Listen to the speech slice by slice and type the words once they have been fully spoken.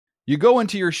You go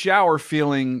into your shower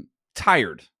feeling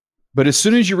tired, but as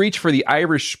soon as you reach for the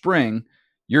Irish Spring,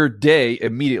 your day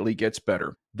immediately gets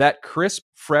better. That crisp,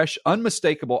 fresh,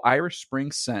 unmistakable Irish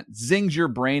Spring scent zings your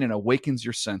brain and awakens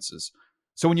your senses.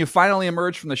 So when you finally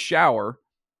emerge from the shower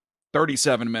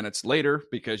 37 minutes later,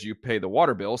 because you pay the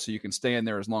water bill so you can stay in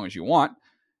there as long as you want,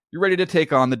 you're ready to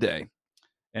take on the day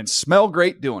and smell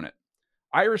great doing it.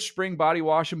 Irish Spring Body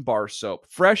Wash and Bar Soap.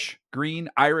 Fresh, green,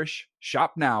 Irish.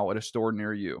 Shop now at a store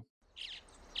near you.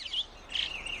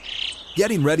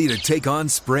 Getting ready to take on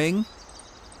spring?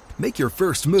 Make your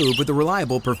first move with the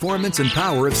reliable performance and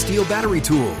power of Steel battery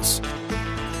tools.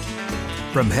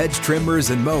 From hedge trimmers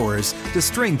and mowers to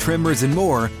string trimmers and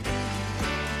more,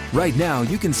 right now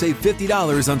you can save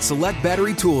 $50 on select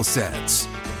battery tool sets.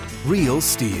 Real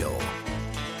Steel.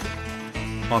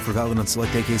 Offer valid on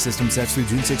select AK system sets through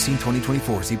June 16,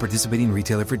 2024. See participating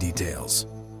retailer for details.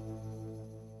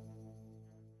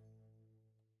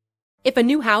 If a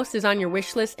new house is on your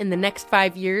wish list in the next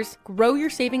 5 years, grow your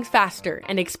savings faster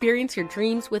and experience your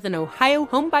dreams with an Ohio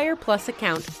Homebuyer Plus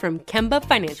account from Kemba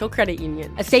Financial Credit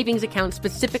Union. A savings account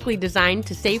specifically designed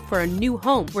to save for a new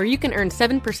home where you can earn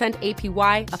 7%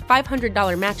 APY, a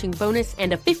 $500 matching bonus,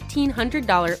 and a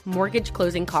 $1,500 mortgage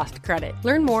closing cost credit.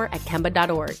 Learn more at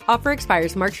Kemba.org. Offer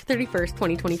expires March 31st,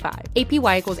 2025.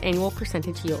 APY equals annual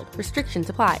percentage yield. Restrictions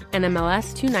apply.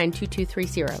 NMLS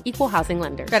 292230. Equal housing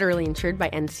lender. Federally insured by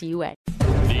NCUA.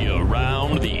 The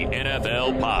Around the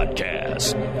NFL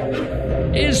podcast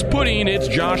is putting its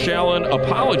Josh Allen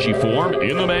apology form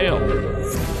in the mail.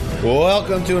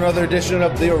 Welcome to another edition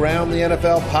of the Around the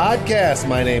NFL podcast.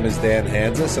 My name is Dan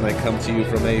Hansis, and I come to you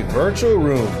from a virtual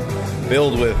room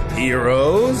filled with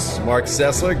heroes, Mark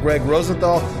Sessler, Greg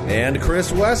Rosenthal, and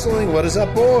Chris Wessling. What is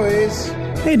up, boys?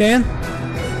 Hey, Dan.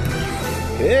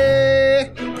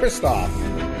 Hey, Christoph.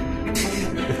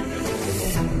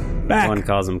 Back. One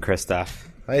calls him Christoph.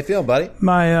 How you feeling, buddy?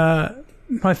 My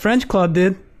French club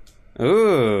did.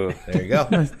 Ooh. There you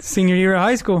go. Senior year of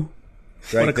high school.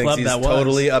 Greg What a thinks club he's that was.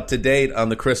 totally up to date on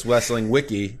the Chris Wessling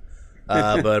wiki,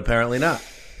 but apparently not.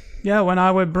 Yeah, when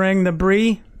I would bring the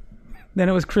brie, then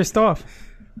it was Christophe.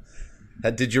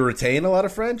 Did you retain a lot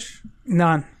of French?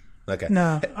 None. Okay.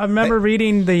 No. I remember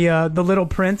reading the Little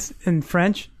Prince in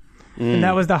French, and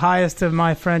that was the highest of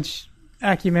my French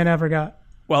acumen ever got.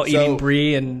 While eating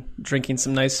brie and drinking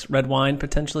some nice red wine,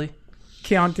 potentially?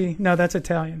 Chianti. No, that's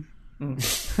Italian.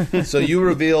 So you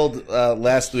revealed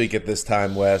last week at this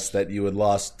time, Wes, that you had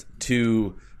lost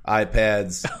 2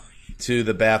 iPads to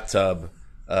the bathtub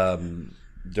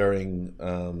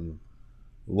during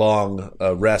long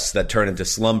rests that turn into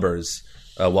slumbers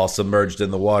while submerged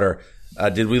in the water.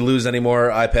 Did we lose any more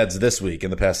iPads this week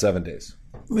in the past 7 days?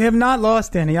 We have not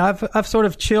lost any. I've sort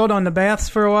of chilled on the baths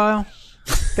for a while.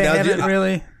 They Now, haven't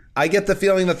really. I get the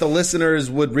feeling that the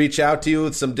listeners would reach out to you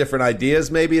with some different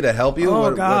ideas maybe to help you. Oh,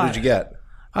 what God. did you get?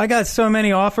 I got so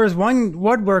many offers. One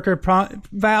woodworker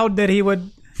vowed that he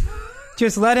would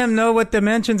just let him know what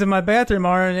dimensions of my bathroom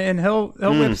are, and he'll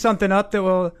whip something up that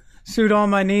will suit all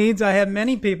my needs. I have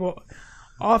many people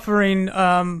offering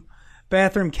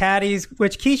bathroom caddies,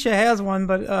 which Keisha has one,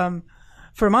 but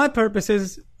for my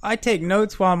purposes, I take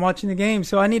notes while I'm watching the game,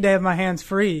 so I need to have my hands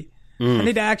free. I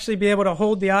need to actually be able to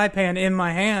hold the iPad in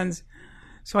my hands,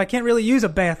 so I can't really use a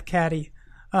bath caddy.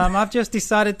 I've just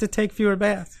decided to take fewer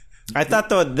baths. I thought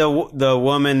the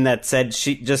woman that said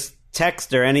she just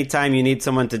text her anytime you need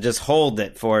someone to just hold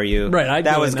it for you. Right,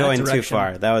 that was going too direction.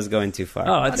 far. That was going too far.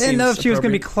 Oh, I didn't know if she was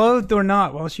going to be clothed or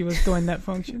not while she was doing that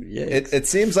function. It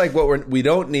seems like what we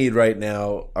don't need right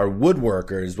now are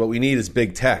woodworkers. What we need is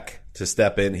big tech to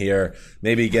step in here,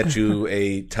 maybe get you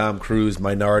a Tom Cruise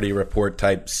Minority Report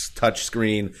type touch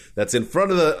screen that's in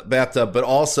front of the bathtub, but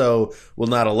also will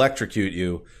not electrocute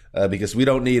you, because we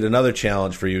don't need another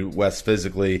challenge for you, Wes,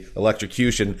 physically,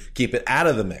 electrocution. Keep it out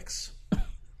of the mix.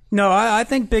 No, I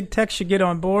think Big Tech should get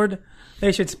on board.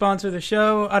 They should sponsor the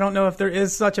show. I don't know if there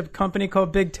is such a company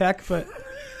called Big Tech, but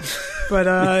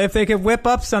if they could whip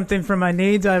up something for my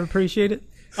needs, I'd appreciate it.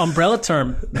 Umbrella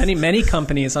term. Many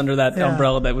companies under that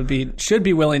umbrella that should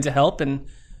be willing to help and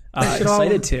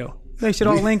excited to. They should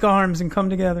all link arms and come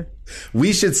together.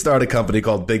 We should start a company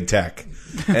called Big Tech.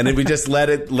 And if we just let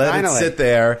it sit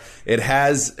there,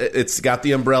 it's got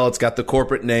the umbrella, it's got the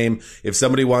corporate name. If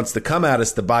somebody wants to come at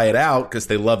us to buy it out because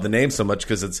they love the name so much,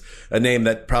 because it's a name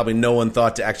that probably no one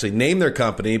thought to actually name their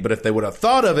company, but if they would have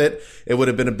thought of it, it would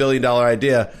have been $1 billion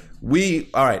idea.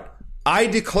 All right, I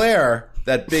declare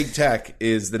that Big Tech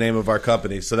is the name of our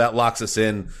company, so that locks us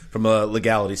in from a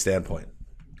legality standpoint.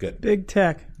 Good. Big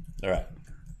Tech.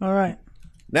 All right.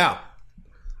 Now,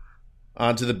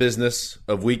 on to the business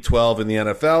of Week 12 in the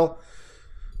NFL.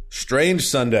 Strange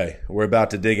Sunday we're about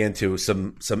to dig into.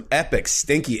 Some epic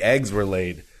stinky eggs were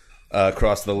laid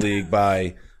across the league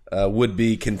by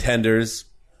would-be contenders,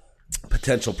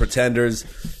 potential pretenders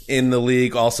in the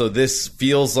league. Also, this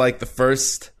feels like the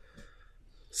first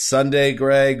Sunday,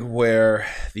 Greg, where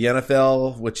the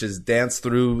NFL, which has danced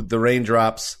through the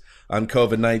raindrops on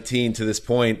COVID-19 to this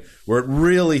point, where it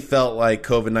really felt like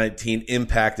COVID-19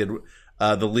 impacted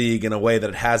the league in a way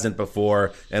that it hasn't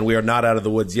before, and we are not out of the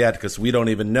woods yet because we don't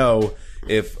even know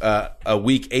if a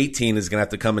Week 18 is going to have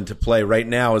to come into play. Right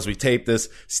now, as we tape this,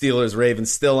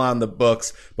 Steelers-Ravens still on the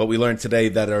books, but we learned today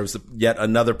that there was yet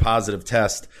another positive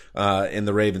test in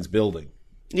the Ravens building.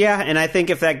 Yeah, and I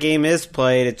think if that game is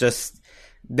played,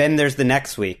 then there's the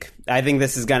next week. I think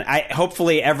this is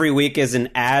hopefully every week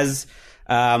isn't as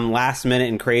last minute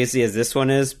and crazy as this one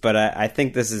is, but I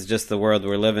think this is just the world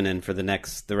we're living in for the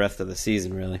rest of the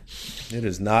season, really. It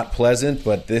is not pleasant,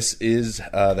 but this is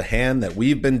the hand that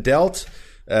we've been dealt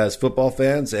as football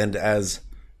fans and as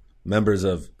members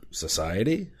of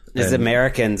society. As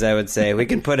Americans, I would say. We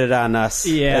can put it on us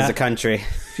as a country.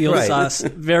 Feels us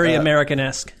very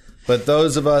American-esque. But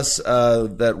those of us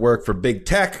that work for big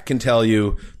tech can tell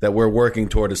you that we're working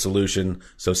toward a solution,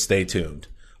 so stay tuned.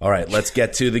 All right, let's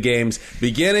get to the games,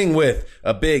 beginning with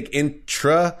a big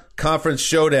intra-conference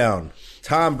showdown.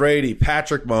 Tom Brady,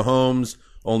 Patrick Mahomes,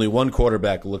 only one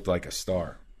quarterback looked like a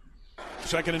star.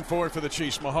 2nd and 4 for the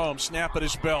Chiefs. Mahomes, snap at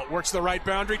his belt, works the right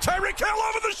boundary. Tyreek Hill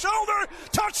over the shoulder.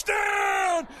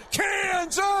 Touchdown,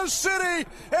 Kansas City,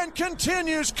 and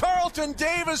continues Carlton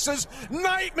Davis's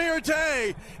nightmare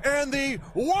day. And the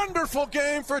wonderful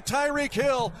game for Tyreek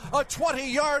Hill, a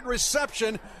 20-yard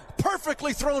reception.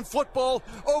 Perfectly thrown football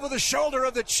over the shoulder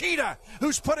of the cheetah,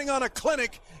 who's putting on a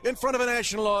clinic in front of a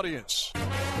national audience.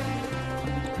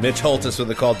 Mitch Holtis with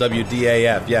the call,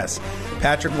 WDAF. Yes,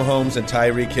 Patrick Mahomes and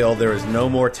Tyreek Hill. There is no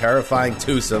more terrifying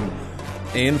twosome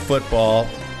in football.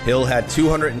 Hill had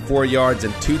 204 yards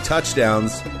and 2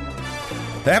 touchdowns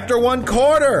after one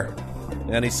quarter.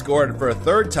 And he scored for a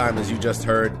third time, as you just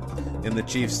heard, in the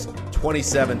Chiefs'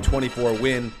 27-24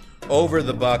 win over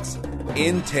the Bucs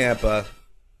in Tampa.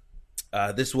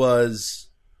 This was,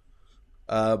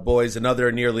 boys,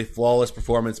 another nearly flawless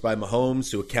performance by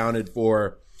Mahomes, who accounted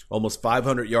for almost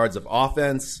 500 yards of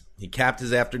offense. He capped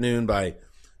his afternoon by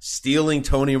stealing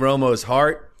Tony Romo's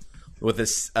heart with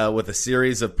a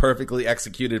series of perfectly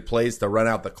executed plays to run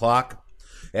out the clock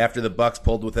after the Bucs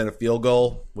pulled within a field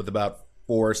goal with about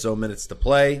 4 or so minutes to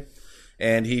play.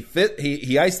 And he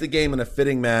iced the game in a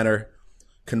fitting manner,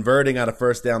 converting on a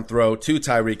first down throw to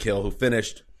Tyreek Hill, who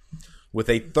finished with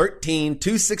a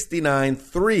 13-269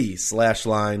 3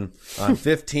 line on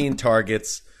 15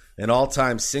 targets, an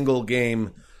all-time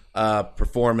single-game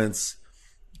performance,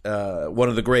 one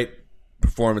of the great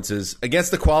performances against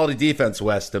the quality defense,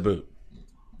 Wes, to boot.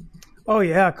 Oh,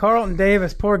 yeah, Carlton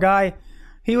Davis, poor guy.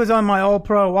 He was on my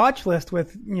All-Pro watch list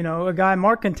with, a guy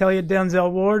Mark can tell you,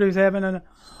 Denzel Ward, who's having an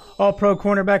All-Pro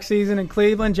cornerback season in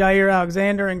Cleveland, Jair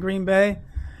Alexander in Green Bay,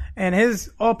 and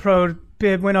his All-Pro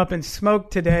bid went up in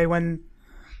smoke today when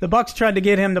the Bucs tried to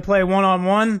get him to play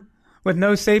one-on-one with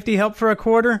no safety help for a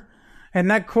quarter,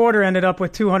 and that quarter ended up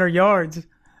with 200 yards.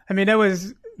 I mean,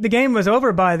 the game was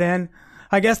over by then.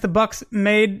 I guess the Bucs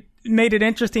made it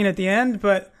interesting at the end,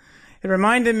 but it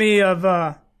reminded me of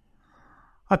I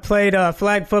played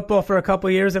flag football for a couple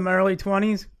of years in my early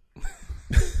 20s.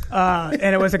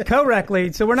 And it was a co-rec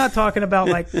league, so we're not talking about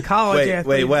like college athletes.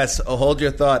 Wait, Wes, hold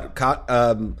your thought.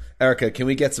 Erica, can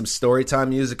we get some story time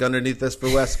music underneath this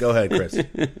for Wes? Go ahead, Chris.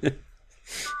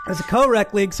 It's a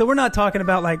co-rec league, so we're not talking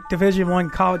about like Division I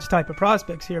college type of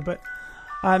prospects here, but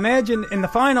I imagine in the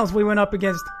finals we went up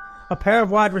against a pair of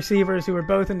wide receivers who were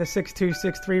both in the 6'2",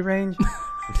 6'3" range.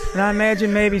 And I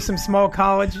imagine maybe some small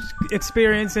college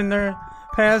experience in their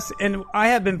past, and I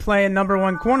had been playing number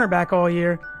 1 cornerback all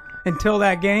year until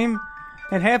that game,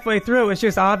 and halfway through it was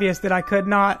just obvious that I could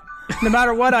not, no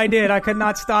matter what I did, I could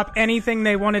not stop anything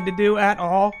they wanted to do at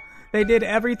all. They did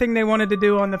everything they wanted to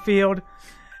do on the field,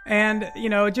 and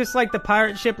just like the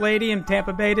pirate ship lady in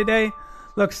Tampa Bay today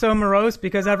looked so morose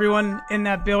because everyone in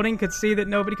that building could see that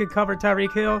nobody could cover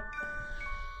Tyreek Hill.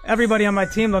 Everybody on my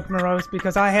team looked morose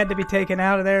because I had to be taken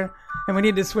out of there, and we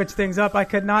needed to switch things up. I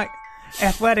could not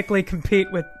athletically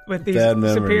compete with these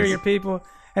superior people.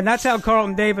 And that's how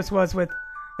Carlton Davis was with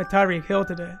Tyreek Hill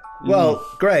today. Well,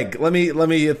 Greg, let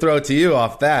me throw it to you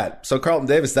off that. So Carlton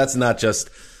Davis, that's not just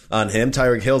on him.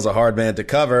 Tyreek Hill's a hard man to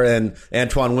cover, and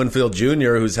Antoine Winfield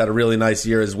Jr., who's had a really nice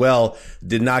year as well,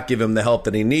 did not give him the help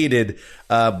that he needed.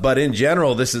 But in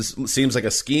general, this seems like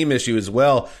a scheme issue as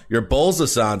well. Your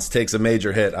Bolzasans takes a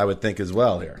major hit, I would think, as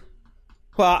well here.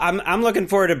 Well, I'm looking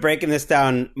forward to breaking this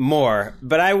down more,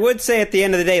 but I would say at the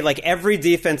end of the day, like every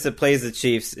defense that plays the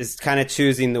Chiefs is kind of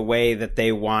choosing the way that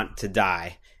they want to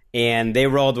die. And they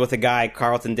rolled with a guy,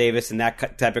 Carlton Davis, and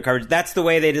that type of coverage. That's the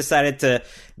way they decided to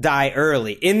die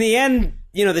early. In the end,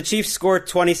 the Chiefs scored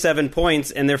 27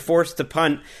 points, and they're forced to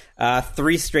punt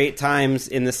 3 straight times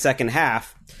in the second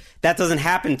half. That doesn't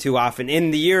happen too often.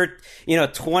 In the year,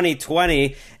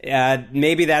 2020,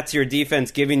 maybe that's your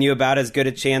defense giving you about as good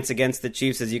a chance against the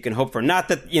Chiefs as you can hope for. Not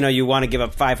that, you want to give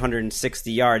up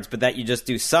 560 yards, but that you just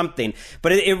do something.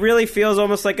 But it really feels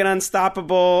almost like an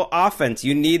unstoppable offense.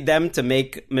 You need them to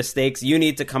make mistakes. You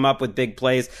need to come up with big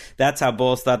plays. That's how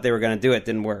Bulls thought they were going to do it.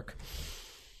 Didn't work.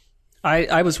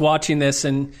 I was watching this,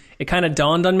 and it kind of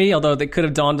dawned on me, although it could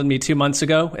have dawned on me 2 months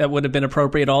ago. It would have been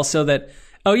appropriate also that,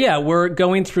 oh yeah, we're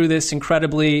going through this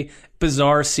incredibly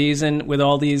bizarre season with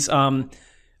all these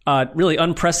really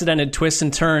unprecedented twists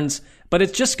and turns, but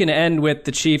it's just going to end with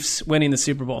the Chiefs winning the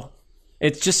Super Bowl.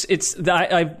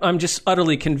 I'm just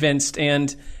utterly convinced,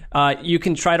 and you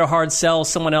can try to hard sell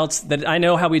someone else that I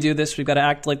know how we do this. We've got to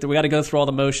act like we got to go through all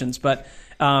the motions, but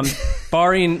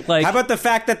barring like, how about the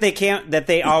fact that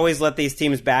they always let these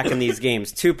teams back in these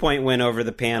games? 2-point win over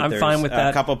the Panthers. I'm fine with that.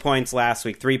 A couple points last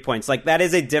week, 3 points. Like that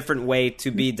is a different way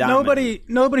to be dominant.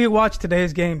 Nobody who watched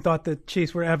today's game thought the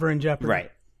Chiefs were ever in jeopardy.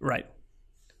 Right.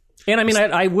 And I mean,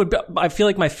 I feel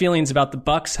like my feelings about the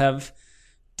Bucs have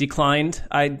declined.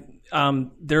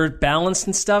 They're balanced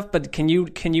and stuff, but can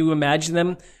you imagine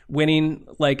them winning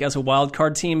like as a wild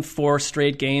card team 4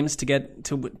 straight games to get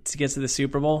to the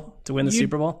Super Bowl, to win the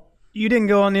Super Bowl? You didn't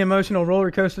go on the emotional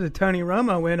roller coaster that Tony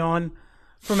Romo went on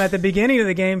from at the beginning of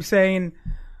the game, saying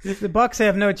the Bucs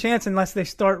have no chance unless they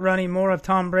start running more of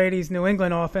Tom Brady's New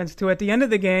England offense, to at the end of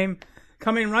the game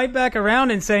coming right back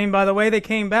around and saying, by the way they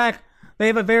came back, they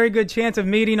have a very good chance of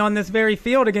meeting on this very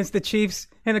field against the Chiefs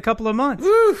in a couple of months.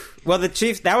 Woo. Well, the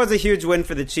Chiefs, that was a huge win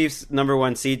for the Chiefs' number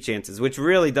 1 seed chances, which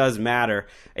really does matter.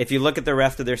 If you look at the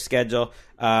rest of their schedule,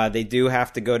 they do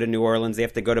have to go to New Orleans. They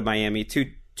have to go to Miami. Two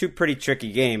pretty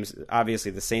tricky games. Obviously,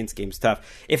 the Saints game's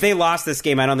tough. If they lost this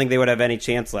game, I don't think they would have any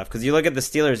chance left. Because you look at the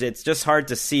Steelers, it's just hard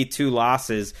to see 2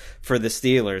 losses for the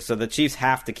Steelers. So the Chiefs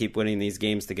have to keep winning these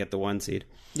games to get the 1 seed.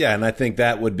 Yeah, and I think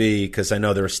that would be, because I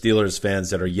know there are Steelers fans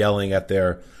that are yelling at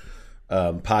their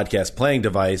podcast playing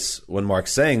device when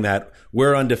Mark's saying that,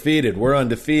 we're undefeated,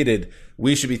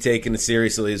 we should be taken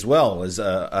seriously as well as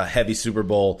a heavy Super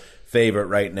Bowl favorite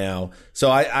right now.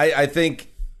 So I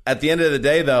think at the end of the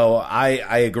day, though,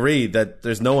 I agree that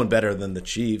there's no one better than the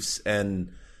Chiefs,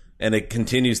 and it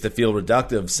continues to feel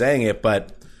reductive saying it,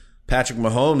 but Patrick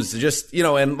Mahomes just,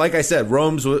 and like I said,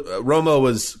 Romo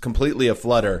was completely a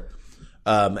flutter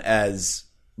as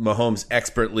Mahomes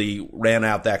expertly ran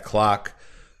out that clock,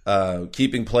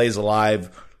 keeping plays alive.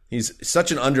 He's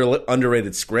such an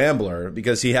underrated scrambler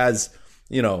because he has,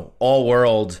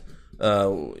 all-world,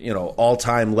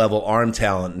 all-time level arm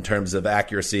talent in terms of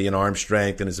accuracy and arm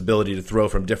strength and his ability to throw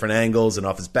from different angles and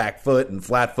off his back foot and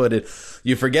flat-footed.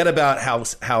 You forget about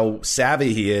how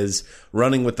savvy he is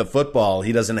running with the football.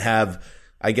 He doesn't have,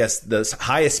 I guess, the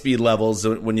highest speed levels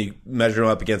when you measure him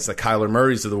up against the Kyler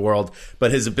Murrays of the world, but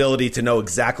his ability to know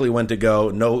exactly when to go,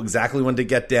 know exactly when to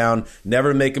get down,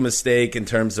 never make a mistake in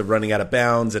terms of running out of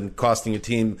bounds and costing a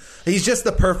team. He's just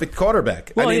the perfect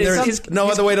quarterback. Well, I mean, there's no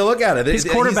other way to look at it. His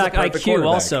quarterback IQ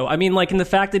also. I mean, like in the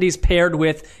fact that he's paired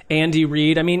with Andy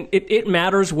Reid, I mean, it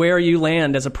matters where you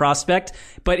land as a prospect,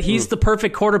 but he's the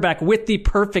perfect quarterback with the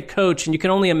perfect coach, and you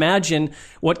can only imagine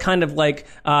what kind of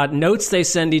notes they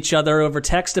send each other over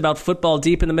text about football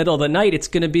deep in the middle of the night. It's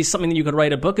going to be something that you could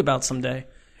write a book about someday.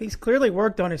 He's clearly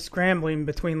worked on his scrambling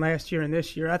between last year and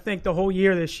this year. I think the whole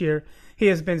year this year, he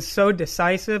has been so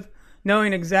decisive,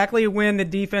 knowing exactly when the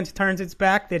defense turns its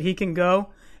back that he can go,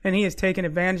 and he has taken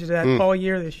advantage of that all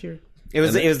year this year. It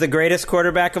was the greatest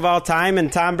quarterback of all time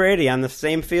and Tom Brady on the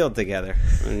same field together.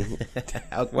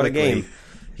 What a game.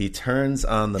 He turns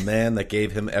on the man that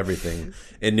gave him everything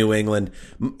in New England.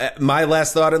 My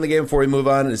last thought on the game before we move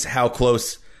on is how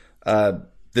close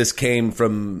this came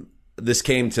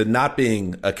to not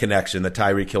being a connection, the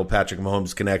Tyreek Hill Patrick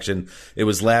Mahomes connection. It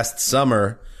was last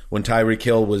summer when Tyreek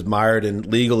Hill was mired in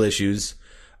legal issues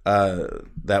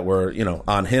that were,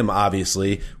 on him,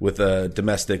 obviously, with a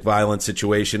domestic violence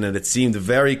situation. And it seemed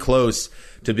very close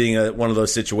to being one of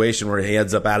those situations where he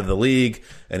ends up out of the league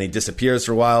and he disappears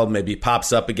for a while, maybe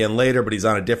pops up again later, but he's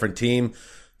on a different team.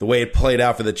 The way it played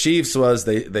out for the Chiefs was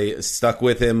they stuck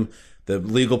with him. The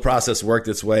legal process worked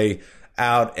its way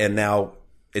out, and now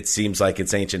it seems like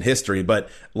it's ancient history. But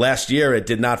last year, it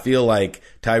did not feel like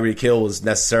Tyreek Hill was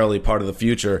necessarily part of the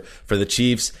future for the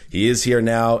Chiefs. He is here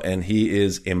now, and he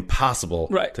is impossible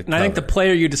to cover. And I think the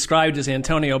player you described is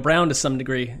Antonio Brown to some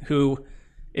degree, who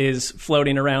is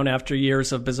floating around after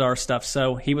years of bizarre stuff.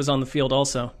 So he was on the field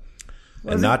also.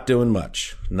 And not doing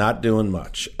much. Not doing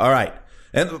much. All right.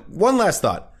 And one last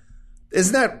thought.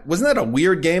 Wasn't that a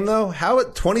weird game, though? How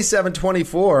at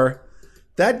 27-24...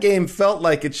 that game felt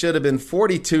like it should have been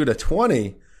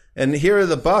 42-20, and here are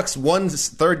the Bucs, one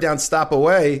third down stop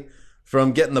away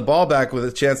from getting the ball back with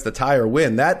a chance to tie or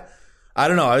win. That, I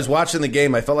don't know. I was watching the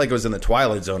game. I felt like it was in the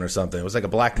Twilight Zone or something. It was like a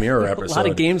Black Mirror episode. A lot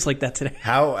of games like that today.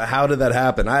 How did that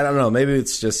happen? I don't know. Maybe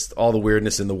it's just all the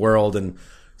weirdness in the world, and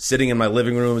sitting in my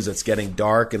living room as it's getting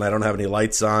dark and I don't have any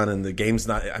lights on, and the game's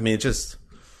not. I mean, it's just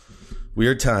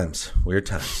weird times. Weird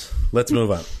times. Let's move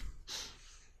on.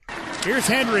 Here's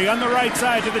Henry on the right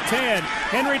side to the 10.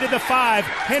 Henry to the 5.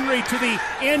 Henry to the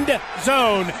end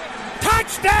zone.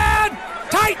 Touchdown,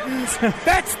 Titans!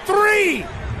 That's 3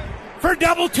 for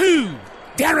double 2.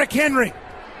 Derrick Henry.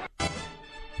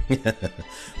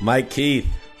 Mike Keith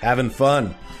having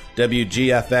fun.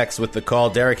 WGFX with the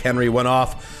call. Derrick Henry went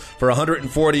off for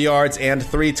 140 yards and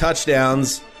 3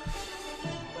 touchdowns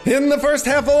in the first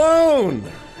half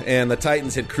alone. And the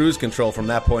Titans hit cruise control from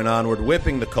that point onward,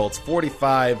 whipping the Colts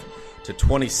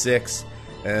 45-26,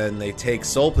 and they take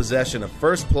sole possession of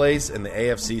first place in the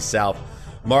AFC South.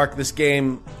 Mark, this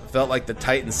game felt like the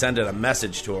Titans sending a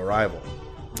message to a rival.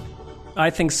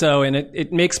 I think so, and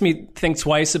it makes me think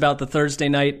twice about the Thursday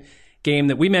night game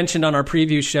that we mentioned on our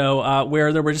preview show,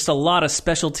 where there were just a lot of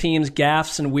special teams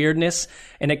gaffes and weirdness,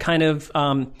 and it kind of,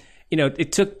 that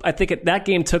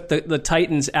game took the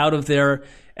Titans out of their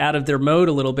mode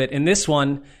a little bit. In this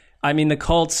one, I mean, the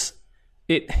Colts,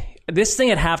 this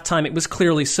thing at halftime, it was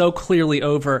so clearly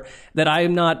over that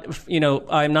I'm not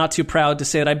too proud to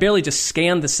say that I barely just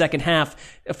scanned the second half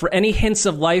for any hints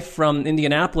of life from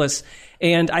Indianapolis.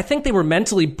 And I think they were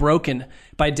mentally broken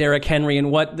by Derrick Henry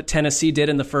and what the Tennessee did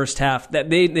in the first half,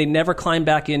 that they never climbed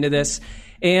back into this.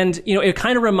 And, it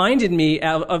kind of reminded me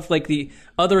of like the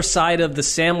other side of the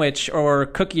sandwich or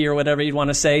cookie or whatever you'd want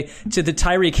to say to the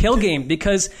Tyreek Hill game,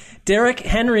 because Derrick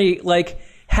Henry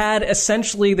had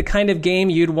essentially the kind of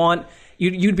game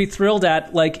you'd be thrilled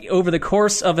at, like over the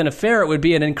course of an affair. It would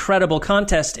be an incredible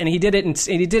contest, and he did it in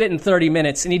 30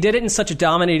 minutes, and he did it in such a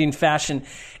dominating fashion.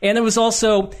 And there was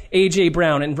also A.J.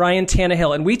 Brown and Ryan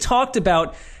Tannehill, and we talked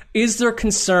about, is there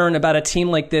concern about a team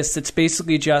like this that's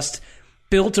basically just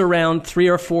built around 3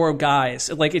 or 4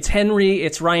 guys? Like, it's Henry,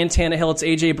 it's Ryan Tannehill, it's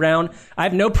A.J. Brown. I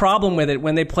have no problem with it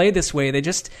when they play this way.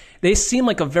 They seem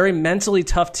like a very mentally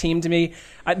tough team to me.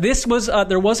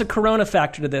 There was a corona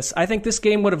factor to this. I think this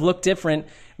game would have looked different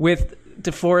with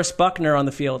DeForest Buckner on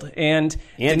the field. And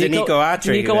Danico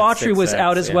Autry was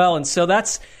out as well. And so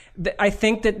I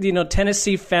think that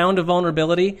Tennessee found a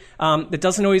vulnerability. That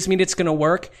doesn't always mean it's going to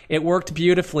work. It worked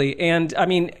beautifully. And, I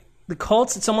mean, the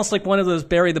Colts, it's almost like one of those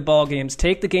bury the ball games.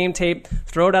 Take the game tape,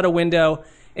 throw it out a window,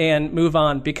 and move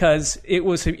on, because it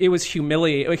was a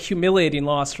humiliating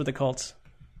loss for the Colts.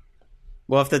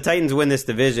 Well, if the Titans win this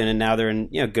division and now they're in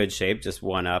good shape, just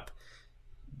one up,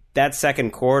 that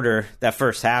second quarter, that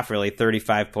first half, really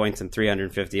 35 points and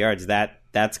 350 yards,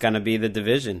 that's going to be the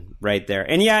division right there.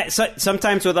 And yeah,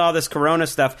 sometimes with all this corona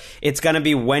stuff, it's going to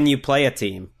be when you play a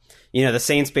team. The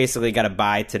Saints basically got a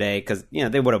bye today because,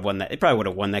 they would have won that. They probably would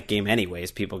have won that game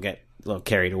anyways. People get a little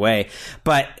carried away.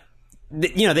 But,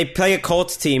 they play a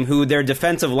Colts team who their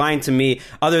defensive line, to me,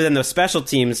 other than those special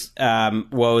teams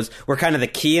woes, were kind of the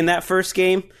key in that first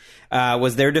game,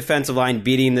 was their defensive line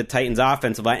beating the Titans'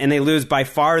 offensive line. And they lose by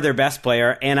far their best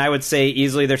player, and I would say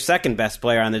easily their second best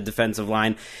player on the defensive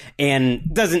line. And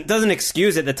doesn't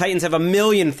excuse it. The Titans have a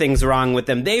million things wrong with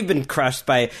them. They've been crushed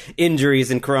by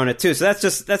injuries and corona too. So that's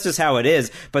just how it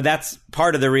is. But that's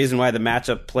part of the reason why the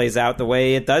matchup plays out the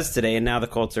way it does today, and now the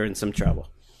Colts are in some trouble.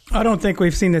 I don't think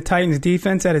we've seen the Titans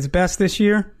defense at its best this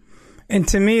year. And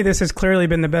to me, this has clearly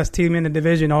been the best team in the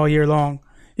division all year long.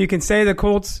 You can say the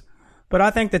Colts, but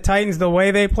I think the Titans, the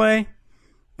way they play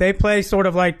sort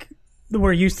of like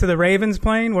we're used to the Ravens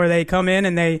playing, where they come in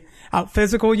and they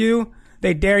out-physical you.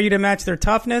 They dare you to match their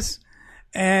toughness.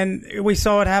 And we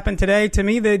saw it happen today. To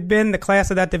me, they've been the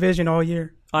class of that division all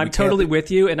year. I'm totally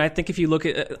with you, and I think if you look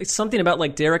at something about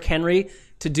like Derrick Henry,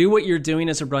 to do what you're doing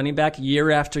as a running back year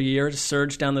after year, to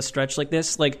surge down the stretch like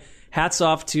this, like hats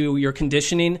off to your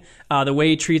conditioning, the way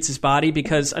he treats his body,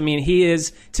 because, I mean, he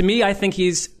is, to me, I think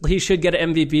he should get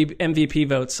MVP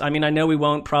votes. I mean, I know we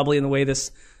won't probably in the way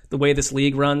this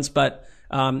league runs, but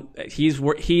He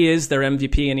is their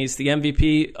MVP, and he's the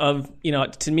MVP of,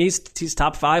 to me, he's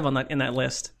top 5 in that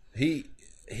list.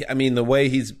 I mean, the way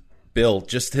he's built,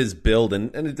 just his build,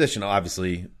 and in addition,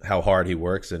 obviously, how hard he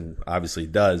works, and obviously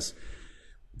does.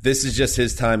 This is just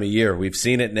his time of year. We've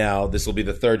seen it now. This will be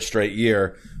the 3rd straight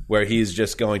year where he's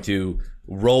just going to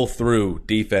roll through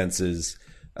defenses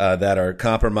that are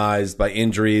compromised by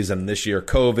injuries, and this year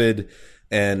COVID.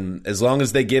 And as long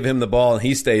as they give him the ball and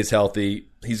he stays healthy,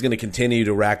 he's going to continue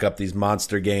to rack up these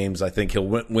monster games. I think he'll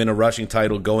win a rushing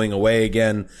title going away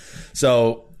again.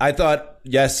 So I thought,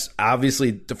 yes,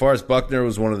 obviously DeForest Buckner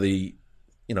was one of the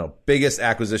biggest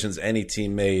acquisitions any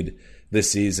team made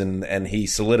this season, and he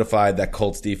solidified that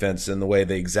Colts defense in the way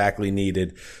they exactly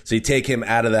needed. So you take him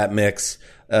out of that mix,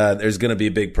 there's going to be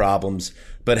big problems.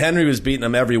 But Henry was beating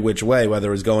them every which way, whether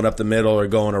it was going up the middle or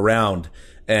going around.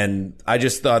 And I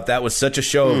just thought that was such a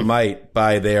show of might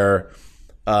by their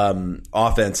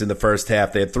offense in the first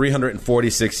half. They had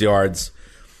 346 yards,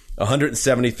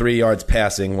 173 yards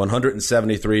passing,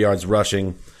 173 yards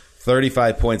rushing,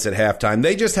 35 points at halftime.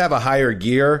 They just have a higher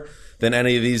gear than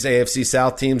any of these AFC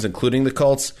South teams, including the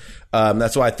Colts.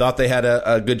 That's why I thought they had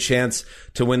a good chance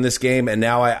to win this game. And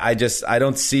now I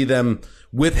don't see them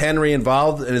with Henry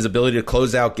involved and his ability to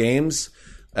close out games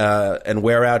and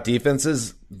wear out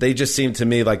defenses. They just seem to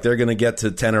me like they're going to get to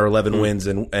 10 or 11 wins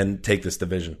and take this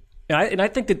division. And I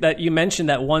think that you mentioned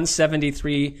that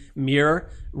 173 mirror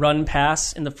run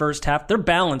pass in the first half. They're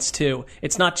balanced too.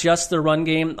 It's not just the run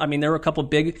game. I mean, there were a couple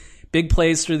big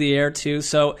plays through the air too.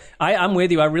 So I'm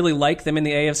with you. I really like them in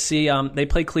the AFC. They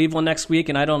play Cleveland next week,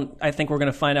 and I think we're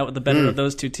going to find out what the better of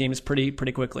those two teams pretty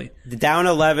quickly. Down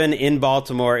 11 in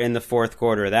Baltimore in the fourth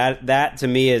quarter. That to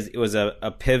me was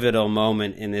a pivotal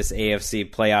moment in this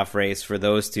AFC playoff race for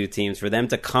those two teams. For them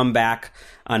to come back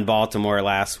on Baltimore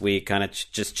last week kind of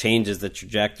just changes the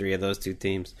trajectory of those two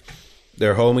teams.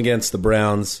 They're home against the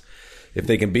Browns. If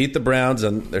they can beat the Browns,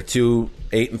 and they're 2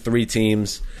 8-3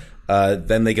 teams.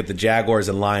 Then they get the Jaguars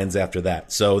and Lions after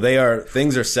that. So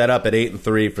things are set up at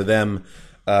 8-3 for them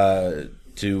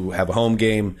to have a home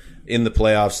game in the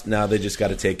playoffs. Now they just got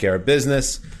to take care of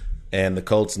business, and the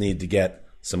Colts need to get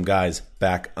some guys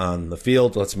back on the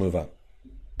field. Let's move up.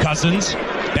 Cousins,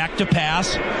 back to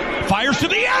pass, fires to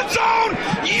the end zone.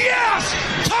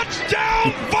 Yes!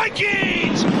 Touchdown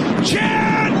Vikings!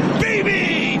 Chad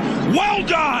Beebe! Well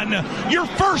done! Your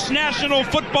first National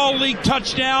Football League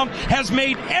touchdown has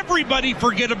made everybody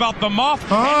forget about the muff,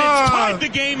 and it's tied the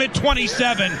game at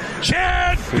 27.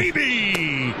 Chad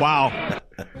Beebe! Wow.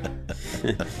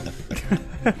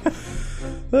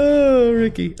 Oh,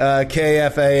 Ricky.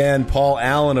 KFAN, Paul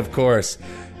Allen, of course,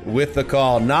 with the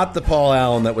call. Not the Paul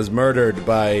Allen that was murdered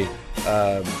by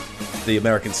the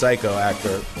American Psycho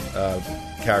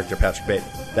character Patrick Bateman.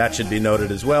 That should be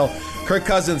noted as well. Kirk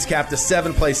Cousins capped a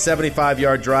 7-play,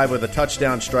 75-yard drive with a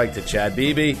touchdown strike to Chad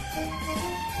Beebe,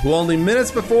 who only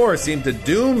minutes before seemed to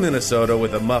doom Minnesota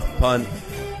with a muff punt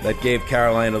that gave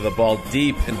Carolina the ball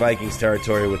deep in Vikings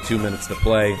territory with 2 minutes to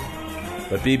play.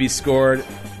 But Beebe scored,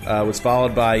 was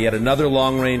followed by yet another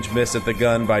long-range miss at the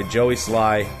gun by Joey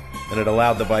Sly, and it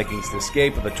allowed the Vikings to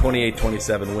escape with a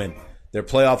 28-27 win. Their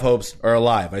playoff hopes are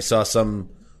alive. I saw some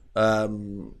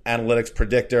analytics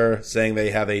predictor saying they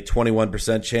have a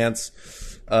 21% chance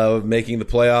of making the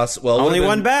playoffs. Well, only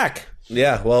one back.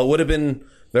 Yeah, well, it would have been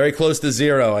very close to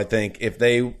 0, I think, if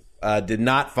they did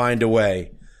not find a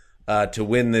way to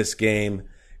win this game.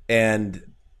 And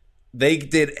they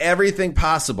did everything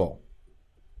possible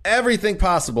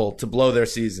to blow their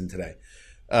season today.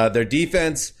 Their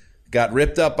defense got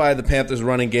ripped up by the Panthers'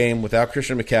 running game without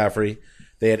Christian McCaffrey.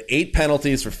 They had 8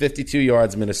 penalties for 52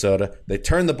 yards, Minnesota. They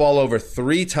turned the ball over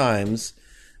 3 times,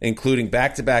 including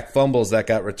back-to-back fumbles that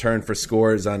got returned for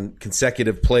scores on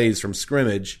consecutive plays from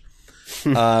scrimmage.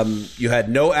 You had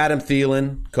no Adam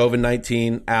Thielen,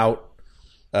 COVID-19, out.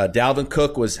 Dalvin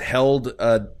Cook was held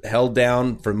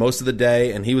down for most of the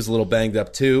day, and he was a little banged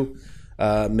up too.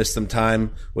 Missed some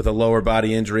time with a lower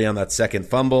body injury on that second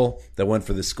fumble that went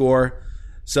for the score.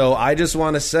 So I just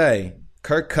want to say,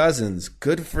 Kirk Cousins,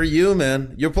 good for you,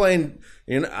 man. You're playing,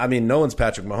 no one's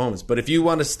Patrick Mahomes, but if you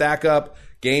want to stack up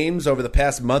games over the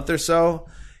past month or so,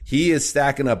 he is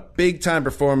stacking up big-time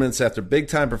performance after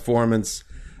big-time performance.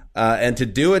 And to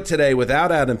do it today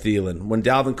without Adam Thielen, when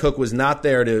Dalvin Cook was not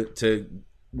there to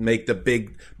make the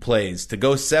big plays, to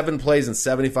go 7 plays and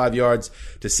 75 yards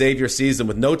to save your season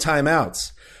with no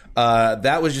timeouts,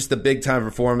 that was just a big-time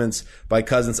performance by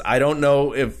Cousins. I don't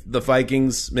know if the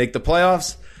Vikings make the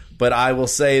playoffs, but I will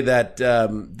say that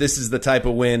this is the type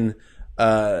of win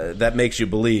that makes you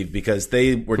believe, because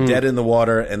they were dead in the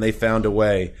water and they found a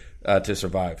way to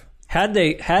survive. Had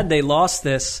they lost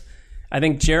this, I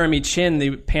think Jeremy Chin,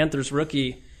 the Panthers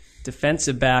rookie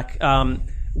defensive back,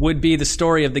 would be the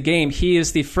story of the game. He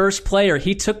is the first player.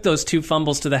 He took those 2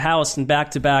 fumbles to the house in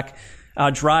back-to-back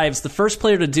drives. The first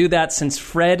player to do that since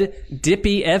Fred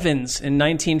Dippy Evans in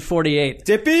 1948.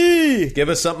 Dippy! Give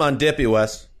us something on Dippy,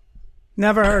 Wes.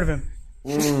 Never heard of him.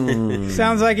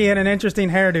 Sounds like he had an interesting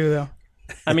hairdo, though.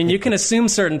 I mean, you can assume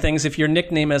certain things if your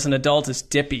nickname as an adult is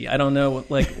Dippy. I don't know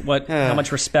how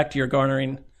much respect you're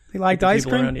garnering. He liked ice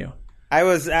cream around you. I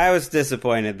was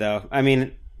disappointed, though. I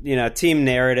mean, team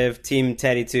narrative, team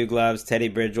Teddy Two Gloves, Teddy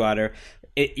Bridgewater.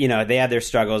 They had their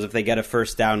struggles. If they get a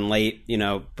first down late,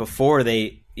 before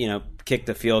they, kick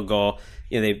the field goal,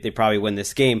 they probably win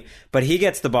this game. But he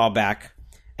gets the ball back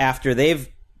after they've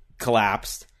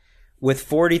collapsed with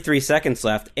 43 seconds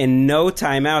left and no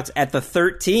timeouts at the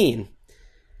 13.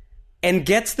 And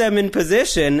gets them in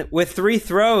position with 3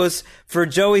 throws for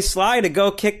Joey Sly to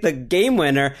go kick the game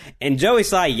winner, and Joey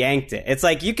Sly yanked it. It's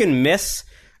like you can miss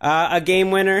a game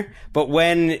winner, but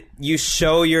when you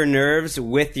show your nerves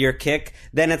with your kick,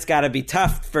 then it's got to be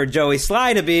tough for Joey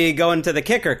Sly to be going to the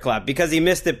kicker club because he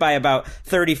missed it by about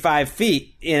 35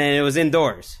 feet, and it was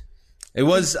indoors. It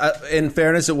was, in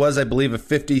fairness, I believe, a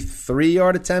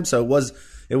 53-yard attempt, so it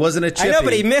wasn't a chippy. I know,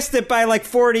 but he missed it by like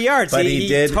 40 yards. But he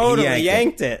totally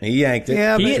yanked it. He yanked it.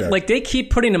 Yeah, they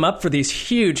keep putting him up for these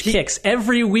huge kicks.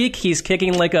 Every week he's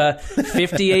kicking like a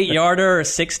 58-yarder or a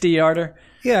 60-yarder.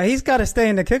 Yeah, he's got to stay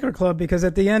in the kicker club because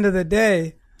at the end of the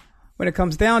day, when it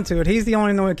comes down to it, he's the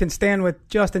only one who can stand with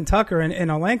Justin Tucker in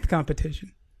a length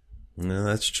competition. No,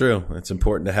 that's true. It's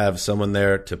important to have someone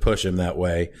there to push him that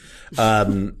way.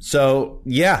 So,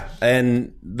 yeah,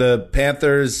 and the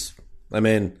Panthers, I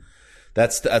mean,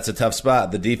 that's a tough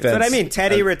spot. The defense. But I mean,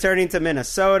 Teddy returning to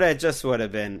Minnesota, it just would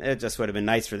have been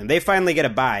nice for them. They finally get a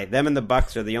bye. Them and the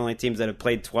Bucs are the only teams that have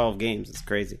played 12 games. It's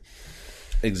crazy.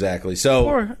 Exactly.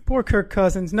 So poor Kirk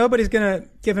Cousins. Nobody's going to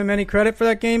give him any credit for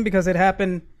that game because it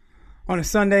happened on a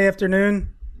Sunday afternoon.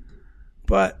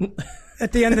 But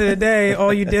at the end of the day,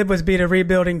 all you did was beat a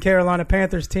rebuilding Carolina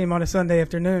Panthers team on a Sunday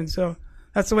afternoon. So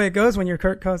that's the way it goes when you're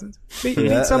Kirk Cousins. Beat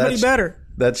somebody better.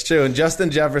 That's true. And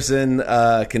Justin Jefferson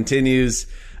continues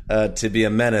to be a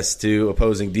menace to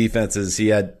opposing defenses. He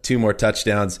had 2 more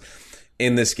touchdowns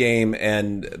in this game,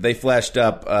 and they flashed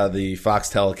up the Fox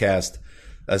telecast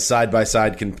a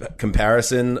side-by-side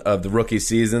comparison of the rookie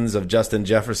seasons of Justin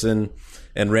Jefferson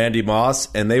and Randy Moss,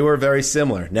 and they were very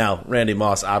similar. Now, Randy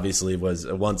Moss obviously was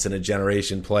a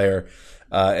once-in-a-generation player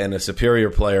and a superior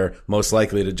player, most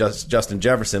likely to Justin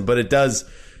Jefferson, but it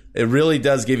really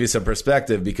does give you some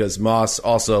perspective because Moss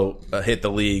also hit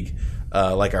the league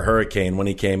like a hurricane when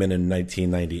he came in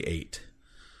 1998.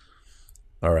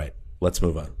 All right, let's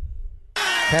move on.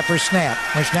 Pepper snap.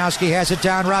 Wisnowski has it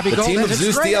down. Robbie Gould. The team of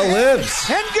Zeusdale lives.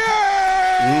 And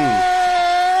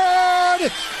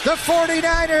good! The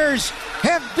 49ers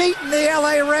have beaten the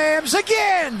LA Rams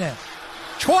again.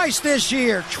 Twice this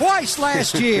year. Twice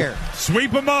last year.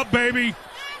 Sweep them up, baby.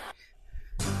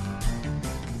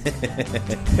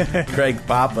 Craig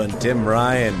Papa and Tim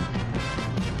Ryan.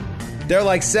 They're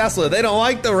like Sessler. They don't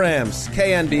like the Rams.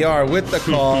 KNBR with the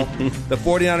call. The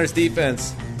 49ers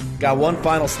defense got one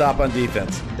final stop on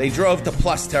defense. They drove to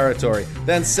plus territory,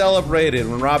 then celebrated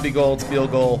when Robbie Gould's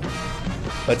field goal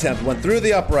attempt went through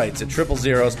the uprights at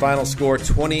 000's. Final score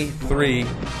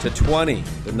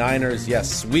 23-20. The Niners,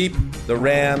 sweep the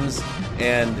Rams.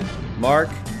 And Mark,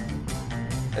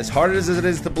 as hard as it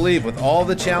is to believe, with all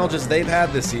the challenges they've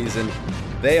had this season,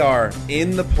 they are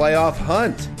in the playoff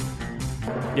hunt.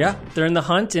 Yeah, they're in the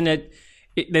hunt, and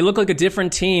they look like a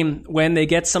different team when they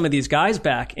get some of these guys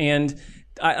back. And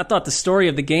I thought the story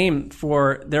of the game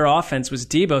for their offense was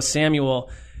Deebo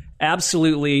Samuel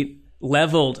absolutely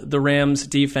leveled the Rams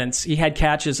defense. He had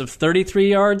catches of 33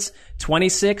 yards,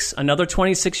 26, another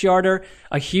 26-yarder,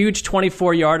 a huge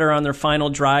 24-yarder on their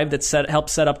final drive that helped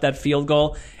set up that field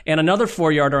goal, and another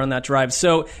 4-yarder on that drive.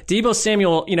 So Deebo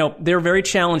Samuel, they're very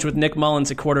challenged with Nick Mullins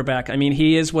at quarterback. I mean,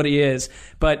 he is what he is.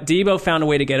 But Deebo found a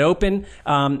way to get open.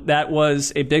 That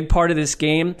was a big part of this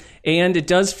game. And it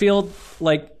does feel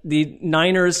like the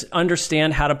Niners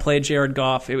understand how to play Jared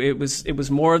Goff. It was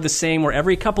more of the same, where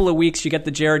every couple of weeks you get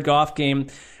the Jared Goff game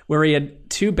where he had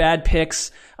 2 bad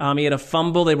picks. He had a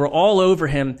fumble. They were all over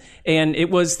him. And it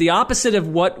was the opposite of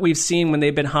what we've seen when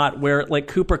they've been hot, where like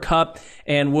Cooper Kupp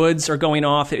and Woods are going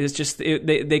off. It was just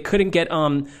they couldn't get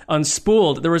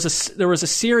unspooled. There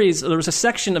was a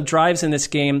section of drives in this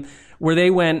game where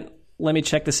they went, let me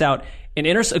check this out,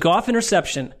 a Goff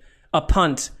interception, a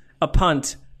punt, a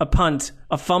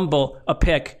fumble, a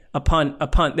pick, a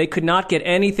punt. They could not get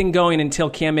anything going until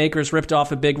Cam Akers ripped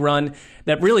off a big run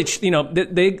that really,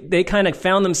 they kind of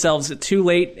found themselves too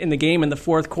late in the game in the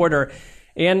fourth quarter.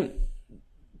 And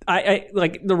I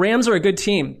like the Rams are a good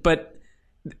team, but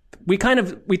we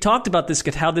talked about this,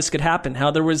 how this could happen,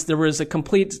 how there was a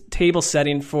complete table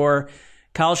setting for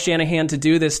Kyle Shanahan to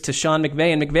do this to Sean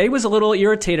McVay. And McVay was a little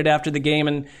irritated after the game,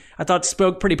 and I thought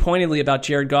spoke pretty pointedly about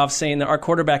Jared Goff, saying that our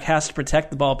quarterback has to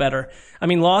protect the ball better. I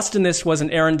mean, lost in this was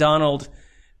an Aaron Donald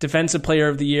Defensive Player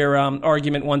of the Year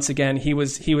argument once again. He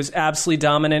was absolutely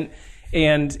dominant.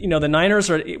 And, the Niners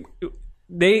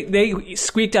they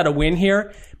squeaked out a win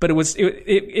here, but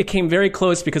it came very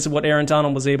close because of what Aaron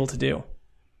Donald was able to do.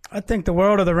 I think the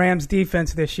world of the Rams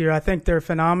defense this year. I think they're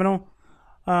phenomenal.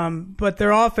 But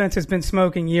their offense has been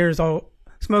smoke and mirrors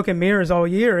all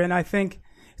year, and I think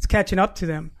it's catching up to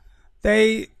them.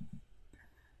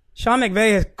 Sean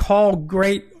McVay has called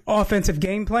great offensive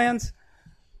game plans,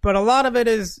 but a lot of it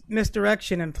is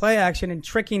misdirection and play action and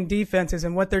tricking defenses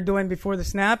and what they're doing before the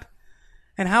snap.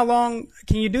 And how long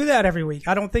can you do that every week?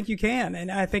 I don't think you can.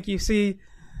 And I think you see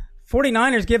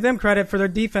 49ers, give them credit for their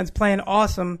defense playing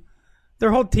awesome.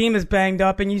 Their whole team is banged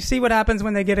up, and you see what happens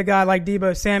when they get a guy like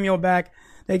Deebo Samuel back.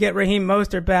 They get Raheem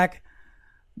Mostert back.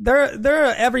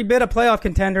 They're every bit a playoff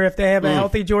contender if they have a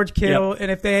healthy George Kittle, and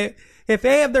if they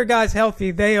have their guys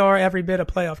healthy, they are every bit a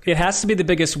playoff contender. It has to be the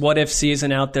biggest what if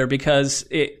season out there because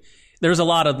there's a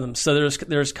lot of them, so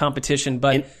there's competition.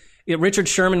 But Richard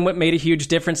Sherman made a huge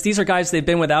difference. These are guys they've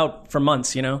been without for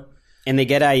months, And they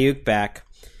get Ayuk back,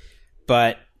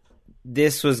 but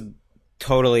this was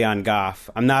totally on Goff.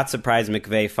 I'm not surprised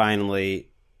McVay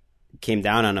finally came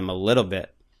down on him a little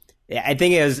bit. I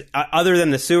think it was, other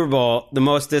than the Super Bowl, the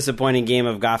most disappointing game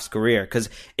of Goff's career because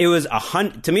it was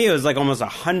to me, it was like almost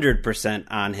 100%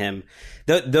 on him.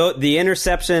 The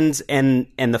interceptions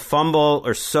and the fumble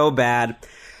are so bad,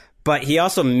 but he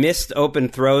also missed open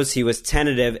throws. He was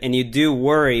tentative, and you do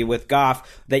worry with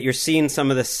Goff that you're seeing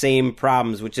some of the same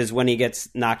problems, which is when he gets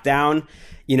knocked down,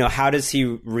 how does he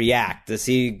react? Does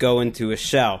he go into a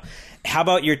shell? How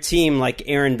about your team like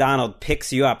Aaron Donald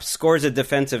picks you up, scores a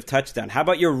defensive touchdown? How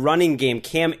about your running game?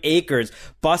 Cam Akers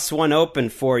busts one open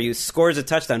for you, scores a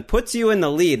touchdown, puts you in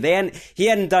the lead. He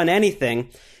hadn't done anything.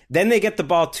 Then they get the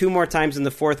ball 2 more times in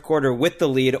the fourth quarter with the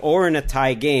lead or in a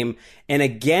tie game. And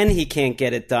again, he can't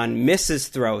get it done, misses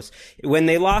throws. When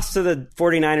they lost to the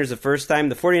 49ers the first time,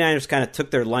 the 49ers kind of took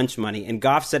their lunch money. And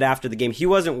Goff said after the game, he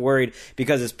wasn't worried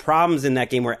because his problems in that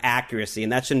game were accuracy.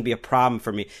 And that shouldn't be a problem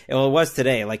for me. Well, it was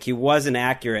today. Like, he wasn't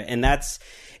accurate. And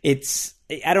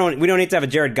we don't need to have a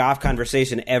Jared Goff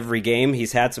conversation every game.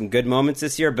 He's had some good moments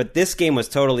this year, but this game was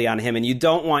totally on him. And you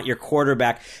don't want your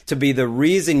quarterback to be the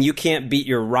reason you can't beat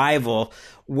your rival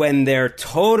when they're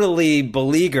totally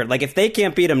beleaguered. Like, if they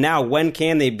can't beat him now, when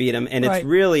can they beat him? And It's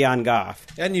really on Goff.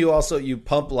 And you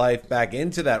pump life back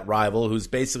into that rival who's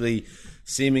basically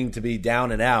seeming to be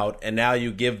down and out, and now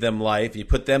you give them life. You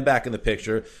put them back in the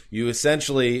picture. You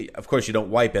essentially, of course, you don't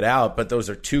wipe it out, but those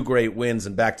are 2 great wins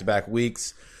in back-to-back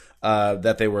weeks.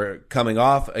 That they were coming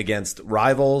off against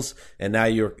rivals, and now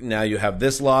you have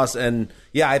this loss. And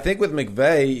yeah, I think with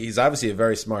McVay, he's obviously a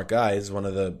very smart guy. He's one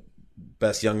of the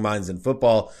best young minds in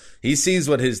football. He sees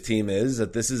what his team is,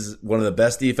 that this is one of the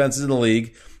best defenses in the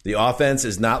league. The offense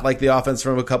is not like the offense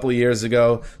from a couple of years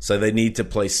ago, so they need to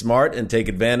play smart and take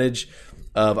advantage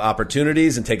of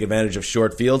opportunities and take advantage of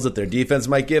short fields that their defense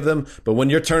might give them. But when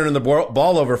you're turning the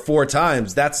ball over 4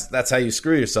 times, that's how you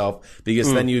screw yourself,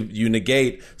 because then you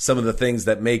negate some of the things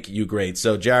that make you great.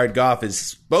 So Jared Goff is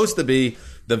supposed to be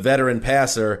the veteran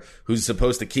passer who's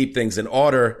supposed to keep things in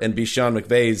order and be Sean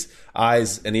McVay's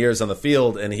eyes and ears on the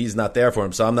field, and he's not there for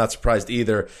him. So I'm not surprised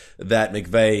either that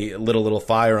McVay lit a little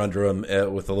fire under him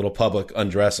with a little public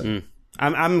undressing.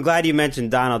 I'm glad you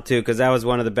mentioned Donald, too, because that was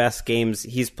one of the best games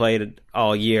he's played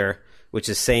all year, which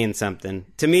is saying something.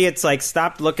 To me, it's like,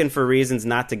 stop looking for reasons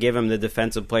not to give him the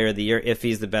Defensive Player of the Year if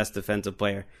he's the best defensive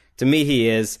player. To me, he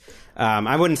is.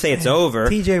 I wouldn't say it's over.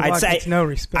 TJ Watt gets no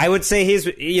respect. I would say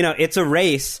it's a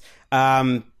race,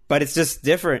 but it's just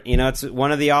different. It's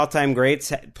one of the all-time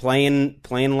greats playing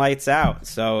lights out.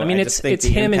 So I mean, it's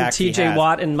him and TJ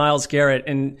Watt and Myles Garrett.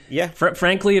 And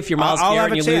frankly, if you're Myles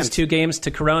Garrett and you lose 2 games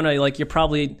to Corona, like, you're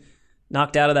probably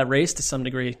knocked out of that race to some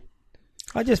degree.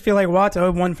 I just feel like Watt's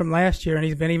owed one from last year, and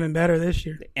he's been even better this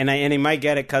year. And he might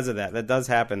get it because of that. That does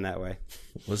happen that way.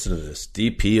 Listen to this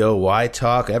DPOY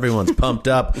talk. Everyone's pumped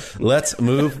up. Let's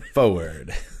move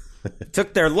forward.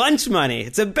 Took their lunch money.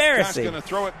 It's embarrassing. Going to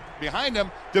throw it behind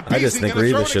him. I just think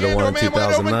Revis should have won in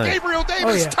 2009. Gabriel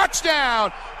Davis,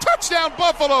 touchdown! Touchdown,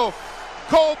 Buffalo!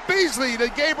 Cole Beasley to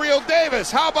Gabriel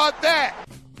Davis. How about that?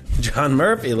 John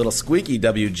Murphy, a little squeaky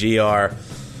WGR.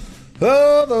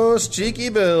 Oh, those cheeky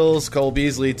Bills. Cole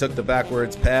Beasley took the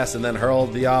backwards pass and then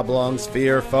hurled the oblong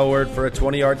sphere forward for a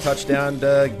 20-yard touchdown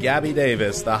to Gabby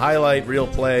Davis. The highlight reel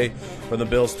play from the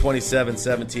Bills'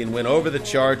 27-17 win over the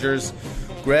Chargers.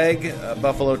 Greg,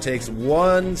 Buffalo takes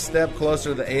one step closer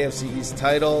to the AFC East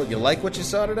title. You like what you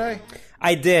saw today?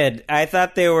 I did. I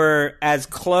thought they were as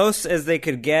close as they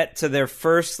could get to their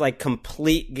first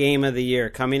complete game of the year.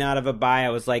 Coming out of a bye, I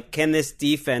was like, can this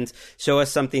defense show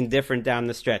us something different down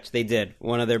the stretch? They did.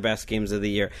 One of their best games of the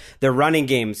year. Their running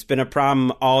game's been a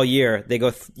problem all year. They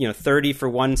go 30 for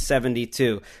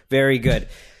 172. Very good.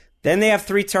 Then they have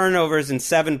 3 turnovers in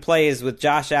 7 plays with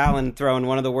Josh Allen throwing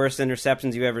one of the worst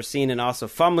interceptions you've ever seen and also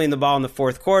fumbling the ball in the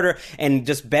fourth quarter and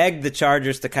just begged the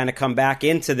Chargers to kind of come back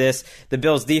into this. The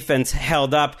Bills defense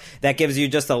held up. That gives you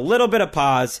just a little bit of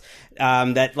pause.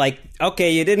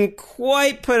 Okay, you didn't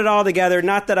quite put it all together.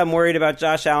 Not that I'm worried about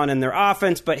Josh Allen and their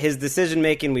offense, but his decision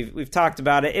making, we've talked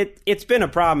about it. It's been a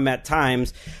problem at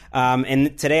times.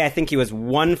 And today I think he was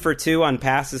 1 for 2 on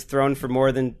passes thrown for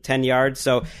more than 10 yards.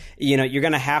 So, you're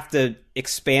going to have to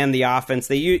expand the offense.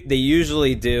 They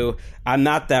usually do. I'm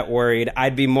not that worried.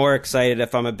 I'd be more excited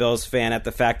if I'm a Bills fan at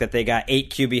the fact that they got 8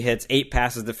 QB hits, 8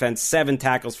 passes defense, 7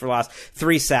 tackles for loss,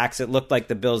 3 sacks. It looked like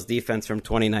the Bills defense from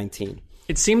 2019.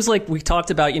 It seems like we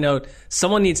talked about,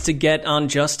 someone needs to get on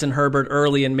Justin Herbert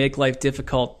early and make life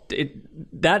difficult.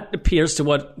 That appears to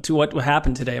what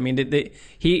happened today. I mean,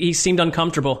 he seemed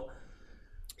uncomfortable.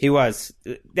 He was.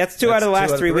 That's 2 out of the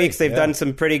last 3 weeks. They've done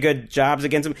some pretty good jobs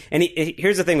against him. And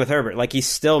here's the thing with Herbert. He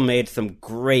still made some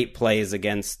great plays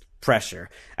against pressure.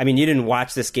 I mean, you didn't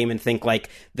watch this game and think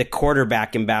the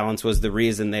quarterback imbalance was the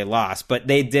reason they lost, but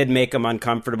they did make them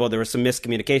uncomfortable. There was some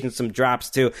miscommunication, some drops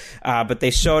too, but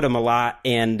they showed them a lot.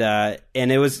 And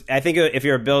it was, I think if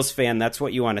you're a Bills fan, that's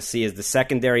what you want to see is the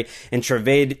secondary and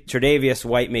Tre'Davious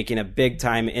White making a big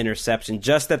time interception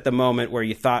just at the moment where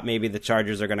you thought maybe the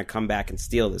Chargers are going to come back and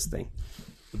steal this thing.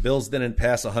 The Bills didn't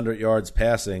pass 100 yards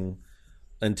passing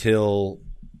until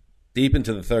deep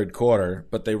into the third quarter,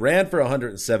 but they ran for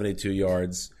 172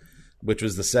 yards, which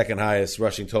was the second highest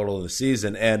rushing total of the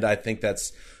season. And I think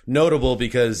that's notable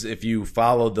because if you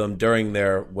followed them during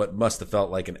their what must have felt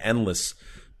like an endless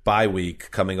bye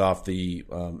week coming off the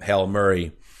Hail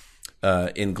Murray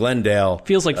in Glendale.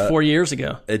 Feels like 4 years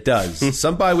ago. It does.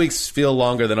 Some bye weeks feel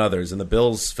longer than others, and the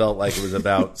Bills felt like it was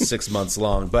about 6 months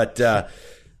long. But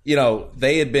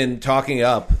they had been talking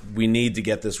up, we need to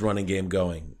get this running game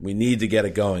going. We need to get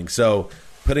it going. So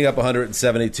putting up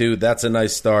 172, that's a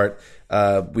nice start.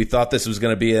 We thought this was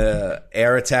going to be an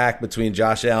air attack between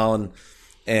Josh Allen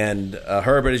and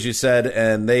Herbert, as you said,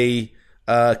 and they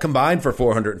combined for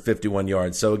 451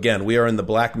 yards. So, again, we are in the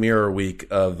Black Mirror week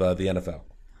of the NFL.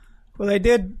 Well, they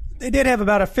did have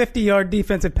about a 50-yard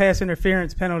defensive pass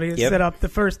interference penalty that set up the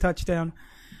first touchdown.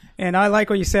 And I like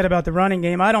what you said about the running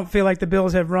game. I don't feel like the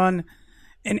Bills have run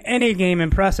in any game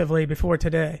impressively before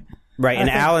today. Right, and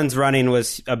Allen's running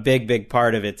was a big, big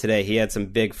part of it today. He had some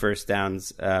big first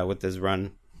downs with his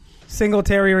run.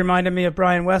 Singletary reminded me of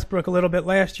Brian Westbrook a little bit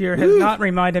last year. Has not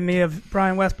reminded me of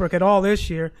Brian Westbrook at all this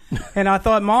year. And I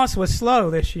thought Moss was slow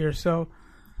this year, so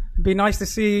it'd be nice to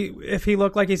see if he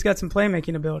looked like he's got some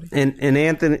playmaking ability. And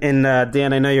Anthony and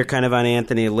Dan, I know you're kind of on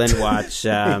Anthony Lynn watch.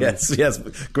 Yes,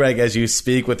 Greg, as you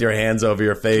speak with your hands over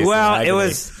your face. Well,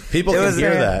 people can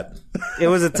hear that. It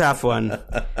was a tough one.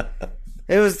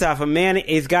 It was tough. Man,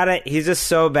 he's just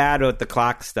so bad with the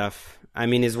clock stuff. I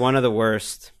mean, he's one of the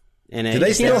worst. And do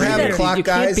they still have the clock, guys? You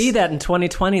can't be that in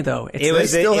 2020, though. It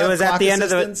was at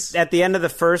the end of the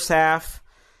first half.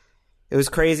 It was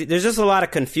crazy. There's just a lot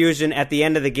of confusion. At the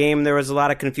end of the game, there was a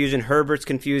lot of confusion. Herbert's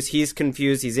confused. He's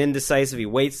confused. He's indecisive. He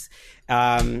waits.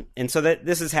 And so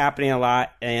this is happening a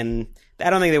lot. And I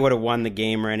don't think they would have won the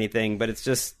game or anything, but it's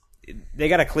just they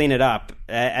got to clean it up.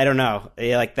 I don't know.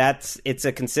 It's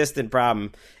a consistent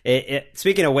problem.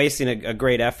 Speaking of wasting a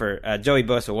great effort, Joey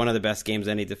Bosa, one of the best games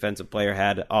any defensive player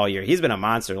had all year. He's been a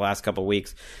monster the last couple of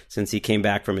weeks since he came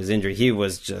back from his injury. He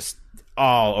was just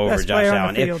all over best Josh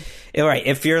Allen.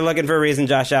 If you're looking for a reason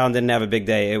Josh Allen didn't have a big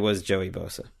day, it was Joey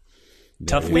Bosa.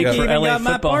 Tough week for LA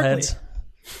football heads.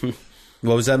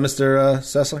 What was that, Mr.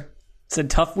 Sessler? It's a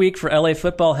tough week for LA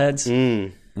football heads.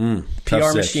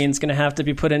 PR machine's going to have to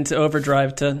be put into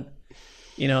overdrive to,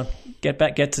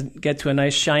 get to a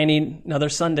nice shiny another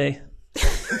Sunday.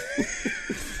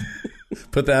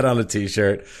 Put that on a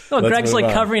T-shirt. No, Greg's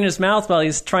covering his mouth while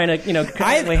he's trying to,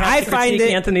 critique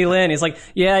Anthony Lynn. He's like,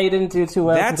 yeah, you didn't do too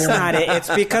well. That's not it.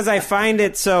 It's because I find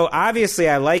it so obviously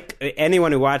I like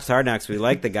anyone who watched Hard Knocks. We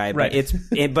like the guy, but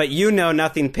right. but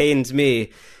nothing pains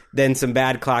me than some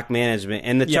bad clock management.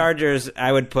 And the Chargers,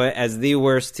 I would put as the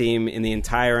worst team in the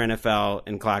entire NFL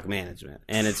in clock management.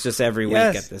 And it's just every week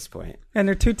at this point. And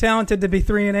they're too talented to be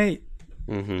 3-8.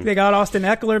 Mm-hmm. They got Austin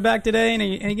Eckler back today, and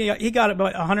he got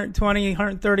about 120,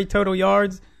 130 total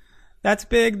yards. That's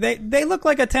big. They look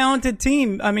like a talented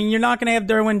team. I mean, you're not going to have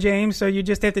Derwin James, so you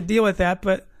just have to deal with that.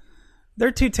 But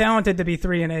they're too talented to be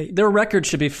 3-8. Their record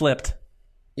should be flipped.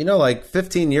 You know, like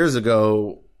 15 years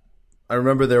ago, I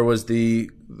remember there was the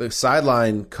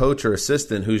sideline coach or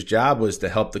assistant whose job was to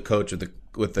help the coach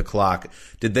with the clock.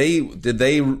 Did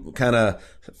they kind of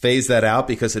phase that out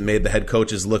because it made the head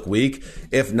coaches look weak?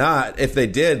 If not, if they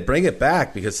did, bring it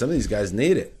back because some of these guys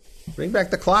need it. Bring back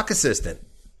the clock assistant.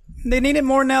 They need it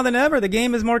more now than ever. The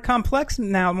game is more complex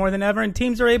now more than ever, and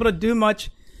teams are able to do much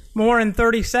more in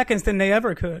 30 seconds than they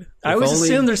ever could. I always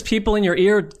assume there's people in your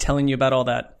ear telling you about all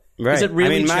that. Right. Is it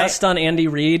really just on Andy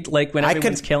Reid, like when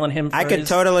everyone's killing him? I could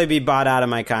totally be bought out of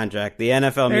my contract. The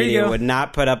NFL media would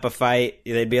not put up a fight.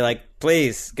 They'd be like,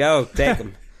 please, go, take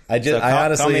him.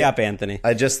 Honestly, call me up, Anthony.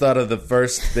 I just thought of the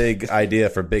first big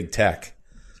idea for big tech,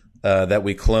 that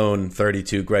we clone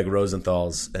 32 Greg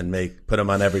Rosenthal's and put them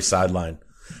on every sideline.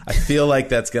 I feel like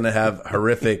that's going to have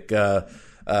horrific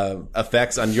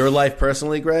effects on your life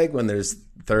personally, Greg, when there's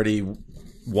 31.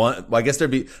 Well, I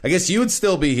guess you would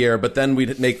still be here, but then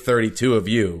we'd make 32 of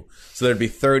you. So there'd be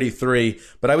 33.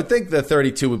 But I would think the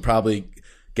 32 would probably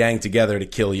gang together to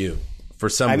kill you for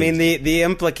some reason. I mean, the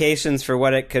implications for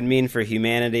what it could mean for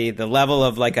humanity, the level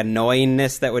of like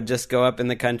annoyingness that would just go up in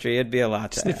the country, it'd be a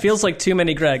lot to It feels like too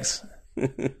many Gregs.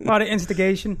 A lot of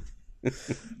instigation.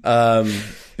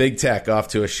 Big Tech off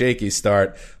to a shaky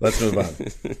start. Let's move on.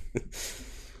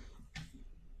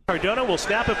 Cardona will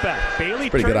snap it back. Bailey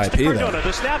pretty turns good IP, to Cardona.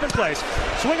 The snap in place.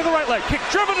 Swing of the right leg. Kick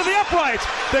driven to the uprights.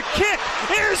 The kick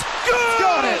is good.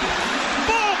 Got it.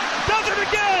 Boom. Does it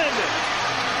again.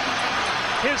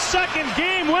 His second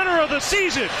game winner of the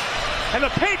season. And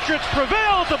the Patriots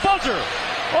prevail at the buzzer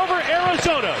over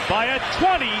Arizona by a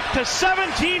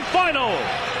 20-17 final.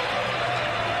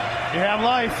 You have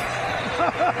life.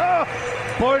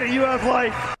 Boy, do you have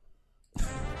life.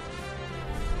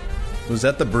 Was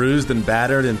that the bruised and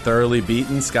battered and thoroughly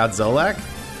beaten Scott Zolak?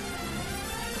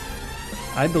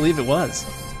 I believe it was.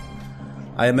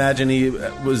 I imagine he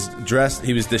was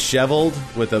disheveled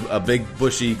with a big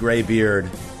bushy gray beard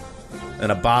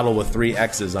and a bottle with 3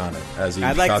 X's on it.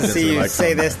 I'd like to see you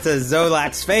say this to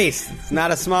Zolak's face. It's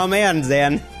not a small man,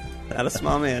 Zan. Not a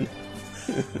small man.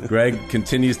 Greg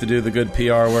continues to do the good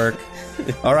PR work.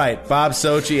 All right, Bob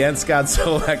Sochi and Scott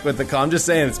Zolak with the call. I'm just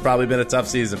saying it's probably been a tough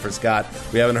season for Scott.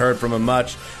 We haven't heard from him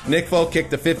much. Nick Folk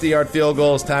kicked a 50-yard field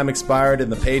goal as time expired,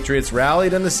 and the Patriots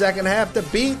rallied in the second half to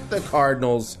beat the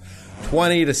Cardinals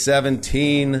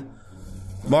 20-17.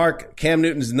 Mark, Cam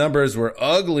Newton's numbers were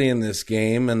ugly in this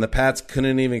game, and the Pats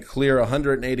couldn't even clear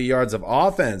 180 yards of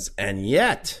offense, and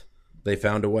yet they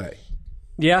found a way.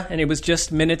 Yeah, and it was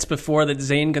just minutes before that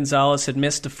Zane Gonzalez had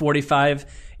missed a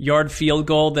 45-yard field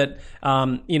goal that,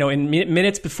 in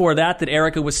minutes before that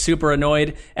Erica was super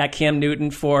annoyed at Cam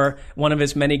Newton for one of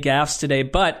his many gaffes today.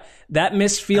 But that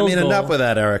missed field goal... enough with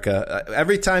that, Erica.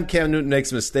 Every time Cam Newton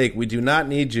makes a mistake, we do not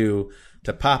need you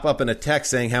to pop up in a text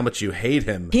saying how much you hate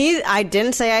him. I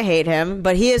didn't say I hate him,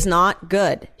 but he is not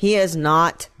good. He is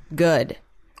not good.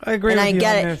 I agree and with I you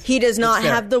get it. This. He does not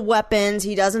have the weapons.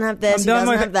 He doesn't have this. He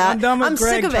doesn't have that. I'm done with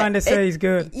Greg sick of trying to say it. He's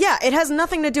good. Yeah, it has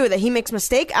nothing to do with it. He makes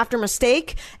mistake after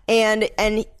mistake, and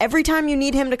every time you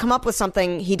need him to come up with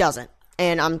something, he doesn't.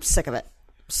 And I'm sick of it.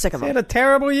 Sick of him. He had a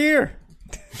terrible year.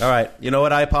 All right. You know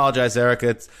what? I apologize, Erica.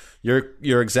 It's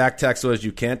your exact text was,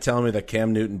 you can't tell me that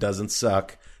Cam Newton doesn't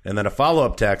suck. And then a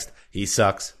follow-up text, he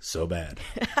sucks so bad.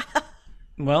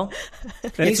 Well,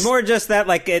 it's more just that,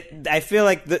 I feel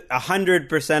like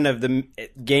 100% of the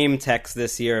game text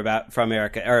this year from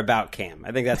Erica are about Cam.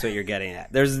 I think that's what you're getting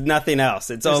at. There's nothing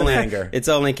else. It's only anger. It's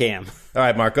only Cam. All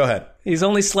right, Mark, go ahead. He's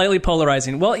only slightly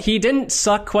polarizing. Well, he didn't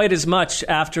suck quite as much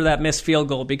after that missed field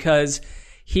goal because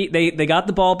they got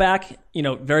the ball back,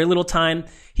 very little time.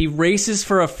 He races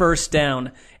for a first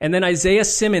down, and then Isaiah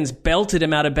Simmons belted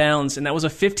him out of bounds, and that was a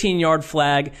 15-yard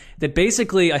flag that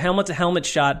basically a helmet-to-helmet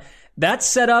shot. That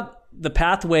set up the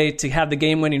pathway to have the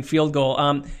game-winning field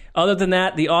goal. Other than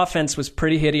that, the offense was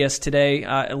pretty hideous today.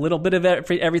 A little bit of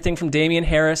everything from Damian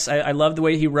Harris. I love the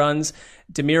way he runs.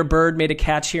 Damiere Byrd made a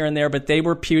catch here and there, but they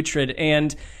were putrid,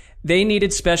 and they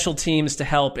needed special teams to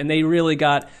help, and they really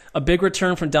got a big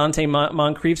return from Dante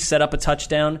Moncrief, set up a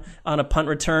touchdown on a punt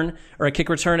return or a kick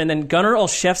return, and then Gunnar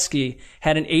Olszewski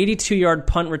had an 82-yard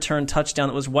punt return touchdown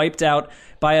that was wiped out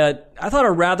by I thought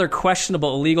a rather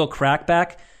questionable illegal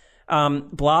crackback.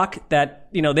 block that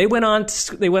they went on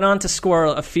to score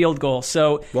a field goal.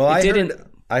 So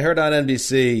I heard on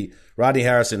NBC Rodney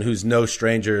Harrison, who's no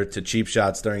stranger to cheap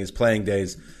shots during his playing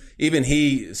days, even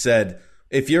he said,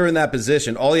 if you're in that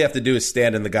position, all you have to do is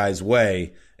stand in the guy's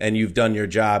way and you've done your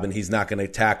job and he's not going to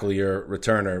tackle your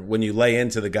returner. When you lay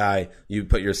into the guy, you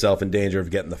put yourself in danger of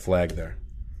getting the flag there.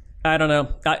 I don't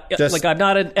know. I'm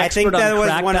not an expert on crackback blocks. I think that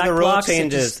was one of the rule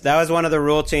changes. That was one of the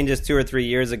rule changes 2 or 3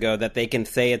 years ago, that they can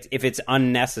say if it's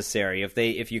unnecessary,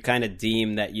 if you kind of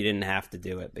deem that you didn't have to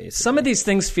do it. Basically, some of these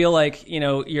things feel like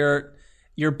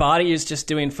your body is just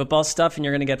doing football stuff and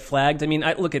you're going to get flagged. I mean,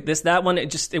 look at this. That one,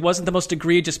 it wasn't the most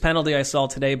egregious penalty I saw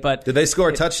today. But did they score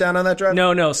a touchdown on that drive?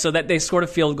 No. So that they scored a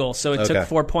field goal. So it took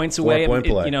 4 points away. 4 point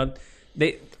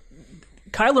play.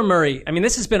 Kyler Murray. I mean,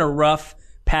 this has been a rough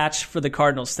patch for the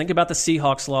Cardinals. Think about the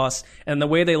Seahawks loss and the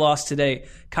way they lost today.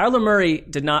 Kyler Murray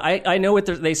did not. I know what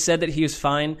they said, that he was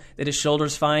fine, that his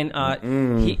shoulder's fine.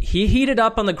 He heated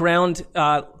up on the ground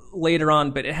later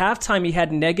on, but at halftime he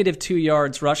had -2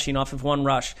 yards rushing off of one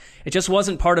rush. It just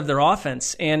wasn't part of their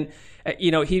offense. And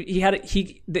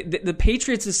the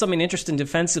Patriots is something interesting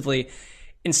defensively.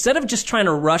 Instead of just trying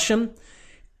to rush him,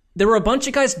 there were a bunch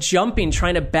of guys jumping,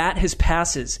 trying to bat his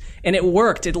passes, and it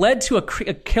worked. It led to a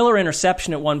killer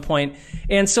interception at one point.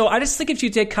 And so I just think if you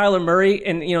take Kyler Murray,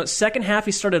 and second half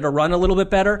he started to run a little bit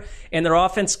better, and their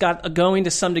offense got going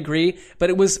to some degree. But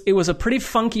it was a pretty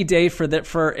funky day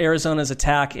for Arizona's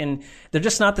attack, and they're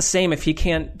just not the same if he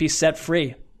can't be set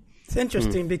free. It's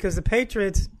interesting because the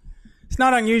Patriots, it's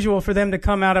not unusual for them to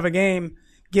come out of a game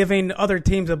giving other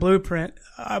teams a blueprint.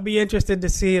 I'll be interested to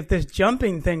see if this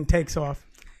jumping thing takes off.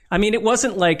 I mean, it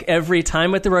wasn't like every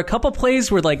time, but there were a couple plays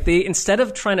where they, instead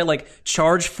of trying to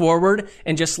charge forward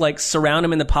and just surround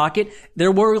him in the pocket,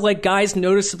 there were guys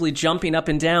noticeably jumping up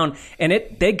and down, and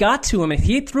they got to him, and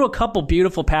he threw a couple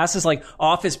beautiful passes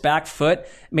off his back foot,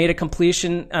 made a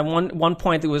completion at one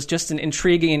point that was just an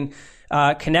intriguing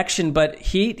connection, but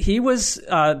he was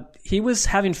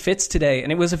having fits today,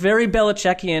 and it was a very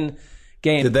Belichickian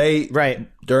game. Did they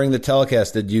during the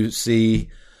telecast? Did you see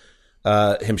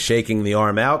him shaking the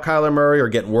arm out, Kyler Murray, or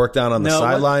getting worked on the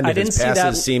sideline? Did his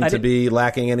passes seem to be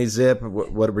lacking any zip?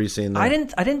 What were you seeing there? I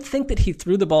didn't think that he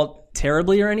threw the ball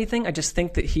terribly or anything. I just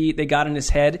think that they got in his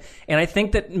head, and I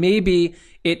think that maybe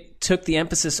it took the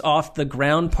emphasis off the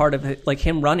ground part of it,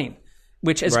 him running,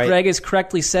 which, as Greg has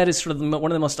correctly said, is sort of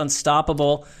one of the most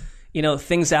unstoppable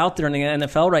things out there in the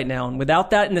NFL right now. And without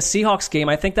that in the Seahawks game,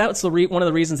 I think that's one of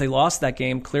the reasons they lost that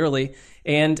game, clearly.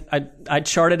 And I'd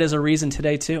chart it as a reason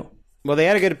today too. Well, they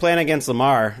had a good plan against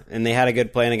Lamar, and they had a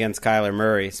good plan against Kyler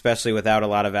Murray, especially without a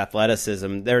lot of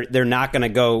athleticism. They're not going to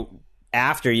go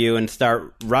after you and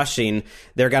start rushing.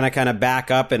 They're going to kind of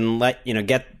back up and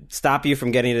stop you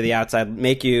from getting to the outside,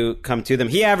 make you come to them.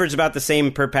 He averaged about the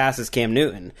same per pass as Cam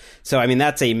Newton. So, I mean,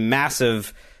 that's a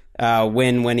massive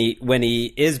win when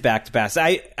he is back to pass.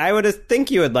 I would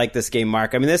think you would like this game,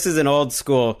 Mark. I mean, this is an old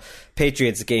school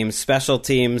Patriots game, special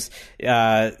teams,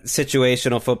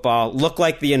 situational football, look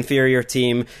like the inferior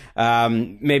team,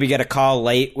 maybe get a call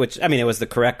late, which, I mean, it was the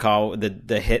correct call,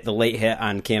 the late hit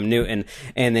on Cam Newton,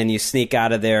 and then you sneak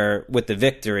out of there with the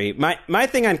victory. My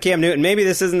thing on Cam Newton, maybe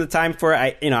this isn't the time for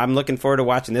it. I'm looking forward to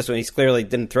watching this one. He clearly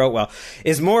didn't throw it well.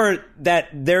 Is more that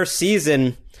their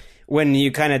season, when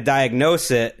you kind of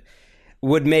diagnose it,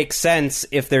 would make sense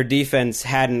if their defense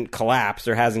hadn't collapsed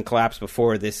or hasn't collapsed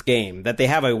before this game. That they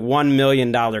have a $1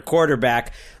 million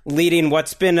quarterback leading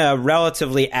what's been a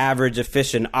relatively average,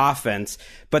 efficient offense,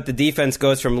 but the defense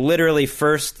goes from literally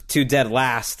first to dead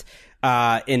last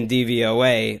in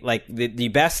DVOA, the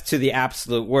best to the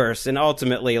absolute worst, and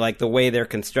ultimately, the way they're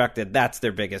constructed, that's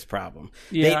their biggest problem.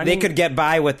 Yeah, they could get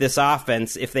by with this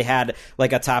offense if they had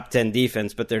a top 10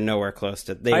 defense, but they're nowhere close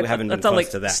to. They haven't been close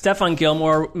to that. Stephon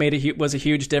Gilmore was a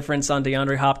huge difference on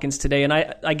DeAndre Hopkins today, and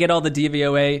I get all the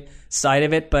DVOA side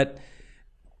of it, but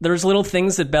there's little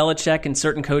things that Belichick and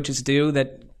certain coaches do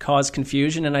that cause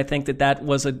confusion, and I think that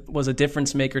was a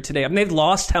difference maker today. I mean, they've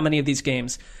lost how many of these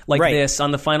games this on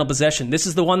the final possession? This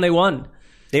is the one they won.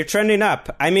 They're trending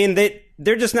up. I mean,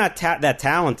 they're just not that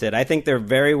talented. I think they're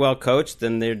very well coached,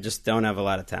 and they just don't have a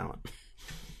lot of talent.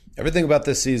 Everything about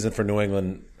this season for New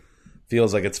England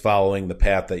feels like it's following the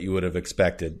path that you would have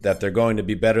expected, that they're going to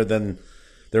be better than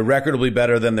 – their record will be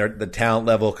better than the talent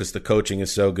level because the coaching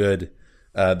is so good.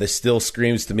 This still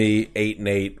screams to me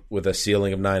 8-8 with a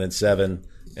ceiling of 9-7,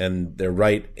 and they're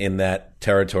right in that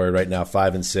territory right now,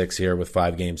 5-6 here with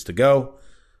 5 games to go.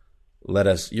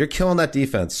 You're killing that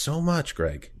defense so much,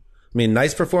 Greg. I mean,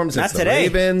 nice performance against the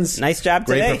Ravens. Nice job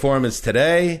today. Great performance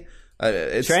today.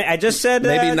 I just said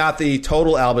maybe not the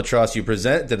total albatross you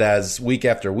presented as week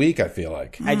after week. I feel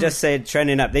like I just said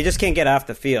trending up. They just can't get off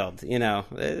the field.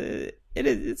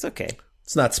 It's okay.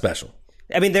 It's not special.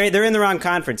 I mean, they're in the wrong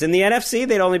conference. In the NFC,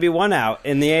 they'd only be 1 out.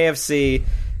 In the AFC,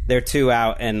 they're 2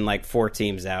 out and like 4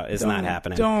 teams out. It's not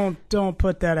happening. Don't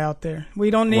put that out there. We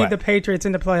don't need the Patriots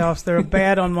in the playoffs. They're a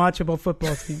bad, unwatchable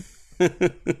football team.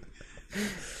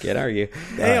 Can't argue.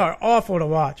 They are awful to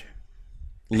watch.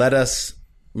 Let us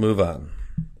move on.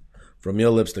 From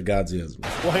your lips to God's ears.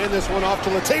 We'll hand this one off to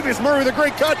Latavius Murray with a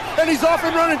great cut, and he's off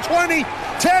and running 20,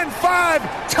 10,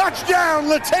 5, touchdown,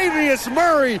 Latavius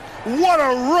Murray. What a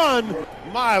run.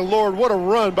 My Lord, what a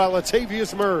run by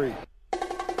Latavius Murray.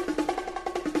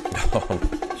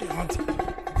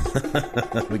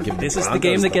 This is the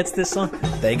game that gets this song.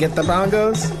 They get the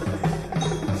Broncos?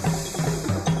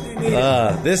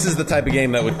 This is the type of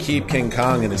game that would keep King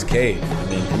Kong in his cave. I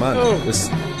mean, come on.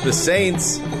 The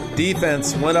Saints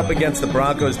defense went up against the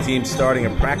Broncos team starting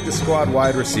a practice squad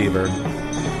wide receiver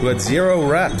who had 0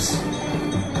 reps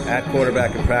at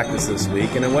quarterback in practice this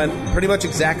week, and it went pretty much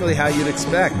exactly how you'd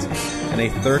expect. And a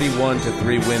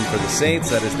 31-3 win for the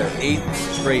Saints. That is their 8th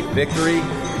straight victory.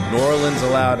 New Orleans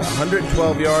allowed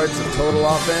 112 yards of total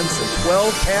offense and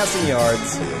 12 passing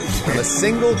yards on a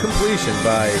single completion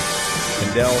by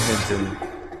Kendall Hinton.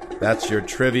 That's your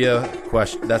trivia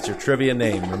question. That's your trivia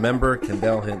name. Remember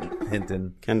Kendall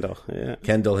Hinton. Kendall, yeah.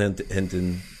 Kendall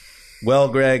Hinton. Well,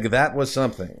 Greg, that was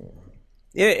something.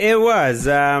 It was.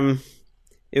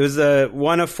 It was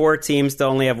one of 4 teams to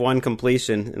only have 1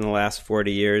 completion in the last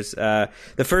 40 years. The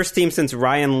first team since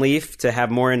Ryan Leaf to have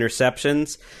more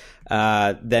interceptions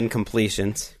than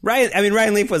completions.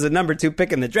 Ryan Leaf was a number 2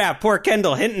 pick in the draft. Poor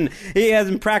Kendall Hinton. He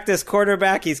hasn't practiced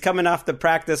quarterback. He's coming off the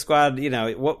practice squad.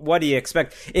 What do you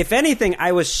expect? If anything,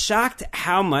 I was shocked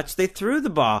how much they threw the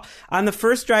ball. On the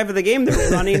first drive of the game, they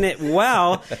were running it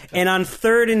well. And on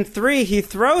 3rd and 3, he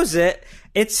throws it.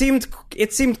 It seemed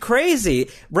crazy.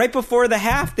 Right before the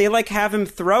half, they have him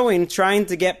throwing, trying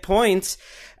to get points.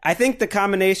 I think the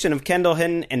combination of Kendall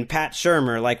Hinton and Pat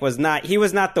Shurmur he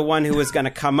was not the one who was going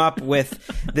to come up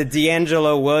with the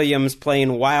D'Angelo Williams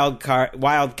playing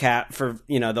wildcat for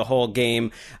the whole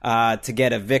game to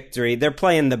get a victory. They're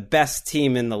playing the best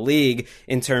team in the league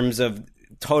in terms of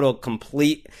total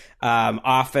complete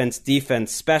offense,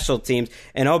 defense, special teams.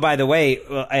 And oh, by the way,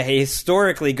 a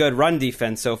historically good run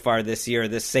defense so far this year,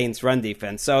 this Saints run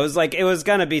defense. So it was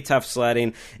going to be tough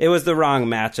sledding. It was the wrong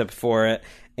matchup for it.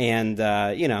 And,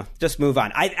 just move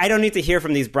on. I don't need to hear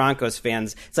from these Broncos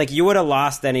fans. It's like you would have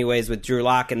lost anyways with Drew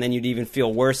Lock, and then you'd even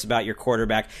feel worse about your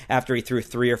quarterback after he threw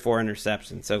 3 or 4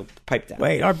 interceptions. So pipe down.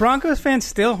 Wait, are Broncos fans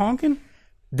still honking?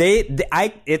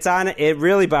 It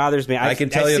really bothers me. I can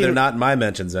tell you they're not in my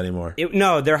mentions anymore.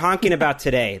 No, they're honking about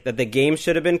today, that the game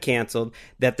should have been canceled,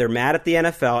 that they're mad at the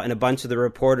NFL, and a bunch of the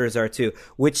reporters are too,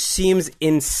 which seems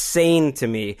insane to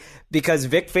me because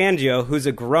Vic Fangio, who's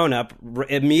a grown-up,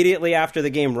 immediately after the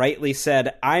game rightly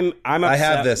said, I'm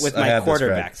upset with my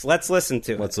quarterbacks. Let's listen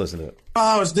to it.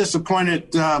 I was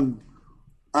disappointed on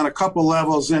a couple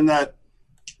levels in that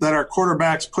our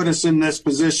quarterbacks put us in this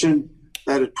position,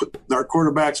 that our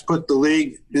quarterbacks put the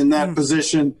league in that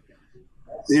position.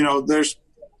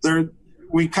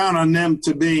 We count on them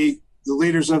to be the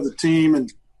leaders of the team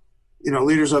and,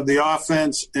 leaders of the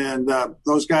offense. And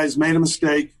those guys made a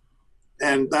mistake,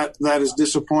 and that is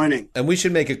disappointing. And we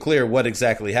should make it clear what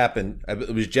exactly happened.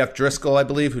 It was Jeff Driscoll, I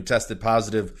believe, who tested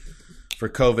positive for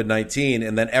COVID-19,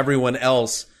 and then everyone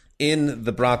else in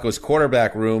the Broncos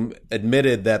quarterback room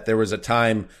admitted that there was a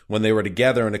time when they were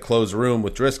together in a closed room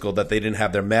with Driscoll that they didn't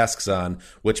have their masks on,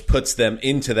 which puts them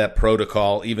into that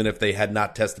protocol, even if they had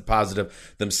not tested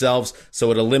positive themselves. So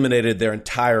it eliminated their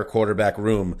entire quarterback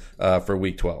room for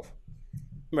Week 12.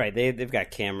 Right. They've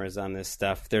got cameras on this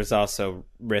stuff. There's also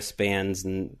wristbands,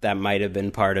 and that might have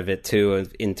been part of it too,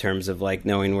 in terms of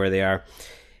knowing where they are.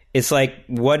 It's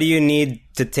what do you need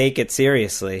to take it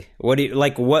seriously?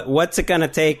 What's it going to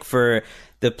take for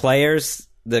the players,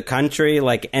 the country,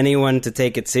 anyone to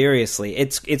take it seriously?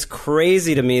 It's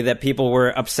crazy to me that people were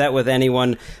upset with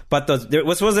anyone but those.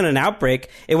 This wasn't an outbreak.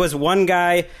 It was one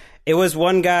guy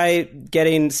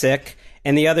getting sick,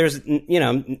 and the others,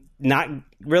 not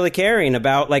really caring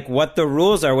about what the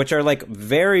rules are, which are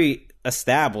very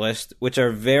established, which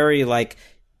are very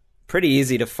pretty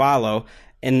easy to follow.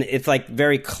 And it's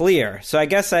very clear. So I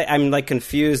guess I'm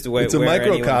confused. It's a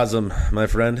microcosm, my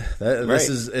friend.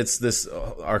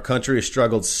 Our country has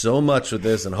struggled so much with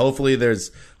this, and hopefully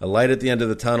there's a light at the end of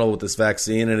the tunnel with this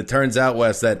vaccine. And it turns out,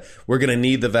 Wes, that we're going to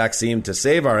need the vaccine to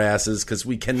save our asses because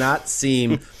we cannot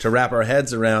seem to wrap our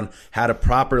heads around how to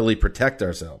properly protect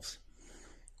ourselves.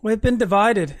 We've been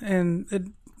divided,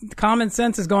 and common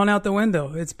sense has gone out the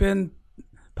window. It's been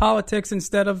politics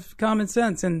instead of common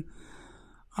sense, and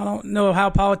I don't know how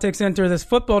politics enter this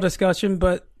football discussion,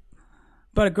 but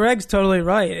Greg's totally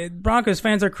right. Broncos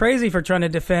fans are crazy for trying to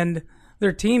defend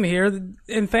their team here,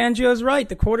 and Fangio's right.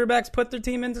 The quarterbacks put their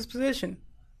team in this position.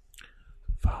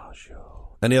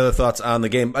 Any other thoughts on the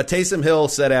game? Taysom Hill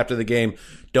said after the game,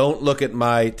 don't look at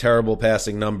my terrible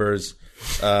passing numbers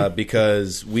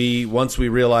because once we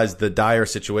realized the dire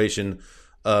situation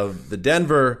of the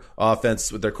Denver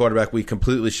offense with their quarterback, we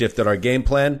completely shifted our game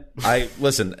plan.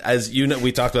 Listen, as you know,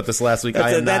 we talked about this last week.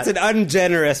 That's an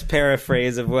ungenerous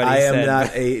paraphrase of what he said. I am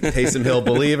not a Taysom Hill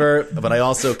believer, but I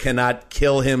also cannot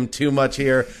kill him too much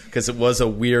here because it was a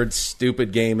weird,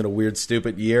 stupid game and a weird,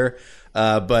 stupid year.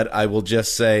 But I will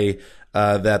just say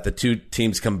that the two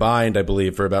teams combined, I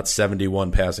believe, for about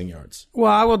 71 passing yards.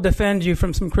 Well, I will defend you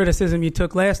from some criticism you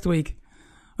took last week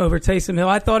over Taysom Hill.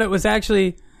 I thought it was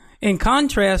actually in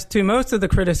contrast to most of the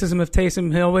criticism of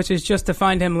Taysom Hill, which is just to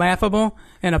find him laughable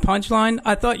and a punchline.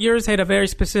 I thought yours had a very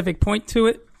specific point to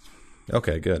it.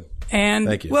 Okay, good. And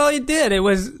thank you. Well, it did. It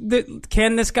was,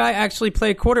 can this guy actually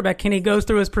play quarterback? Can he go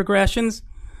through his progressions?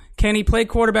 Can he play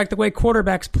quarterback the way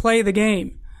quarterbacks play the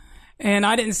game? And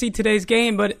I didn't see today's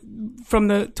game, but from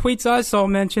the tweets I saw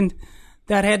mentioned,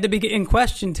 that had to be in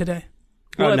question today.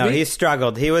 Oh, no, he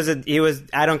struggled. He was.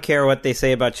 I don't care what they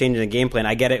say about changing the game plan.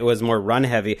 I get it was more run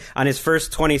heavy. On his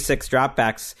first 26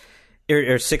 dropbacks,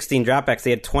 or 16 dropbacks, they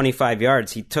had 25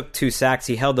 yards. He took 2 sacks.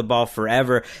 He held the ball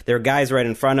forever. There were guys right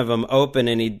in front of him open,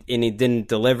 and he didn't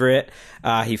deliver it.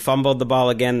 He fumbled the ball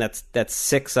again. That's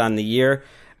 6 on the year.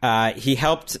 He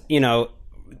helped,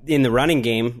 in the running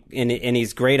game, and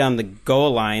he's great on the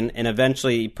goal line, and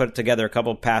eventually he put together a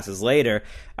couple passes later.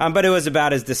 But it was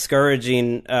about as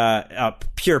discouraging a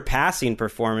pure passing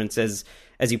performance as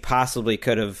you possibly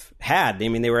could have had. I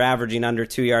mean, they were averaging under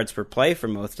 2 yards per play for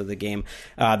most of the game.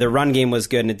 The run game was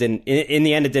good, and in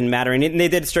the end, it didn't matter. And they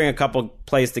did string a couple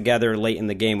plays together late in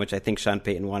the game, which I think Sean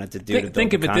Payton wanted to do.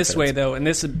 Think of it this way, though, and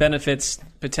this benefits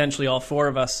potentially all 4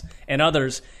 of us and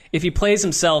others. If he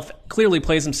clearly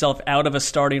plays himself out of a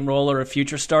starting role or a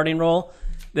future starting role,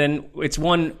 then it's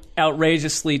one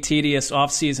outrageously tedious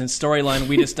offseason storyline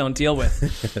we just don't deal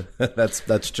with.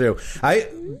 That's true.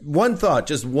 One thought,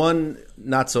 just one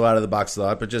not so out of the box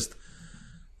thought, but just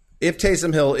if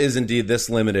Taysom Hill is indeed this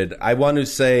limited, I want to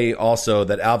say also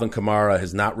that Alvin Kamara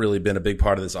has not really been a big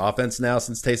part of this offense now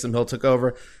since Taysom Hill took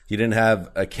over. He didn't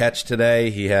have a catch today.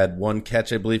 He had 1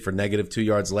 catch, I believe, for negative 2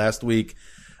 yards last week.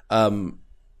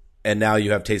 And now you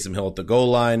have Taysom Hill at the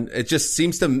goal line. It just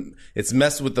seems it's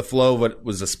messed with the flow of what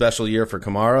was a special year for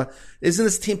Kamara. Isn't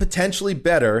this team potentially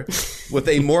better with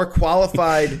a more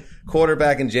qualified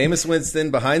quarterback in Jameis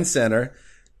Winston behind center,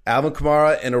 Alvin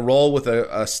Kamara in a role with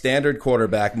a standard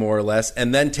quarterback, more or less,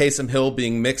 and then Taysom Hill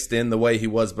being mixed in the way he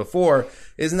was before?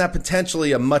 Isn't that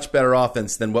potentially a much better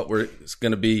offense than what's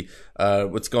going to be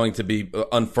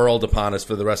unfurled upon us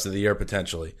for the rest of the year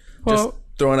potentially? Well, just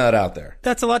throwing that out there.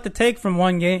 That's a lot to take from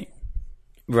one game.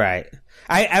 Right.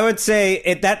 I would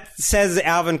say that says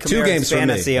Alvin Kamara's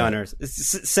fantasy owner.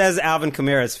 Says Alvin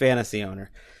Kamara's fantasy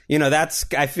owner.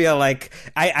 I feel like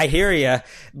I hear you,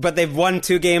 but they've won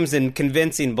 2 games in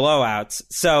convincing blowouts.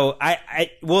 So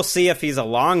we'll see if he's a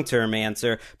long-term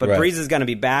answer. But right. Breeze is going to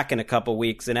be back in a couple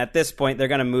weeks, and at this point, they're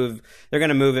going to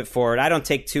move it forward. I don't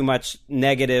take too much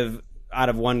negative out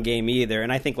of one game either,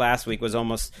 and I think last week was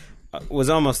almost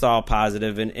all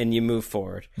positive, and you move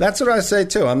forward. That's what I say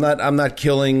too. I'm not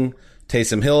killing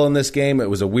Taysom Hill in this game. It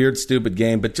was a weird, stupid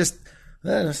game, but just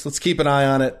let's keep an eye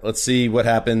on it. Let's see what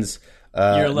happens.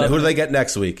 Who do they get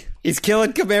next week? He's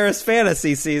killing Kamara's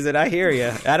fantasy season. I hear you.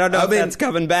 I don't know if that's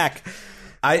coming back.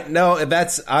 I know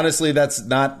that's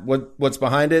not what's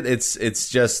behind it. It's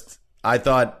just I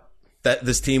thought that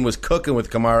this team was cooking with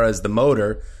Kamara as the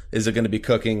motor. Is it going to be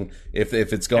cooking if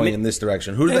it's going in this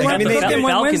direction? Who do they have?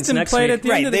 Winston played at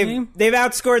the end of the game. They've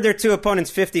outscored their 2 opponents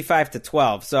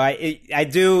 55-12. So I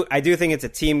do think it's a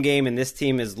team game, and this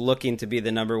team is looking to be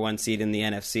the number 1 seed in the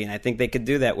NFC, and I think they could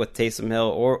do that with Taysom Hill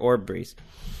or Breeze.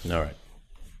 All right.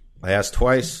 I asked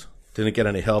twice. Didn't get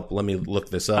any help. Let me look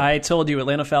this up. I told you,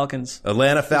 Atlanta Falcons.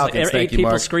 Atlanta Falcons. Thank you, Mark. 8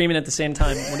 people screaming at the same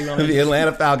time. What do you want to do? The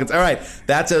Atlanta Falcons. All right.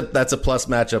 That's a plus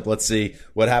matchup. Let's see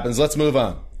what happens. Let's move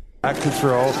on. Back to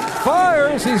throw.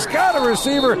 Fires. He's got a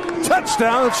receiver.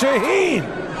 Touchdown, Shaheen.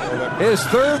 His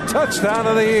 3rd touchdown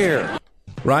of the year.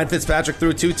 Ryan Fitzpatrick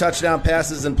threw 2 touchdown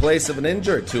passes in place of an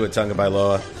injured Tua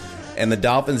Tagovailoa, and the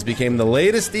Dolphins became the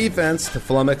latest defense to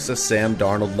flummox a Sam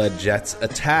Darnold-led Jets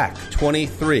attack.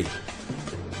 23.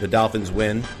 The Dolphins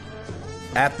win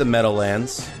at the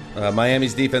Meadowlands.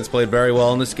 Miami's defense played very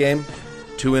well in this game.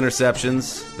 2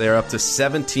 interceptions. They're up to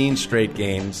 17 straight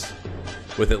games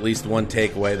with at least 1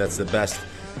 takeaway. That's the best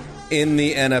in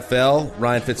the NFL.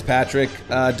 Ryan Fitzpatrick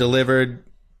delivered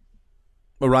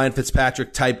a Ryan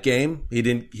Fitzpatrick type game. He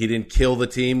didn't kill the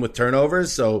team with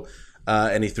turnovers, so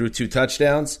and he threw 2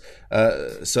 touchdowns.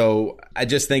 So I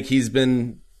just think he's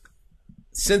been,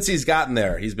 since he's gotten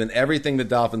there, he's been everything the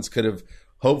Dolphins could have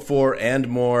hoped for and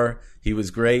more. He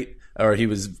was great, or he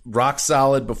was rock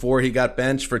solid before he got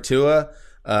benched for Tua.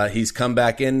 He's come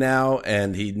back in now,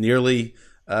 and he nearly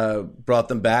brought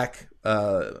them back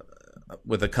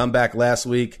with a comeback last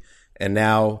week, and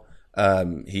now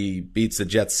he beats the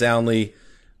Jets soundly,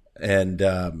 and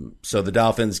so the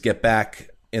Dolphins get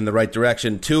back in the right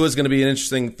direction. Tua is going to be an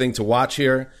interesting thing to watch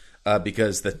here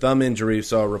because the thumb injury, we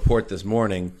saw a report this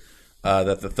morning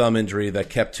that the thumb injury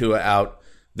that kept Tua out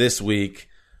this week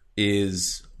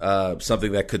is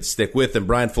something that could stick with him.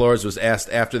 Brian Flores was asked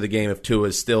after the game if Tua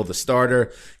is still the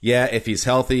starter. Yeah, if he's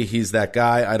healthy, he's that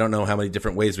guy. I don't know how many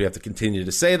different ways we have to continue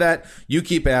to say that. You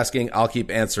keep asking, I'll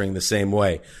keep answering the same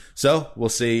way. So we'll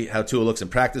see how Tua looks in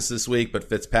practice this week, but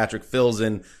Fitzpatrick fills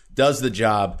in, does the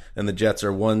job, and the Jets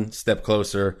are one step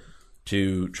closer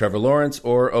to Trevor Lawrence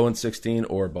or 0-16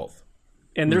 or both.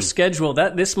 And their schedule,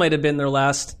 this might have been their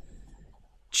last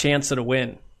chance at a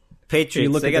win.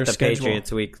 Patriots, they got the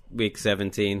Patriots week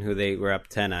 17, who they were up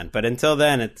 10 on. But until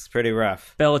then, it's pretty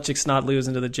rough. Belichick's not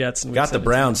losing to the Jets. In week got 17. The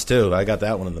Browns, too. I got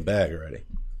that one in the bag already.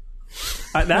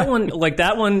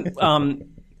 That one,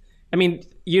 I mean,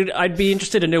 I'd be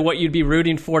interested to know what you'd be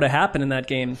rooting for to happen in that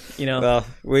game. You know, well,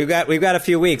 we've got a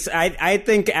few weeks. I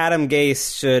think Adam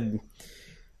Gase should.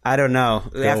 I don't know.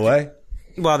 Go away.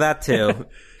 Well, that too.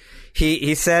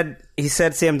 He said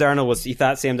Sam Darnold was. He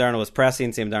thought Sam Darnold was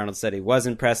pressing. Sam Darnold said he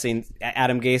wasn't pressing.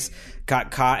 Adam Gase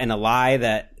got caught in a lie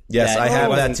that. Yes, I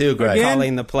have that too, Greg.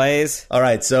 Calling the plays. All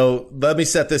right, so let me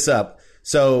set this up.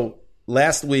 So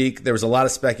last week there was a lot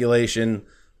of speculation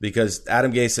because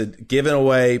Adam Gase had given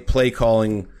away play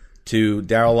calling to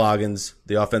Darryl Loggins,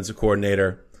 the offensive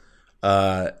coordinator,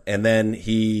 and then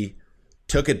he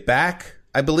took it back.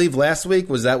 I believe last week,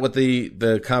 was that what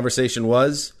the conversation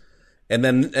was? And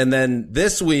then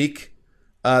this week,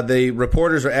 the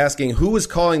reporters are asking who was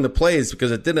calling the plays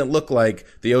because it didn't look like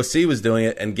the OC was doing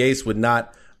it, and Gase would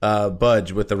not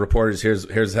budge with the reporters.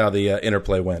 Here's how the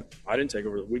interplay went. I didn't take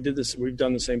over. We did this. We've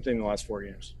done the same thing in the last 4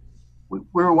 games. We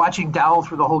were watching Dowell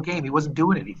through the whole game. He wasn't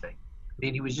doing anything. I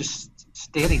mean, he was just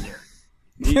standing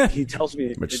there. He tells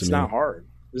me it's not hard.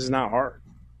 This is not hard.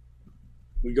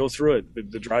 We go through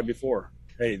it the drive before.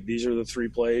 Hey, these are the 3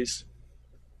 plays.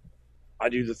 I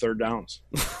do the third downs.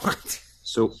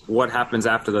 So what happens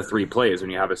after the 3 plays when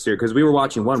you have a series? Because we were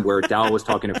watching one where Dowell was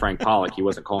talking to Frank Pollock. He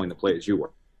wasn't calling the plays. You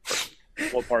were.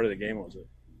 What part of the game was it?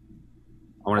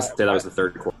 I want to say that was the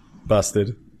third quarter.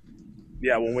 Busted.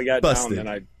 Yeah, when we got down, then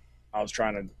I was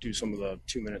trying to do some of the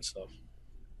 2-minute stuff.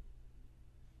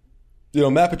 You know,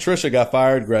 Matt Patricia got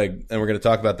fired, Greg, and we're going to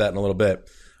talk about that in a little bit.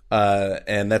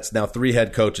 And that's now 3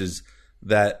 head coaches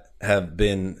that have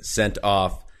been sent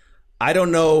off. I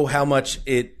don't know how much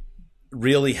it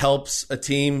really helps a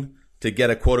team to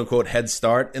get a quote-unquote head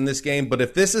start in this game, but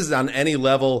if this is on any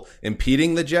level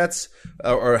impeding the Jets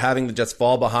or having the Jets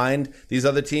fall behind these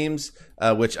other teams,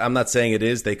 which I'm not saying it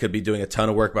is, they could be doing a ton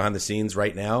of work behind the scenes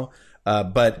right now,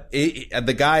 but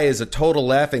the guy is a total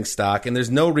laughingstock, and there's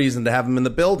no reason to have him in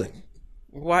the building.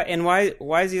 Why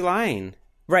is he lying?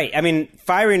 Right. I mean,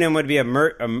 firing him would be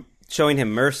showing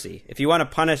him mercy. If you want to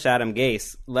punish Adam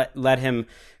Gase, let him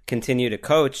continue to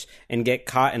coach and get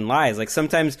caught in lies. Like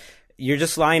sometimes you're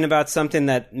just lying about something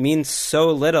that means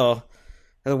so little.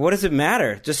 What does it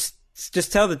matter? Just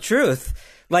tell the truth.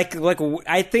 Like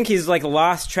I think he's like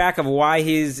lost track of why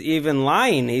he's even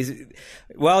lying.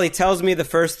 He tells me the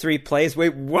first 3 plays.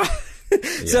 Wait, what?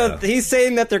 Yeah. So he's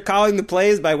saying that they're calling the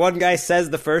plays by one guy says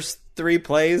the first 3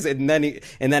 plays, and then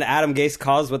Adam Gase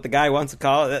calls what the guy wants to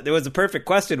call. It was a perfect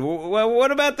question. Well,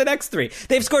 what about the next 3?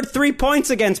 They've scored 3 points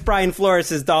against Brian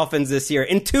Flores' Dolphins this year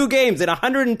in 2 games in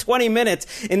 120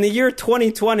 minutes in the year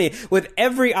 2020 with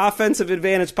every offensive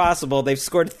advantage possible. They've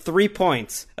scored 3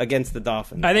 points against the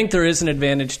Dolphins. I think there is an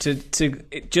advantage to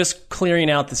just clearing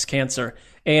out this cancer.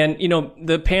 And, you know,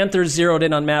 the Panthers zeroed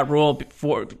in on Matt Rule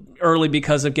early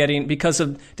because of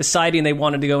deciding they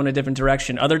wanted to go in a different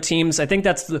direction. Other teams, I think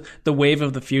that's the wave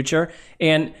of the future.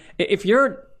 And if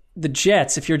you're the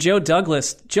Jets, if you're Joe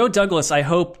Douglas, I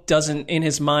hope doesn't in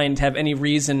his mind have any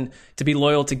reason to be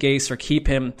loyal to Gase or keep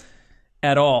him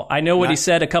at all. I know what he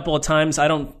said a couple of times. I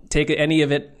don't take any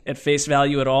of it at face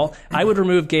value at all. I would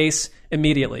remove Gase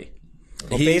immediately.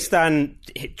 Well, based on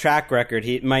track record,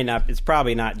 he might not. It's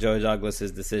probably not Joe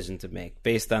Douglas's decision to make,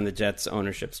 based on the Jets'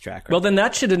 ownership's track record. Well, then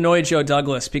that should annoy Joe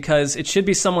Douglas, because it should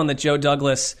be someone that Joe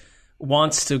Douglas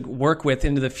wants to work with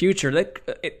into the future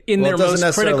in their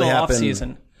most critical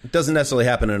offseason. It doesn't necessarily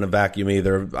happen in a vacuum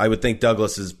either. I would think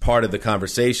Douglas is part of the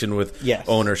conversation with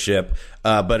ownership,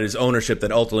 but his ownership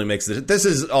that ultimately makes this. This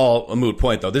is all a moot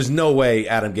point, though. There's no way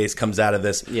Adam Gase comes out of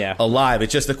this alive.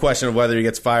 It's just a question of whether he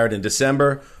gets fired in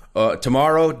December,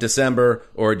 tomorrow, December,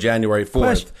 or January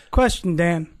 4th. Question,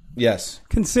 Dan. Yes.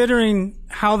 Considering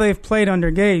how they've played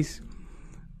under Gase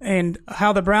and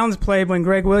how the Browns played when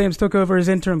Greg Williams took over as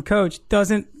interim coach,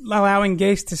 doesn't allowing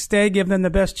Gase to stay give them the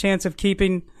best chance of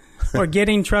keeping or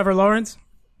getting Trevor Lawrence?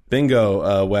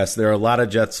 Bingo, Wes. There are a lot of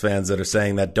Jets fans that are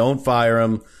saying that don't fire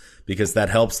him because that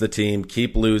helps the team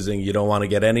keep losing. You don't want to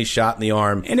get any shot in the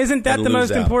arm. And isn't that the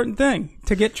most important thing,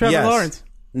 to get Trevor Lawrence?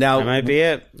 Now, that might be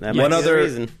it. That might be the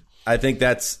reason. I think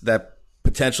that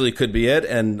potentially could be it,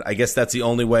 and I guess that's the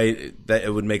only way that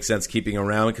it would make sense keeping him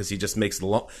around, because he just makes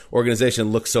the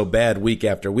organization look so bad week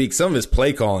after week. Some of his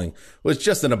play calling was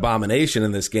just an abomination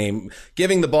in this game,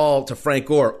 giving the ball to Frank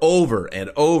Gore over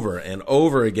and over and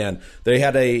over again.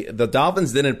 The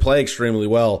Dolphins didn't play extremely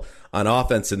well on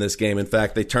offense in this game. In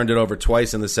fact, they turned it over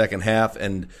twice in the second half,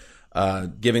 and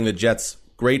giving the Jets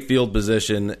great field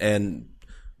position, and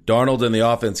Darnold and the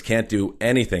offense can't do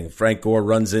anything. Frank Gore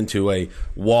runs into a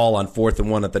wall on 4th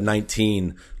and 1 at the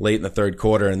 19 late in the third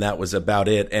quarter, and that was about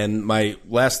it. And my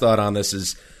last thought on this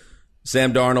is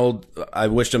Sam Darnold, I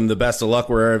wish him the best of luck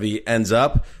wherever he ends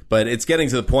up, but it's getting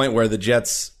to the point where the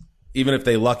Jets, even if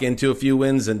they luck into a few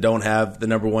wins and don't have the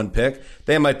number 1 pick,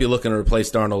 they might be looking to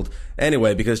replace Darnold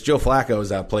anyway, because Joe Flacco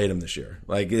has outplayed him this year.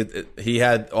 He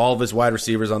had all of his wide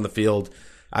receivers on the field.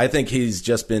 I think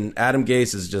Adam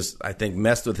Gase has just, I think,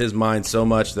 messed with his mind so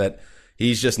much that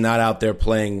he's just not out there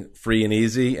playing free and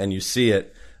easy, and you see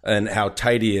it and how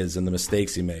tight he is and the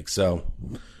mistakes he makes. So,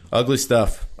 ugly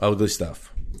stuff.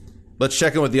 Let's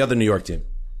check in with the other New York team.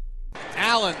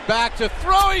 Allen back to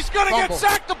throw. He's going to get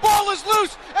sacked. The ball is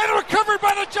loose and recovered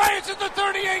by the Giants at the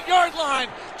 38-yard line.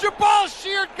 Jabal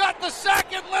Sheard got the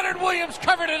sack, and Leonard Williams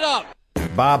covered it up.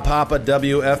 Bob Papa,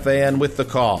 WFAN, with the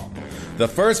call. The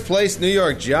first place New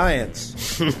York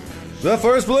Giants. The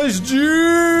first place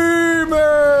G-Men.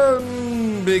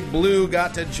 Big Blue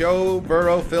got to Joe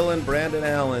Burrow, Phil, and Brandon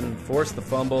Allen. Forced the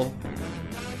fumble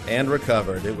and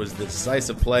recovered. It was the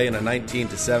decisive play in a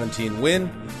 19-17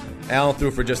 win. Allen threw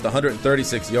for just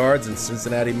 136 yards, and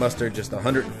Cincinnati mustered just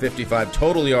 155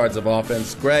 total yards of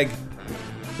offense. Greg,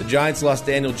 the Giants lost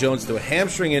Daniel Jones to a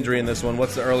hamstring injury in this one.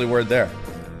 What's the early word there?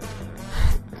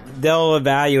 They'll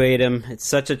evaluate him. It's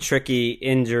such a tricky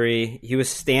injury. He was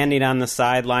standing on the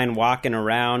sideline, walking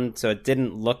around, so it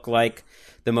didn't look like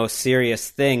the most serious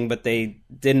thing, but they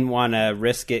didn't want to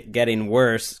risk it getting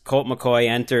worse. Colt McCoy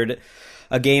entered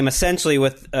a game essentially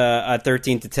with a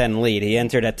 13-10 lead. He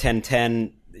entered at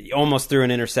 10-10, almost threw an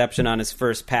interception on his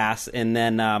first pass, and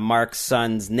then Mark's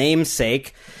son's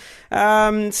namesake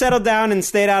settled down and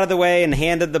stayed out of the way and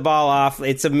handed the ball off.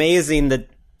 It's amazing that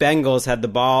Bengals had the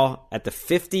ball at the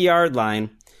 50-yard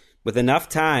line with enough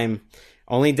time,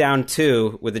 only down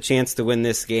 2, with a chance to win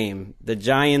this game. The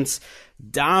Giants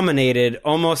dominated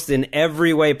almost in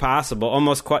every way possible,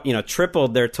 almost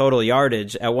tripled their total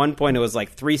yardage. At one point, it was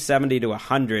like 370 to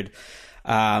 100.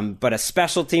 But a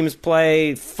special teams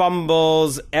play,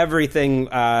 fumbles, everything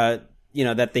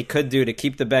that they could do to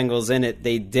keep the Bengals in it,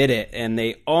 they did it, and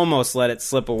they almost let it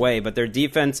slip away. But their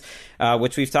defense,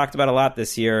 which we've talked about a lot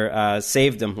this year,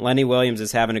 saved them. Lenny Williams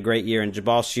is having a great year, and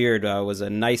Jabal Sheard was a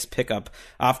nice pickup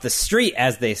off the street,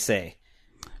 as they say.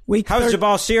 How's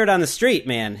Jabal Sheard on the street,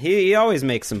 man? He always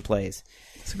makes some plays.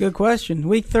 It's a good question.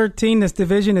 Week 13, this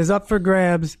division is up for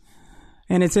grabs,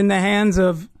 and it's in the hands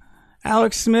of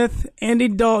Alex Smith, Andy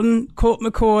Dalton, Colt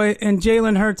McCoy, and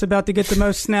Jalen Hurts, about to get the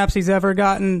most snaps he's ever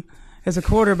gotten as a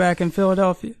quarterback in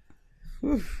Philadelphia.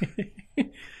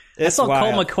 I saw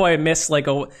Colt McCoy miss like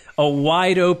a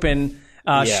wide open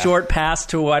short pass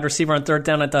to a wide receiver on third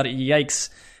down. I thought, yikes.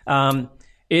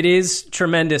 It is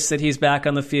tremendous that he's back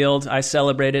on the field. I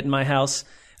celebrate it in my house.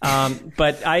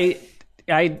 But I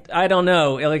don't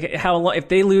know, like, how if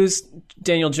they lose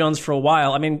Daniel Jones for a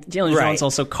while. I mean, Daniel Jones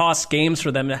also costs games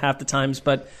for them at half the times,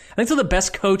 but I think they're the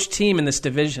best coached team in this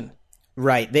division.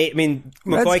 Right.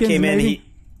 McCoy came in.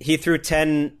 He threw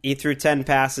 10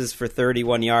 passes for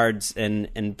 31 yards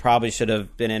and probably should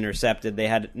have been intercepted. They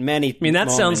had many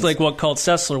moments. Sounds like what Colt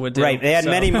Sessler would do. Right. They had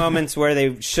many moments where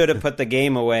they should have put the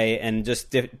game away, and just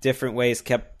different ways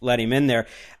kept letting him in there.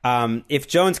 If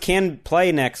Jones can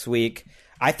play next week,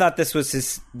 I thought this was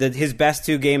his best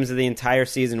 2 games of the entire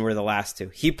season were the last 2.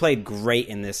 He played great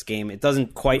in this game. It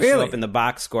doesn't quite show up in the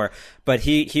box score, but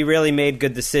he really made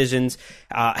good decisions,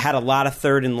 had a lot of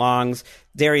 3rd and longs.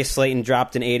 Darius Slayton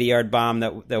dropped an 80-yard bomb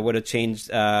that would have changed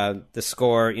the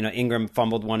score. Ingram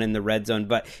fumbled one in the red zone,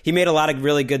 but he made a lot of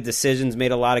really good decisions,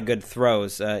 made a lot of good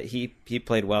throws. He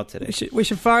played well today. We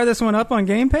should fire this one up on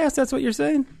Game Pass? That's what you're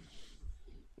saying?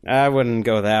 I wouldn't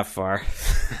go that far.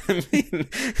 I mean,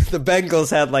 the Bengals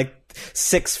had like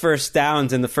 6 first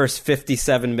downs in the first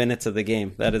 57 minutes of the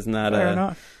game. That is not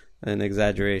an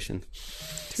exaggeration.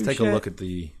 Let's take a look at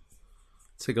the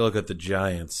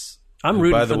Giants. I'm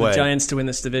rooting for the Giants to win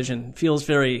this division. Feels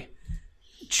very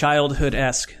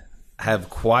childhood-esque. Have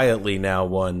quietly now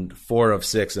won 4 of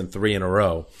 6 and 3 in a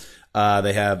row.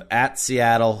 They have at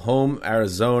Seattle, home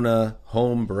Arizona,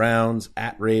 home Browns,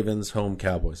 at Ravens, home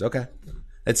Cowboys. Okay.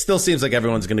 It still seems like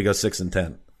everyone's going to go 6 and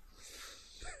 10.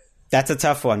 That's a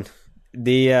tough one.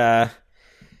 The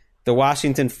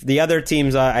other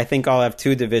teams, I think, all have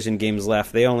 2 division games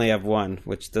left. They only have 1,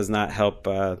 which does not help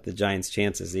the Giants'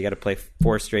 chances. You got to play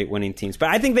 4 straight winning teams. But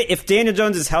I think that if Daniel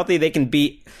Jones is healthy, they can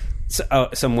beat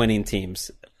some winning teams.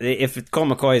 If Colt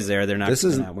McCoy is there, they're not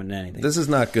going to win anything. This is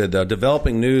not good, though.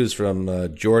 Developing news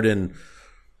from Jordan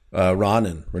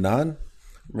Raanan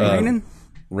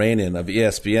of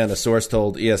ESPN. A source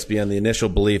told ESPN the initial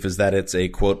belief is that it's a,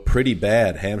 quote, pretty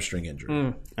bad hamstring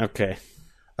injury. Okay.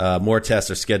 More tests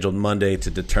are scheduled Monday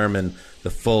to determine the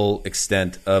full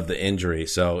extent of the injury.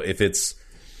 So if it's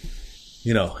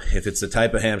the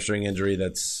type of hamstring injury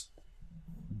that's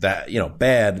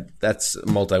bad, that's a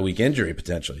multi-week injury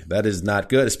potentially. That is not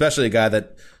good, especially a guy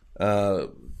that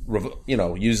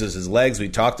uses his legs. We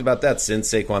talked about that since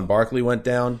Saquon Barkley went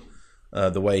down.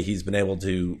 The way he's been able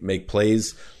to make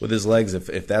plays with his legs,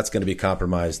 if that's going to be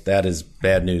compromised, that is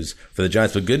bad news for the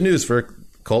Giants. But good news for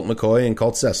Colt McCoy and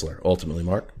Colt Sessler, ultimately,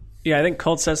 Mark. Yeah, I think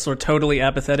Colt Sessler totally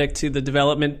apathetic to the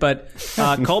development, but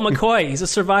Colt McCoy, he's a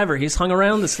survivor. He's hung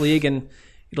around this league, and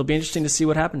it'll be interesting to see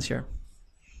what happens here.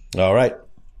 All right.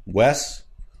 Wes,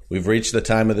 we've reached the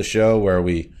time of the show where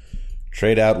we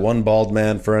trade out one bald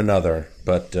man for another,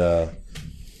 but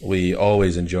we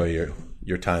always enjoy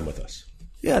your time with us.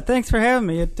 Yeah, thanks for having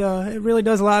me. It really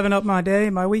does liven up my day,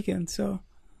 my weekend. So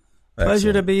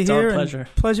pleasure to be it's here. Our pleasure.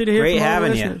 And pleasure to hear Great from all the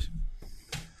having listeners.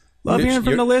 Love hearing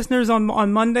from the listeners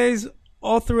on Mondays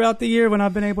all throughout the year when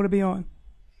I've been able to be on.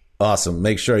 Awesome.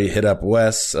 Make sure you hit up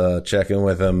Wes, check in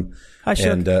with him,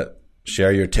 and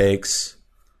share your takes.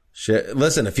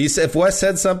 Listen, if Wes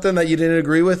said something that you didn't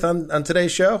agree with on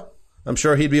today's show, I'm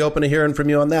sure he'd be open to hearing from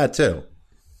you on that too.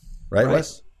 Right.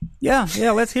 Wes? Yeah,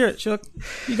 let's hear it, Shook.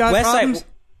 You got problems?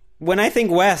 When I think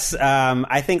Wes,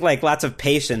 I think like lots of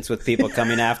patience with people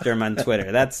coming after him on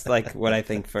Twitter. That's like what I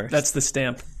think first. That's the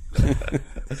stamp.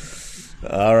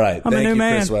 All right. I'm Thank you,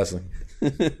 man. Chris Wessling.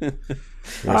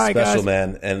 You're All a special guys.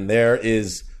 man. And there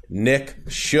is Nick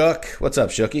Shook. What's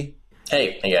up, Shooky?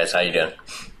 Hey guys, how you doing?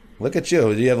 Look at you.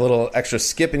 You have a little extra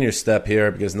skip in your step here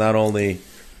because not only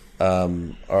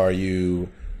are you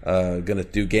going to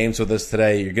do games with us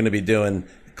today, you're going to be doing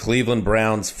Cleveland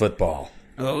Browns football.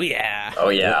 Oh, yeah. Oh,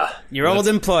 yeah. Your old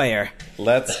employer.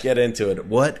 Let's get into it.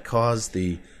 What caused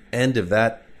the end of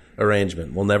that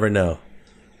arrangement? We'll never know.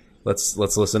 Let's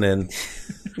listen in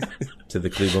to the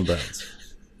Cleveland Browns.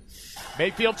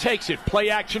 Mayfield takes it.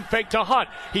 Play action fake to Hunt.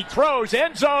 He throws.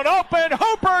 End zone open.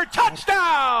 Hooper.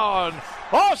 Touchdown.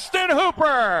 Austin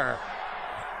Hooper.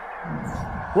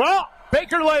 Well,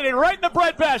 Baker laid it right in the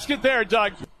breadbasket there,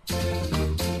 Doug.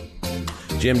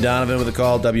 Jim Donovan with a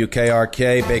call,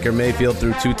 WKRK. Baker Mayfield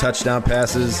threw 2 touchdown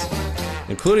passes,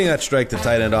 including that strike to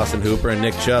tight end Austin Hooper, and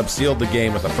Nick Chubb sealed the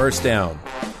game with a first down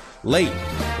late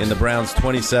in the Browns'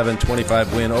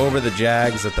 27-25 win over the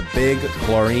Jags at the Big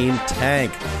Chlorine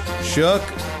Tank. Shook,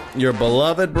 your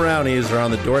beloved Brownies are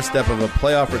on the doorstep of a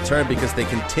playoff return because they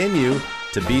continue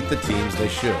to beat the teams they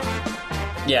should.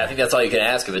 Yeah, I think that's all you can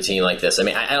ask of a team like this. I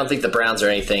mean, I don't think the Browns are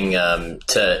anything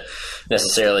to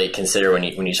necessarily consider when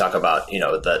you talk about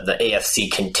the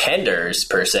AFC contenders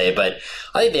per se, but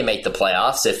I think they make the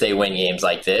playoffs if they win games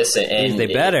like this. And they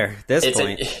better at this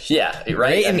point.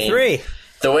 Right. 8-3.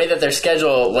 The way that their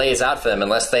schedule lays out for them,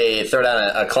 unless they throw down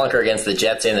a clunker against the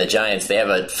Jets and the Giants, they have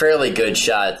a fairly good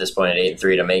shot at this point at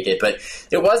 8-3 to make it. But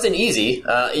it wasn't easy.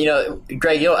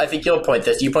 Greg, I think you'll point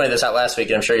this. You pointed this out last week,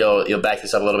 and I'm sure you'll back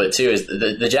this up a little bit too. Is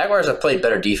the Jaguars have played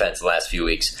better defense the last few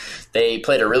weeks. They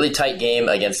played a really tight game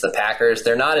against the Packers.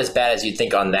 They're not as bad as you'd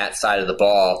think on that side of the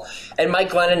ball. And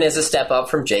Mike Glennon is a step up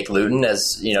from Jake Luton,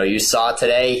 as you saw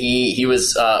today. He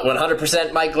was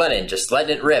 100% Mike Glennon, just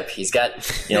letting it rip. He's got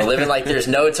living like there's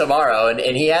no tomorrow. And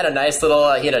he had a nice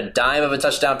little, he had a dime of a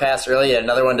touchdown pass early and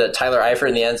another one to Tyler Eifert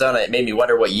in the end zone. It made me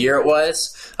wonder what year it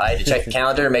was. I had to check the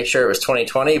calendar and make sure it was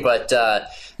 2020. But,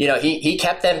 he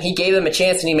kept them, he gave them a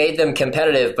chance and he made them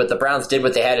competitive, but the Browns did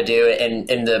what they had to do.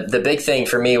 And the big thing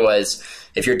for me was,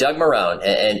 if you're Doug Marrone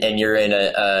and you're in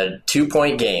a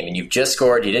 2-point game and you've just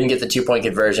scored, you didn't get the 2-point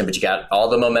conversion, but you got all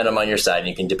the momentum on your side, and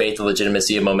you can debate the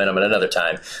legitimacy of momentum at another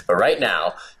time. But right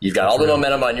now, you've got all the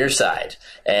momentum on your side,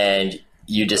 and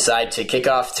you decide to kick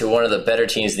off to one of the better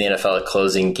teams in the NFL at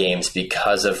closing games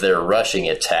because of their rushing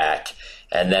attack.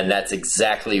 And then that's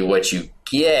exactly what you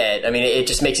get. I mean, it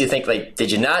just makes you think, like,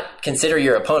 did you not consider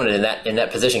your opponent in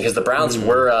that position? Because the Browns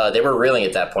were reeling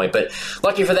at that point. But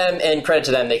lucky for them and credit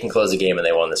to them, they can close the game, and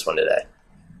they won this one today.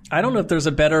 I don't know if there's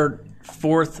a better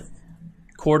fourth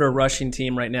quarter rushing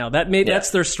team right now.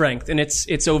 That's their strength, and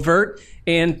it's overt.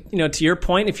 And to your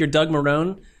point, if you're Doug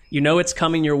Marrone, it's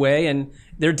coming your way, and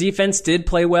their defense did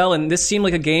play well. And this seemed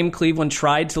like a game Cleveland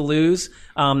tried to lose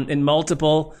in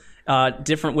multiple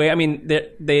different way. I mean,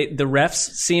 the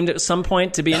refs seemed at some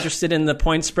point to be interested in the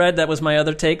point spread. That was my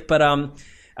other take, but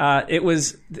it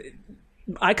was.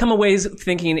 I come away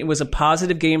thinking it was a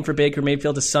positive game for Baker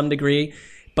Mayfield to some degree,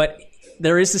 but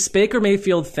there is this Baker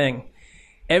Mayfield thing.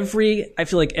 I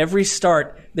feel like every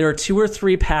start there are 2 or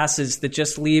 3 passes that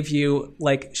just leave you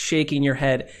like shaking your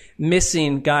head,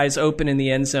 missing guys open in the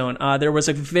end zone. There was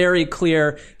a very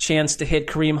clear chance to hit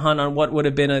Kareem Hunt on what would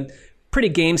have been a pretty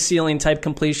game-sealing type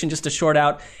completion, just a short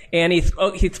out, and he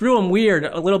threw him weird,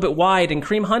 a little bit wide, and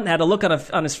Kareem Hunt had a look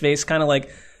on his face, kind of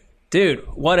like, dude,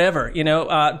 whatever,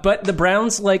 But the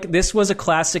Browns, this was a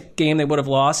classic game they would have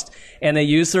lost, and they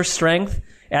used their strength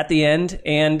at the end,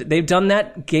 and they've done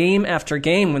that game after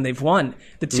game when they've won.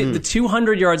 The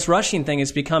 200 yards rushing thing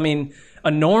is becoming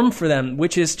a norm for them,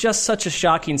 which is just such a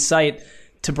shocking sight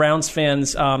to Browns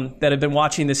fans that have been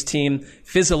watching this team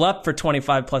fizzle up for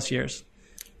 25-plus years.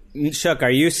 Shook, are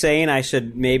you saying I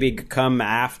should maybe come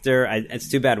after? It's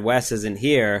too bad Wes isn't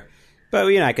here, but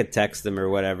I could text him or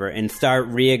whatever and start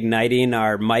reigniting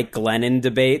our Mike Glennon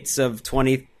debates of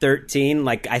 2013.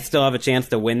 I still have a chance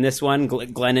to win this one.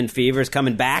 Glennon Fever's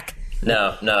coming back.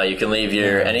 No, you can leave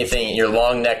your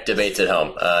long neck debates at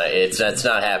home. It's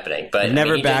not happening. But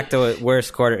never back to a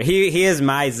worst quarter. He is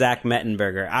my Zach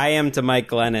Mettenberger. I am to Mike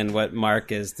Glennon what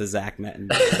Mark is to Zach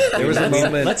Mettenberger. There was a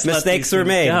moment. Mistakes were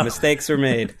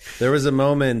made. There was a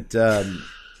moment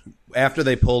after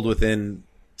they pulled within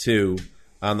 2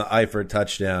 on the Eifert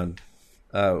touchdown,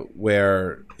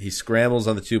 where he scrambles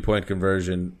on the 2-point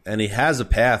conversion, and he has a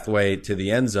pathway to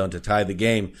the end zone to tie the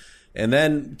game. And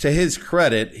then, to his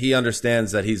credit, he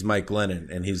understands that he's Mike Glennon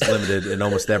and he's limited in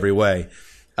almost every way.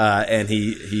 And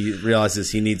he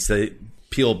realizes he needs to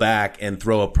peel back and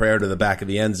throw a prayer to the back of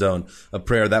the end zone, a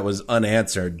prayer that was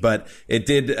unanswered. But it's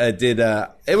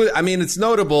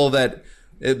notable that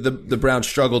the Browns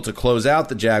struggled to close out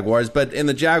the Jaguars. But in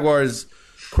the Jaguars'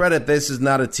 credit, this is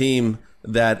not a team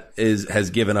that has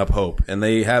given up hope, and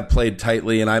they have played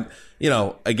tightly. And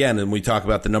again, and we talk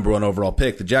about the number 1 overall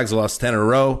pick, the Jags lost 10 in a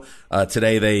row.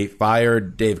 Today they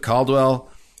fired Dave Caldwell,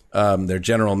 their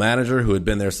general manager, who had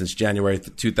been there since January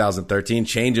 2013.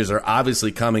 Changes are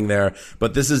obviously coming there,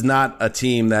 but this is not a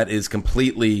team that is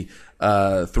completely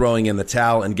throwing in the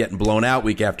towel and getting blown out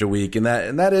week after week, and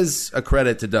that is a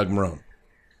credit to Doug Marrone.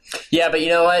 Yeah, but you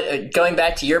know what? Going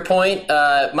back to your point,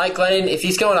 Mike Glennon, if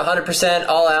he's going 100%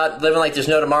 all out, living like there's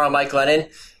no tomorrow, Mike Glennon,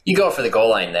 you go for the goal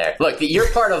line there. Look, you're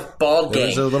part of Bald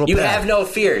Gang. You have no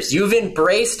fears. You've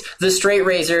embraced the straight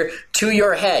razor to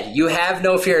your head. You have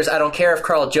no fears. I don't care if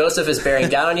Carl Joseph is bearing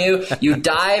down on you. You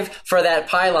dive for that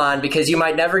pylon because you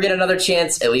might never get another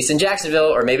chance, at least in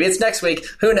Jacksonville, or maybe it's next week,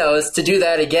 who knows, to do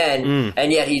that again.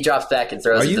 And yet he drops back and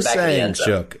throws it to the back of the end zone.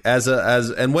 Shook,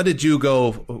 and when did you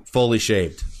go fully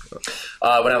shaved?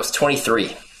 When I was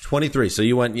 23. 23. So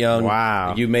you went young.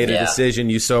 Wow. You made a decision.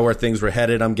 You saw where things were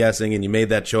headed, I'm guessing, and you made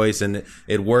that choice, and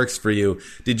it works for you.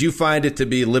 Did you find it to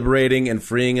be liberating and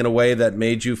freeing in a way that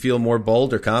made you feel more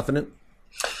bold or confident?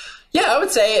 Yeah, I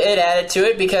would say it added to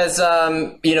it because,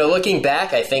 looking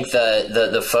back, I think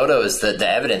the photos, the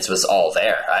evidence was all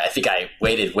there. I think I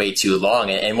waited way too long.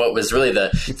 And what was really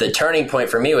the turning point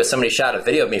for me was somebody shot a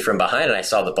video of me from behind and I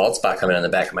saw the bald spot coming on the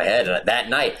back of my head. And that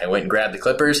night I went and grabbed the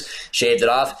clippers, shaved it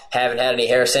off, haven't had any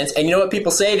hair since. And you know what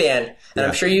people say, Dan? And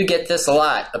I'm sure you get this a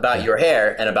lot about your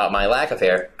hair and about my lack of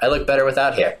hair. I look better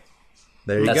without hair.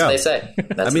 There you That's go. what they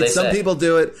say. Some people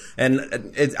do it,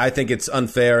 and I think it's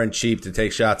unfair and cheap to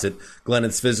take shots at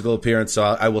Glennon's physical appearance, so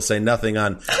I will say nothing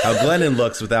on how Glennon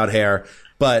looks without hair,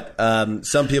 but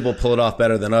some people pull it off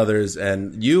better than others,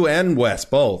 and you and Wes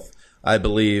both, I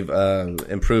believe,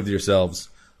 improved yourselves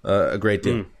a great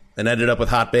deal. and ended up with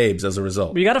hot babes as a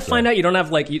result. But you got to find out you don't have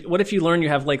what if you learn you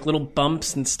have little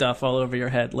bumps and stuff all over your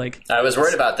head? I was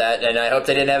worried about that, and I hope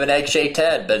they didn't have an egg-shaped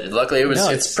head, but luckily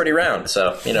it's pretty round.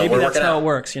 So maybe we're that's working how out. It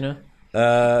works.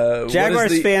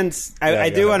 Jaguars fans, I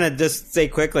do want to just say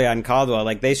quickly on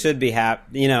Caldwell, they should be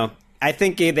happy. I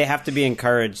think they have to be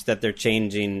encouraged that they're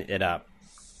changing it up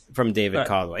from David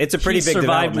Caldwell. It's a pretty big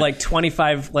survived development.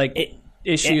 25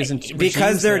 issues and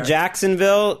because they're there.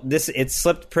 Jacksonville. It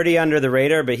slipped pretty under the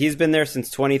radar, but he's been there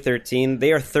since 2013.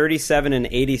 They are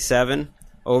 37-87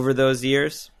 over those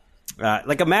years.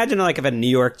 Imagine if a New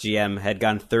York GM had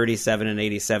gone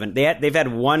 37-87. They've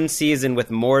had one season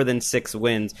with more than 6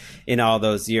 wins in all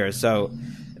those years. So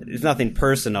it's nothing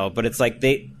personal, but it's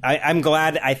I'm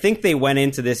glad. I think they went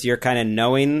into this year kind of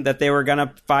knowing that they were going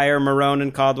to fire Marrone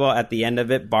and Caldwell at the end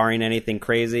of it, barring anything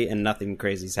crazy, and nothing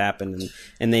crazy's happened,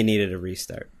 and they needed a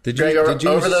restart. Greg,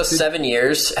 over those 7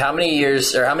 years, how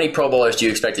many Pro Bowlers do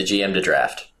you expect a GM to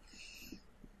draft?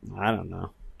 I don't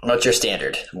know. What's your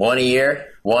standard? 1 a year?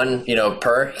 1,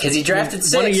 per? Because he drafted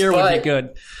 6. 1 a year would be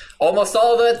good. Almost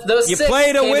all of those you 6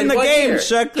 play to came win in the 1 game, year.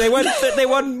 Chuck. They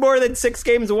won more than 6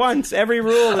 games once. Every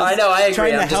rule is I know, I agree.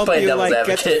 trying I'm to just help playing you devil's get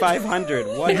to advocate.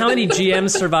 500. How many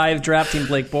GMs survive drafting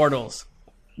Blake Bortles?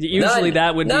 Usually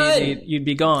that would be you'd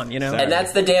be gone, And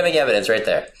that's the damning evidence right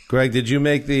there. Greg, did you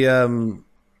make the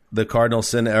cardinal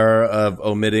sin error of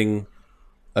omitting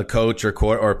a coach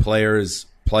or player's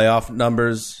playoff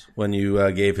numbers when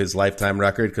you gave his lifetime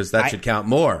record? Because that should count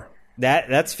more.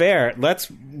 That's fair. Let's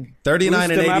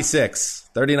 39-86.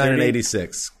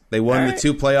 39-86. They won the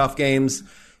 2 playoff games.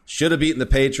 Should have beaten the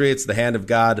Patriots. The hand of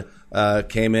God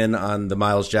came in on the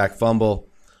Myles Jack fumble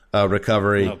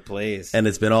recovery. Oh, please. And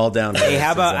it's been all downhill. Hey,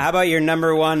 how about your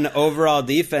number 1 overall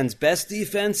defense? Best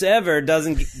defense ever.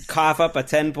 Doesn't cough up a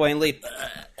 10-point lead.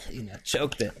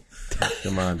 Choked it.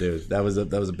 Come on, dude. That was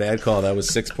a bad call. That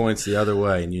was 6 points the other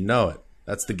way, and you know it.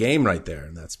 That's the game right there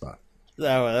in that spot.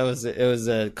 It was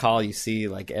a call you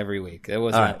see every week. It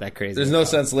was not that crazy. There's no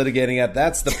sense litigating it.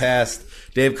 That's the past.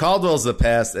 Dave Caldwell's the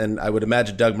past, and I would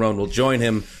imagine Doug Marrone will join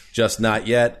him, just not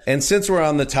yet. And since we're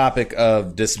on the topic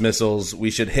of dismissals,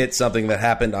 we should hit something that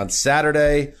happened on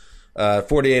Saturday,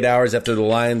 48 hours after the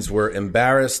Lions were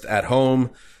embarrassed at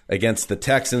home against the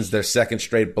Texans, their second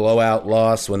straight blowout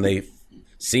loss when they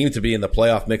seemed to be in the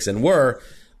playoff mix and were.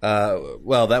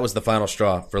 That was the final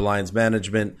straw for Lions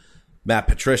management. Matt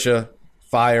Patricia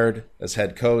fired as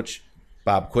head coach.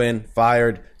 Bob Quinn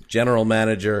fired, general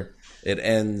manager. It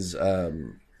ends a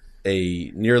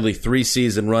nearly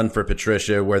 3-season run for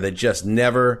Patricia where they just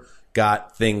never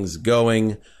got things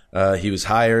going. He was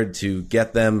hired to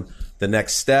get them the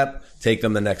next step, take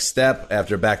them the next step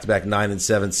after back-to-back 9 and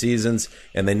 7 seasons,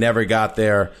 and they never got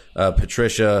there.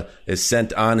 Patricia is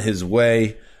sent on his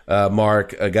way.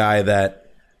 Mark, a guy that,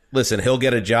 listen, he'll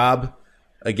get a job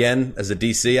again as a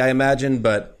DC, I imagine,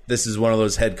 but this is one of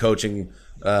those head coaching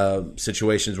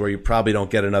situations where you probably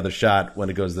don't get another shot when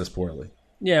it goes this poorly.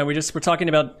 Yeah, we're talking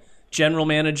about general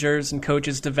managers and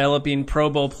coaches developing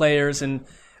Pro Bowl players, and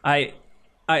I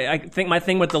think my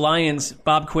thing with the Lions,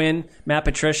 Bob Quinn, Matt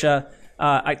Patricia,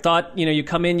 I thought you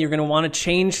come in, you're going to want to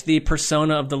change the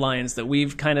persona of the Lions that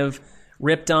we've kind of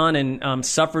ripped on and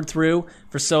suffered through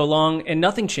for so long, and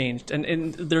nothing changed.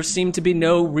 And there seemed to be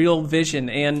no real vision.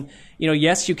 And,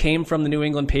 yes, you came from the New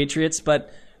England Patriots,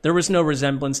 but there was no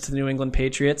resemblance to the New England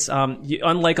Patriots.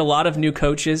 Unlike a lot of new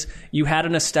coaches, you had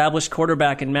an established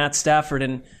quarterback in Matt Stafford,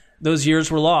 and those years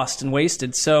were lost and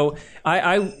wasted. So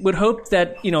I would hope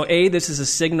that, this is a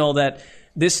signal that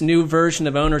this new version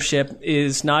of ownership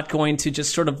is not going to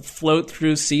just sort of float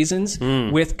through seasons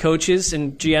with coaches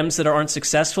and GMs that aren't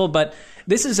successful. But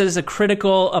this is as a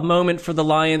critical a moment for the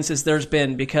Lions as there's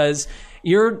been, because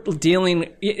you're dealing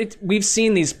we've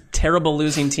seen these terrible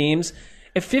losing teams.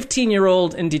 A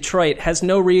 15-year-old in Detroit has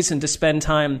no reason to spend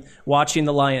time watching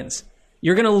the Lions.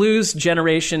 You're going to lose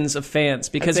generations of fans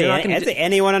because you're not going to.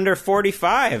 Anyone under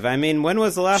 45. I mean, when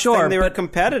was the last time they were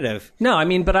competitive? No,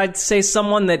 but I'd say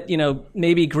someone that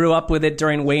maybe grew up with it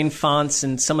during Wayne Fonts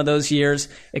and some of those years.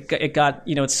 It got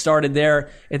it started there.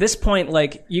 At this point,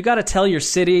 you got to tell your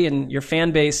city and your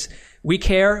fan base, we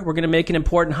care. We're going to make an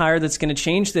important hire that's going to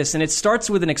change this, and it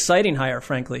starts with an exciting hire,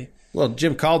 frankly. Well,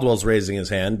 Jim Caldwell's raising his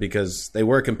hand because they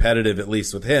were competitive, at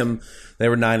least with him. They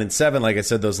were 9 and 7, like I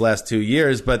said, those last 2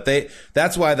 years. But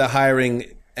that's why the hiring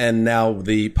and now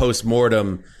the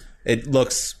post-mortem, it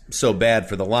looks so bad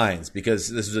for the Lions, because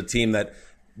this was a team that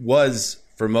was,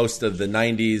 for most of the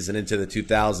 90s and into the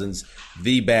 2000s,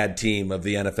 the bad team of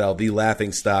the NFL, the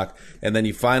laughingstock. And then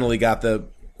you finally got the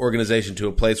organization to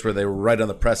a place where they were right on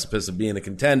the precipice of being a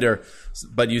contender.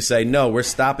 But you say, no, we're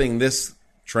stopping this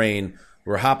train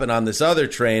we're hopping on this other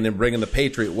train and bringing the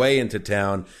Patriot way into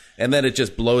town, and then it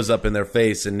just blows up in their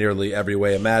face in nearly every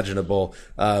way imaginable.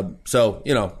 So,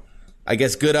 I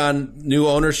guess good on new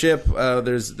ownership.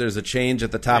 There's a change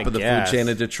at the top of the food chain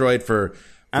in Detroit for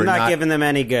I'm not giving them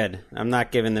any good. I'm not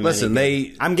giving them Listen, any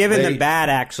good. I'm giving them bad,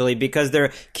 actually, because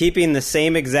they're keeping the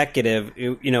same executive.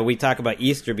 We talk about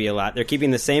Easterby a lot. They're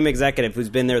keeping the same executive who's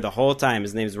been there the whole time.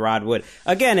 His name's Rod Wood.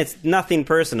 Again, it's nothing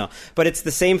personal, but it's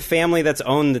the same family that's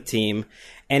owned the team,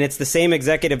 and it's the same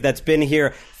executive that's been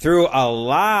here through a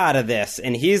lot of this,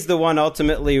 and he's the one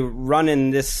ultimately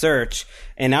running this search.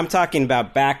 And I'm talking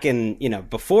about back in,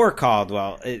 before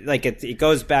Caldwell. It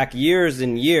goes back years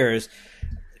and years.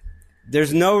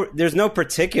 There's no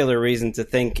particular reason to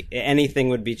think anything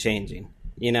would be changing,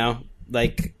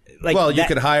 Well, you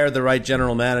could hire the right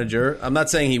general manager. I'm not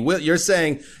saying he will. You're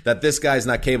saying that this guy's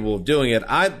not capable of doing it.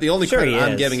 The only credit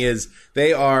I'm giving is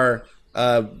they are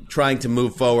trying to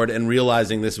move forward and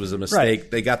realizing this was a mistake.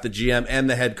 Right. They got the GM and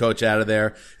the head coach out of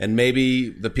there, and maybe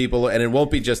the people, and it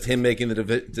won't be just him making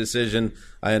the decision.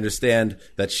 I understand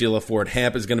that Sheila Ford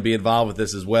Hamp is going to be involved with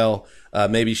this as well.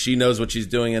 Maybe she knows what she's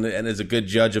doing and is a good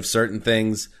judge of certain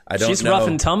things. I don't know. She's rough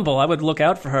and tumble. I would look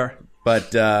out for her. But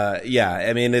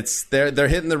it's they're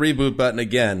hitting the reboot button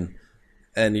again,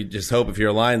 and you just hope if you're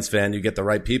a Lions fan, you get the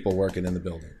right people working in the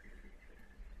building.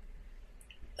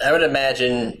 I would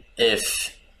imagine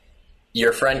if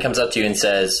your friend comes up to you and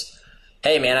says,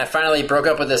 "Hey, man, I finally broke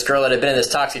up with this girl that I've been in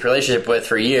this toxic relationship with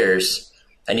for years,"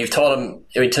 and you've told him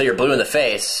until you're blue in the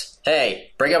face, "Hey,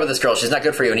 break up with this girl. She's not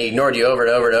good for you," and he ignored you over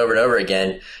and over and over and over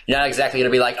again, you're not exactly going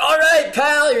to be like, "All right,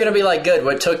 pal." You're going to be like, "Good,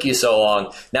 what took you so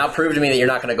long? Now prove to me that you're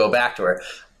not going to go back to her."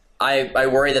 I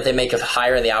worry that they make a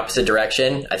hire in the opposite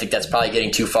direction. I think that's probably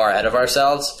getting too far ahead of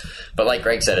ourselves. But like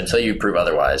Greg said, until you prove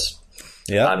otherwise.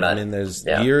 Yeah, there's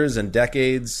years and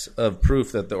decades of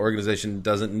proof that the organization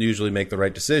doesn't usually make the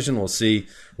right decision. We'll see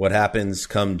what happens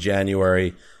come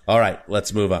January. All right,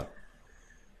 let's move on.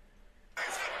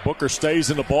 Booker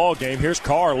stays in the ball game. Here's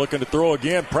Carr looking to throw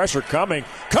again. Pressure coming.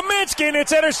 Kaminsky, and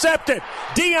it's intercepted.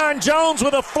 Deion Jones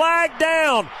with a flag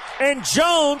down. And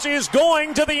Jones is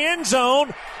going to the end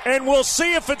zone. And we'll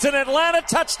see if it's an Atlanta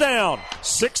touchdown.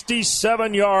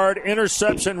 67-yard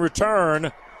interception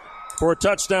return for a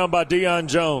touchdown by Deion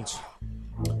Jones.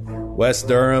 West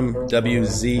Durham,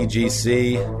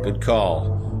 WZGC, good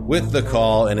call. With the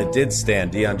call, and it did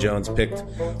stand. Deion Jones picked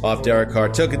off Derek Carr,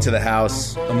 took it to the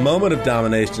house. A moment of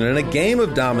domination and a game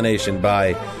of domination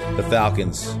by the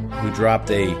Falcons, who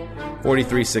dropped a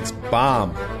 43-6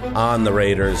 bomb on the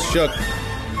Raiders. Shook.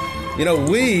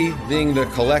 We, being the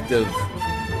collective,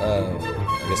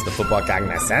 the football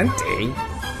cognoscenti,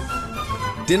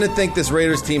 didn't think this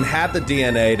Raiders team had the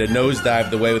DNA to nosedive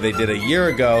the way they did a year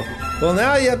ago. Well,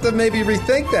 now you have to maybe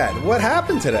rethink that. What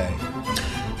happened today?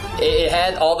 It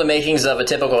had all the makings of a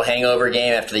typical hangover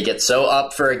game after they get so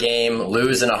up for a game,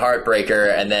 lose in a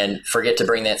heartbreaker, and then forget to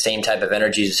bring that same type of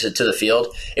energy to the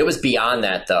field. It was beyond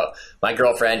that, though. My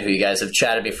girlfriend, who you guys have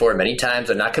chatted before many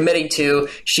times, I'm not committing to,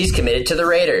 she's committed to the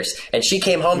Raiders. And she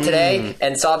came home today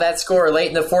and saw that score late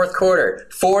in the fourth quarter,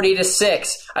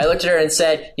 40-6. I looked at her and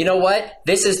said, "You know what?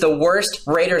 This is the worst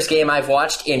Raiders game I've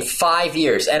watched in 5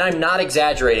 years." And I'm not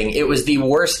exaggerating. It was the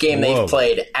worst game they've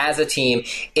played as a team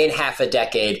in half a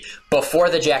decade before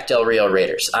the Jack Del Rio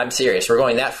Raiders. I'm serious. We're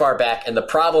going that far back. And the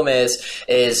problem is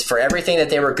for everything that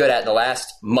they were good at in the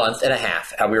last month and a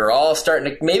half, how we were all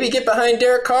starting to maybe get behind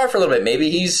Derek Carr for a little bit. Maybe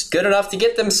he's good enough to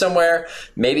get them somewhere.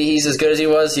 Maybe he's as good as he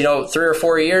was, 3 or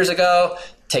 4 years ago.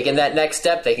 Taking that next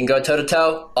step, they can go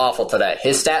toe-to-toe. Awful today.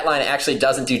 His stat line actually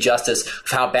doesn't do justice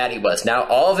of how bad he was. Now,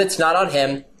 all of it's not on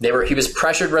him. He was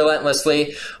pressured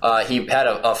relentlessly. He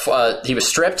was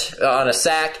stripped on a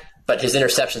sack. But his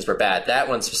interceptions were bad. That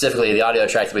one specifically, the audio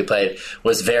track that we played,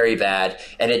 was very bad,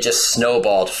 and it just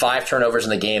snowballed. 5 turnovers in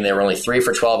the game. They were only 3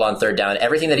 for 12 on third down.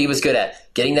 Everything that he was good at,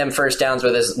 getting them first downs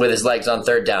with his legs on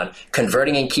third down,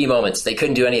 converting in key moments, they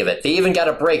couldn't do any of it. They even got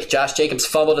a break. Josh Jacobs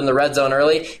fumbled in the red zone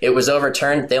early. It was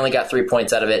overturned. They only got 3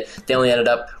 points out of it. They only ended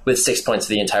up with 6 points for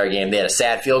the entire game. They had a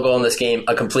sad field goal in this game,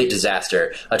 a complete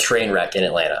disaster, a train wreck in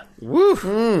Atlanta. Woo!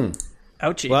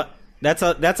 Ouchie. Well,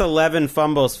 that's 11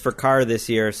 fumbles for Carr this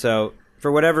year. So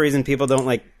for whatever reason, people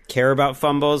don't care about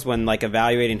fumbles when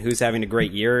evaluating who's having a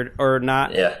great year or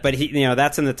not. Yeah. But he,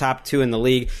 that's in the top 2 in the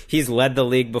league. He's led the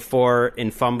league before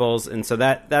in fumbles, and so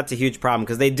that's a huge problem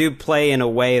because they do play in a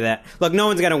way that no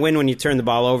one's going to win when you turn the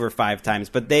ball over 5 times,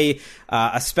 but they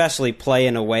especially play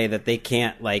in a way that they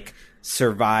can't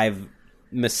survive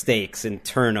mistakes and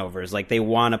turnovers. They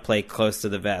want to play close to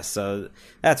the vest. So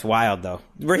that's wild, though.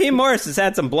 Raheem Morris has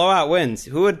had some blowout wins.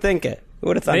 Who would think it? Who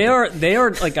would have thought they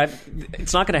are like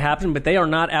it's not going to happen, but they are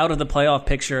not out of the playoff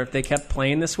picture if they kept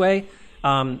playing this way.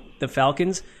 The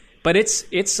Falcons. But it's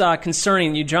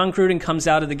concerning. John Gruden comes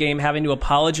out of the game having to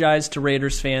apologize to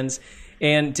Raiders fans,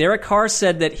 and Derek Carr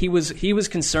said that he was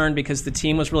concerned because the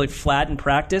team was really flat in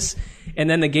practice, and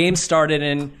then the game started,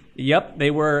 and they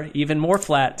were even more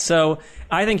flat. So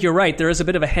I think you're right. There is a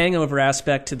bit of a hangover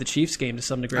aspect to the Chiefs game to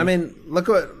some degree. I mean, look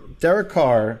what Derek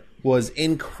Carr was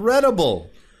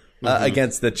incredible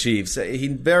against the Chiefs. He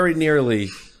very nearly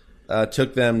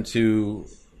took them to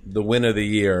the win of the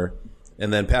year.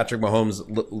 And then Patrick Mahomes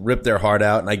ripped their heart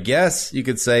out. And I guess you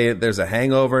could say there's a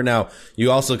hangover. Now,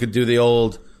 you also could do the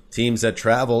old teams that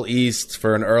travel east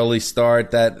for an early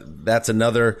start. That's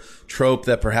another trope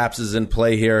that perhaps is in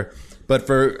play here. But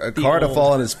for Carr to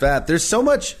fall on his face, there's so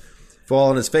much fall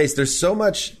on his face. There was so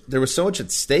much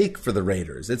at stake for the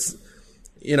Raiders.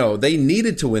 They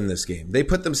needed to win this game. They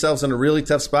put themselves in a really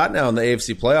tough spot now in the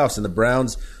AFC playoffs, and the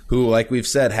Browns, who, like we've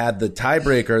said, had the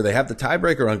tiebreaker. They have the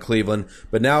tiebreaker on Cleveland,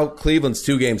 but now Cleveland's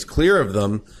 2 games clear of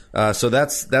them. So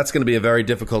that's going to be a very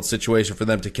difficult situation for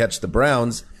them to catch the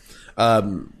Browns.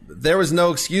 There was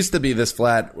no excuse to be this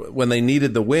flat when they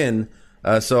needed the win.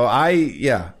 So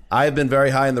I've been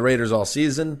very high in the Raiders all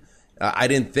season. I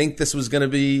didn't think this was going to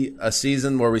be a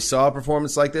season where we saw a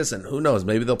performance like this, and who knows,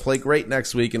 maybe they'll play great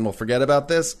next week and we'll forget about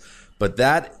this. But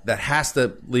that has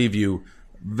to leave you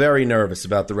very nervous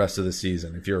about the rest of the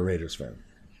season if you're a Raiders fan.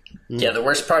 Yeah, the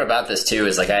worst part about this, too,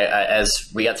 is I as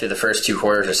we got through the first 2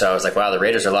 quarters or so, I was like, wow, the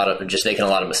Raiders are just making a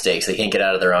lot of mistakes. They can't get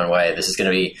out of their own way. This is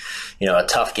going to be, a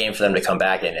tough game for them to come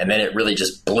back in. And then it really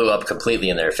just blew up completely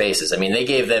in their faces. I mean, they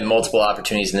gave them multiple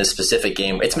opportunities in this specific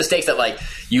game. It's mistakes that,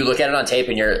 you look at it on tape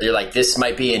and you're like, this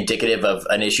might be indicative of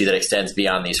an issue that extends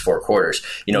beyond these 4 quarters.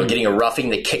 Getting a roughing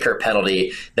the kicker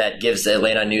penalty that gives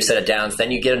Atlanta a new set of downs.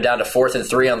 Then you get them down to 4th and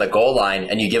 3 on the goal line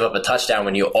and you give up a touchdown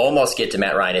when you almost get to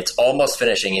Matt Ryan. It's almost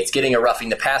finishing. It's getting a roughing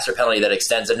the passer penalty that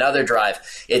extends another drive.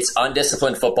 It's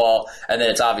undisciplined football, and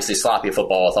then it's obviously sloppy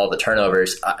football with all the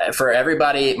turnovers. For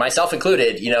everybody, myself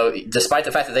included, despite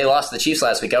the fact that they lost to the Chiefs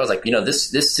last week, I was like,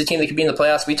 this is a team that could be in the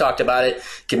playoffs. We talked about it.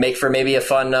 Could make for maybe a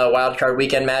fun wild card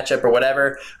weekend matchup or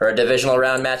whatever, or a divisional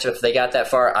round matchup if they got that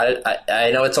far. I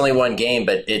know it's only 1 game,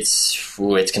 but it's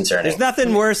concerning. There's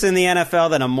nothing worse in the NFL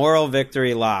than a moral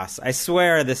victory loss. I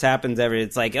swear this happens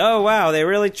it's like, oh, wow, they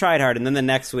really tried hard. And then the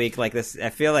next week, like this, I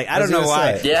feel like, I don't know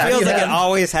why. Yeah. It feels like it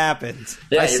always happens.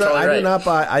 Yeah,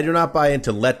 I do not buy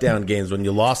into letdown games when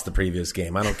you lost the previous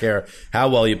game. I don't care how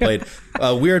well you played.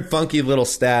 Weird, funky little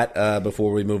stat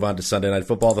before we move on to Sunday Night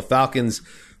Football. The Falcons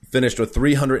finished with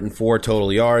 304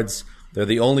 total yards. They're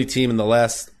the only team in the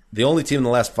last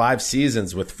 5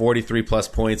 seasons with 43 plus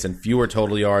points and fewer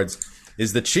total yards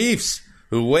is the Chiefs,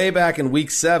 who way back in Week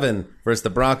 7 versus the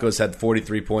Broncos had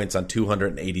 43 points on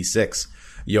 286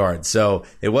 yards. So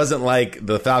it wasn't like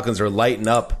the Falcons were lighting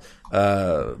up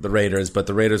the Raiders, but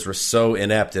the Raiders were so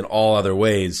inept in all other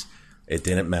ways, it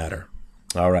didn't matter.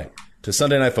 All right, to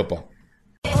Sunday Night Football.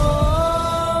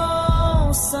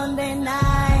 Oh, Sunday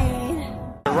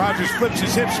night. Rodgers flips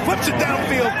his hips, flips it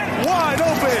downfield, wide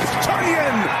open,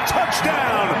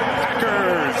 touchdown,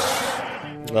 Packers.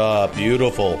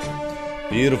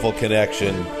 Beautiful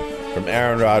connection from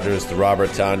Aaron Rodgers to Robert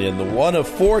Tonyan, the one of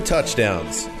 4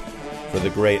 touchdowns for the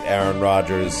great Aaron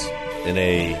Rodgers in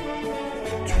a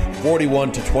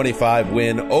 41-25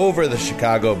 win over the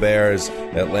Chicago Bears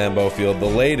at Lambeau Field. The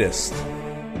latest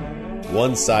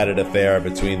one-sided affair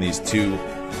between these 2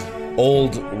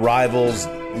 old rivals.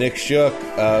 Nick Shook,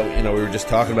 we were just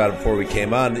talking about it before we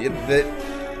came on.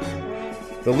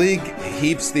 The league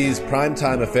heaps these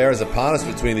primetime affairs upon us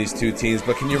between these 2 teams,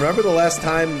 but can you remember the last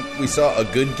time we saw a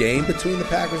good game between the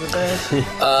Packers and Bears?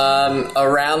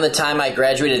 Around the time I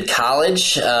graduated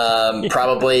college,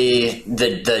 probably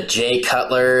the Jay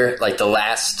Cutler, the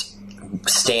last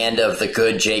stand of the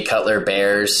good Jay Cutler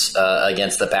Bears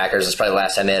against the Packers. It's probably the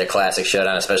last time they had a classic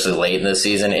showdown, especially late in the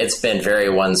season. It's been very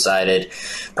one-sided,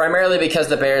 primarily because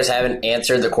the Bears haven't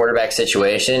answered the quarterback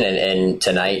situation, and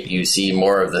tonight you see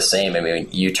more of the same. I mean,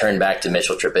 you turn back to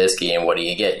Mitchell Trubisky, and what do?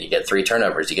 You get 3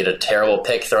 turnovers. You get a terrible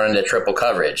pick thrown into triple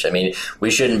coverage. I mean, we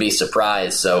shouldn't be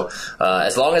surprised. So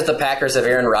as long as the Packers have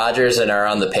Aaron Rodgers and are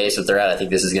on the pace that they're at, I think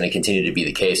this is going to continue to be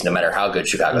the case, no matter how good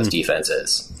Chicago's defense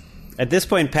is. At this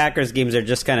point, Packers games are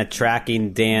just kind of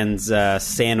tracking Dan's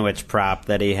sandwich prop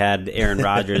that he had Aaron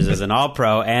Rodgers as an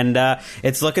All-Pro, and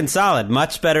it's looking solid.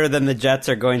 Much better than the Jets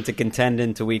are going to contend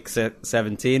into Week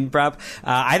 17 prop.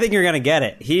 I think you're going to get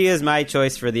it. He is my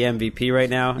choice for the MVP right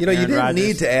now. You didn't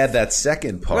need to add that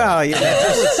second part. Well,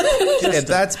 and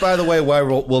that's, by the way, why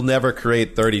we'll never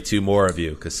create 32 more of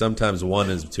you, because sometimes 1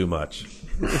 is too much.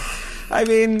 I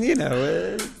mean,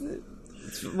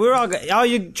 we're all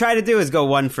you try to do is go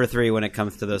 1 for 3 when it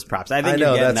comes to those props. I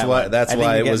know that's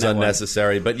why it was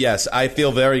unnecessary. But yes, I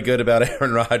feel very good about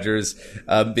Aaron Rodgers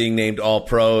being named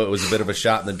All-Pro. It was a bit of a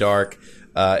shot in the dark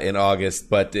in August,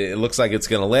 but it looks like it's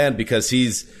going to land because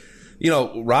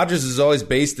Rodgers has always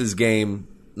based his game.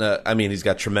 He's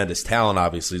got tremendous talent,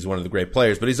 obviously. He's one of the great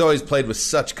players, but he's always played with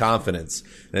such confidence,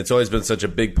 and it's always been such a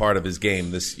big part of his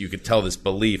game. You could tell this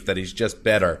belief that he's just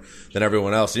better than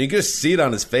everyone else. And you can just see it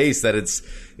on his face that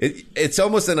it's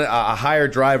almost in a higher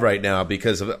drive right now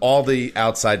because of all the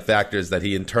outside factors that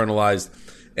he internalized,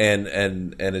 and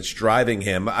it's driving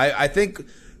him. I think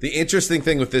the interesting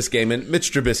thing with this game, and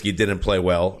Mitch Trubisky didn't play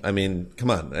well. I mean, come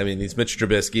on. I mean, he's Mitch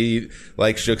Trubisky,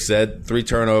 like Shook said, 3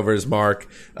 turnovers, Mark.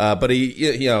 But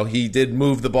he did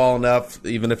move the ball enough,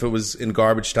 even if it was in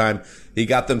garbage time. He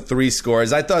got them 3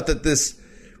 scores. I thought that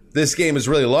this game is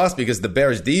really lost because the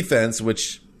Bears defense,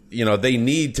 which, they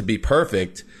need to be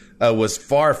perfect, was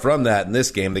far from that in this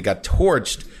game. They got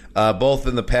torched, both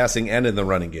in the passing and in the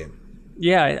running game.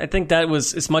 Yeah, I think that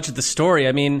was as much of the story.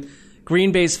 I mean,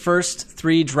 Green Bay's first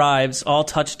 3 drives, all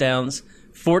touchdowns,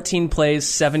 14 plays,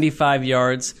 75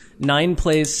 yards, 9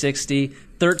 plays, 60,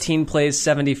 13 plays,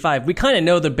 75. We kind of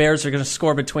know the Bears are going to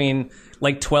score between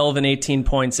 12 and 18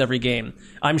 points every game.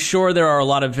 I'm sure there are a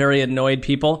lot of very annoyed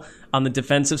people on the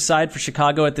defensive side for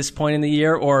Chicago at this point in the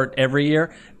year or every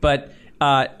year. But,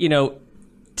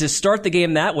 to start the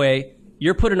game that way,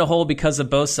 you're put in a hole because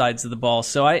of both sides of the ball.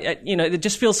 So it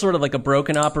just feels sort of like a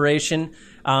broken operation.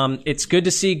 It's good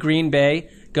to see Green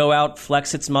Bay go out,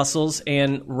 flex its muscles,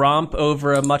 and romp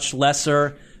over a much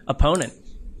lesser opponent.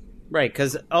 Right,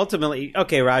 because ultimately,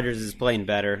 Rodgers is playing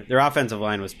better. Their offensive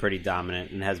line was pretty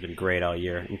dominant and has been great all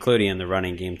year, including in the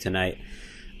running game tonight.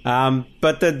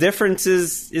 But the difference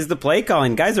is the play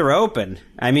calling. Guys are open.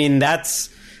 I mean,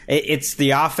 it's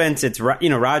the offense. It's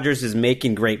Rodgers is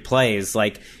making great plays,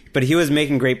 but he was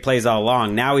making great plays all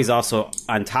along. Now he's also,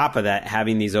 on top of that,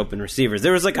 having these open receivers.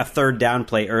 There was a 3rd down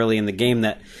play early in the game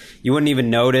that you wouldn't even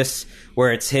notice,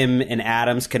 where it's him and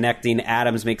Adams connecting.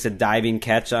 Adams makes a diving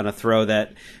catch on a throw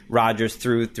that Rodgers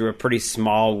threw through a pretty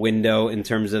small window in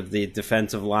terms of the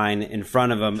defensive line in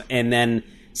front of him. And then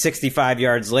 65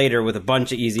 yards later, with a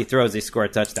bunch of easy throws, they score a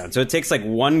touchdown. So it takes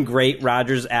one great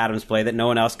Rodgers-Adams play that no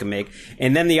one else can make,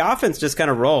 and then the offense just kind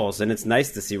of rolls, and it's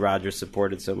nice to see Rodgers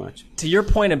supported so much. To your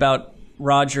point about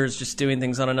Rodgers just doing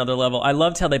things on another level, I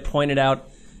loved how they pointed out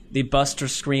the Buster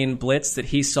Screen blitz that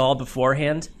he saw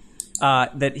beforehand,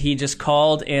 that he just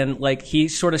called, and he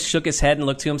sort of shook his head and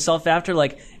looked to himself after,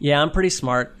 yeah, I'm pretty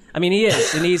smart. I mean, he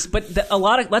is, and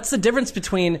that's the difference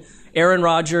between Aaron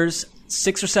Rodgers,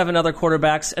 6 or 7 other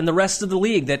quarterbacks, and the rest of the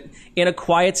league, that in a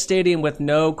quiet stadium with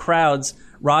no crowds,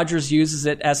 Rodgers uses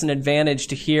it as an advantage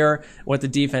to hear what the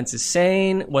defense is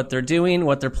saying, what they're doing,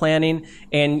 what they're planning,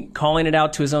 and calling it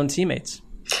out to his own teammates.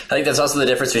 I think that's also the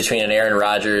difference between an Aaron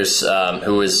Rodgers,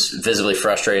 who was visibly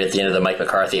frustrated at the end of the Mike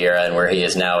McCarthy era, and where he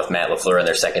is now with Matt LaFleur in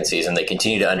their second season. They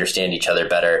continue to understand each other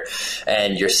better,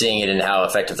 and you're seeing it in how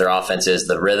effective their offense is,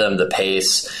 the rhythm, the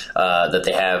pace that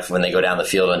they have when they go down the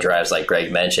field on drives like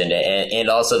Greg mentioned, and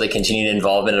also the continued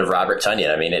involvement of Robert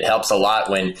Tonyan. I mean, it helps a lot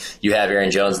when you have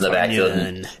Aaron Jones in the backfield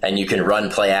and you can run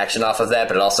play action off of that,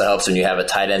 but it also helps when you have a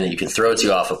tight end that you can throw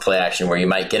to off of play action, where you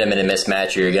might get him in a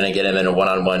mismatch, or you're going to get him in a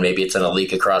one-on-one. Maybe it's in a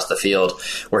leak across the field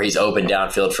where he's open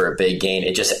downfield for a big gain.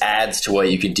 It just adds to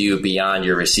what you could do beyond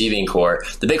your receiving core.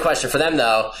 The big question for them,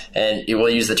 though, and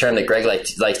we'll use the term that Greg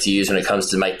likes to use when it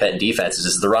comes to Mike Pettin defenses,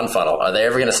 is the run funnel. Are they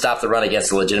ever going to stop the run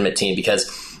against a legitimate team?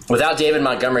 Because without David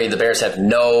Montgomery, the Bears have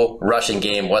no rushing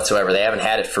game whatsoever. They haven't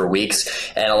had it for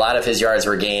weeks, and a lot of his yards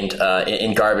were gained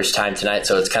in garbage time tonight,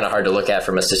 so it's kind of hard to look at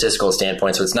from a statistical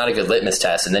standpoint, so it's not a good litmus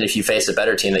test. And then if you face a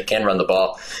better team that can run the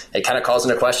ball, it kind of calls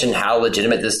into question how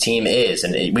legitimate this team is.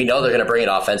 And we know they're going to bring it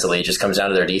offensively. It just comes down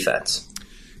to their defense.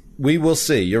 We will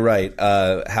see. You're right.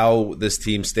 How this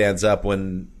team stands up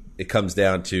when it comes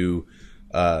down to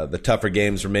the tougher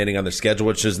games remaining on their schedule,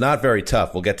 which is not very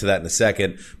tough. We'll get to that in a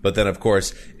second. But then, of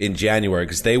course, in January,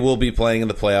 because they will be playing in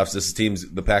the playoffs.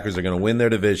 The Packers are going to win their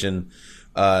division.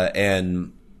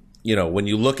 And, when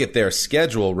you look at their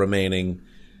schedule remaining,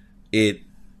 it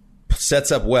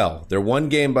sets up well. They're one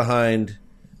game behind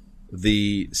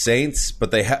the Saints,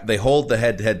 but they hold the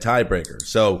head-to-head tiebreaker.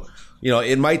 So,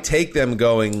 it might take them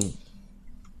going,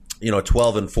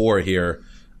 12-4 here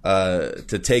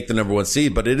to take the number 1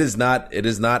 seed, but it is not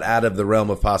out of the realm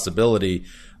of possibility.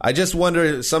 I just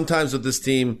wonder sometimes with this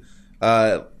team,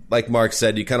 like Mark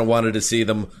said, you kind of wanted to see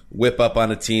them whip up on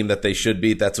a team that they should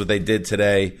beat. That's what they did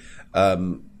today.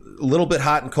 little bit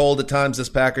hot and cold at times, this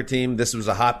Packer team. This was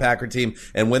a hot Packer team.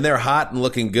 And when they're hot and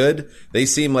looking good, they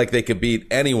seem like they could beat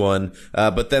anyone.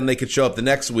 But then they could show up the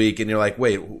next week and you're like,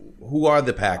 wait, who are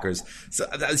the Packers? So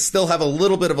I still have a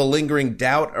little bit of a lingering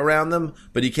doubt around them,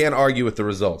 but you can't argue with the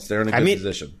results. They're in a good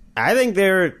position. I think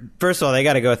first of all, they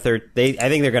got to go third. I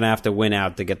think they're going to have to win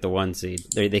out to get the 1 seed.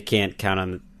 They can't count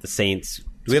on the Saints.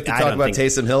 Do we have to talk about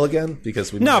Taysom Hill again?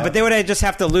 Because but they would just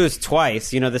have to lose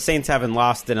twice. The Saints haven't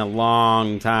lost in a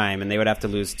long time, and they would have to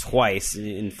lose twice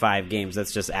in 5 games.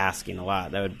 That's just asking a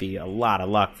lot. That would be a lot of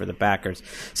luck for the Packers.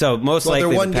 So most likely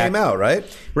they're one game out, right?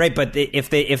 Right, but if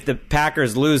the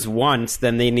Packers lose once,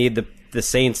 then they need the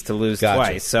Saints to lose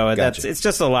twice. So it's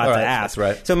just a lot to ask. That's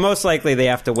right. So most likely they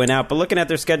have to win out. But looking at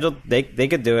their schedule, they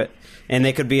could do it. And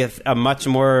they could be a much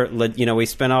more, we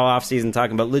spent all offseason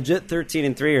talking about legit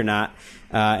 13-3 or not.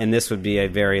 And this would be a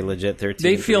very legit 13-3.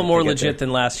 They feel more legit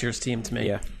than last year's team to me.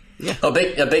 Yeah. Yeah. A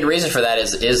big reason for that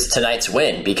is tonight's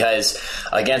win, because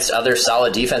against other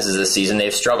solid defenses this season,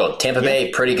 they've struggled. Tampa Bay,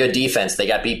 pretty good defense. They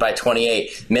got beat by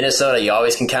 28. Minnesota, you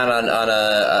always can count on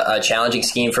a challenging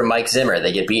scheme from Mike Zimmer.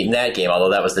 They get beat in that game,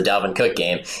 although that was the Dalvin Cook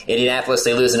game. Indianapolis,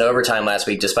 they lose in overtime last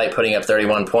week despite putting up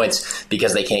 31 points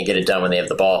because they can't get it done when they have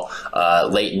the ball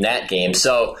late in that game.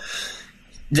 So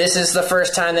this is the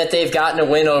first time that they've gotten a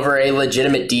win over a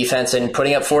legitimate defense, and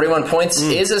putting up 41 points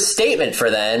is a statement for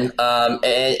them.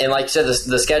 And like you said,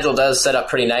 the schedule does set up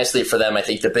pretty nicely for them. I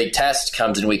think the big test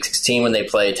comes in Week 16 when they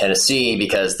play Tennessee,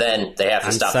 because then they have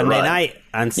to stop the run.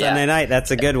 On Sunday night,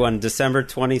 that's a good one. December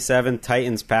 27th,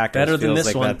 Titans-Packers. Better than feels this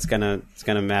like one. It's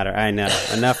gonna matter. I know.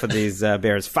 Enough of these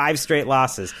Bears. 5 straight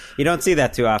losses. You don't see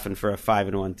that too often for a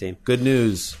 5-1 team. Good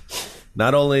news.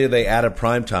 Not only are they out of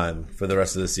primetime for the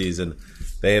rest of the season,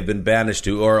 they have been banished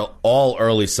to all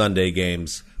early Sunday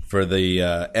games for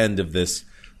the end of this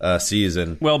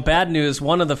season. Well, bad news.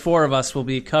 One of the 4 of us will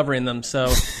be covering them,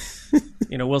 so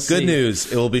we'll see. Good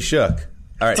news. It will be Shook.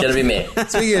 All right. It's going to be me.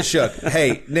 Speaking of Shook,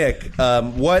 hey, Nick,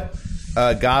 what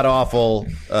god-awful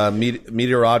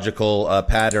meteorological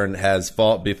pattern has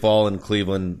befallen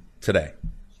Cleveland today?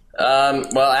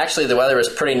 Well, actually, the weather is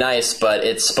pretty nice, but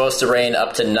it's supposed to rain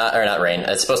up to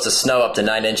It's supposed to snow up to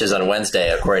 9 inches on Wednesday,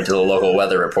 according to the local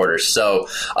weather reporters. So,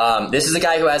 this is a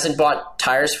guy who hasn't bought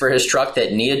tires for his truck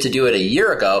that needed to do it a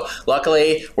year ago.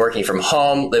 Luckily, working from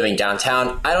home, living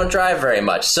downtown, I don't drive very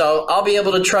much, so I'll be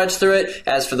able to trudge through it.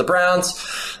 As for the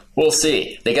Browns, we'll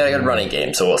see. They got a good running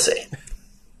game, so we'll see.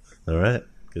 All right.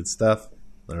 Good stuff.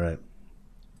 All right.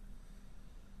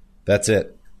 That's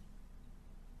it.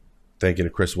 Thank you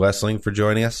to Chris Wessling for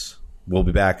joining us. We'll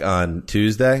be back on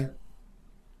Tuesday.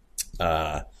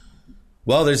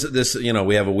 There's this,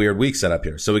 we have a weird week set up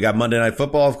here. So we got Monday Night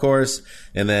Football, of course,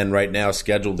 and then right now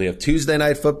scheduled we have Tuesday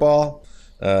Night Football.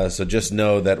 So just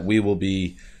know that we will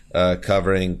be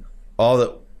covering all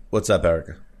the... What's up,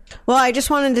 Erica? Well, I just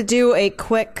wanted to do a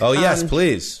quick... Oh, yes,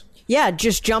 please. Yeah,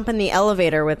 just jump in the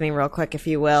elevator with me real quick, if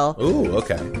you will. Ooh,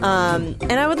 okay.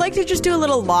 And I would like to just do a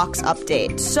little locks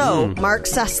update. So, Mark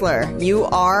Sessler, you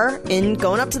are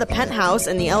going up to the penthouse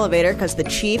in the elevator because the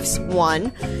Chiefs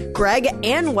won. Greg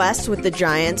and West with the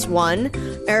Giants won.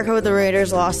 Erica with the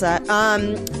Raiders lost that.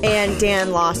 And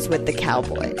Dan lost with the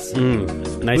Cowboys.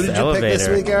 Nice Who did elevator. you pick this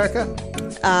week, Erica?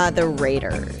 The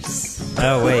Raiders.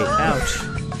 Oh, wait. Ouch.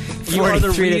 You are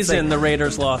the reason the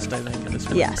Raiders lost, I think, this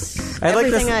week. Yes.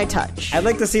 Everything I touch. I'd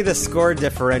like to see the score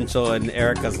differential in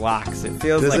Erica's locks. It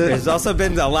feels there's also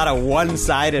been a lot of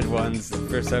one-sided ones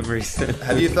for some reason.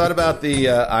 Have you thought about the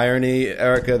irony,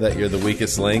 Erica, that you're the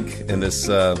weakest link in this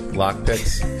lock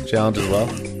picks challenge as well?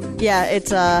 Yeah, it's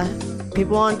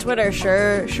people on Twitter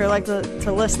sure like to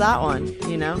list that one.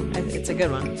 It's a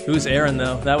good one. Who's Aaron,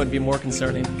 though? That would be more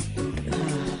concerning.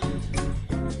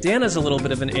 Dan has a little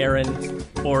bit of an Aaron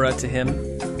aura to him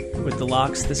with the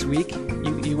locks this week.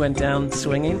 You went down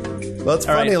swinging. Well, it's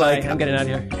funny. Right, I'm getting out of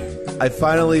here. I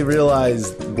finally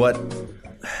realized what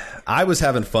I was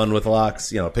having fun with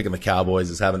locks. Picking the Cowboys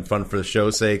is having fun for the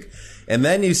show's sake, and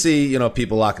then you see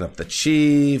people locking up the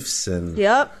Chiefs and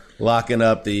locking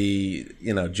up the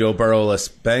Joe Burrow-less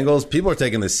Bengals. People are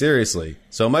taking this seriously,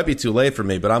 so it might be too late for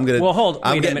me. But I'm gonna. Well,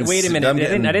 wait a minute.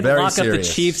 I didn't lock up the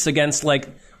Chiefs against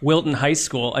Wilton High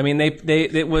School. I mean,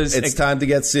 it was... It's time to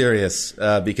get serious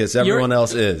because everyone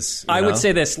else is. I would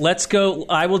say this. Let's go.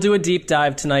 I will do a deep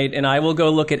dive tonight, and I will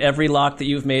go look at every lock that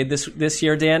you've made this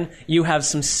year, Dan. You have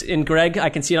some... And Greg,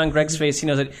 I can see it on Greg's face. He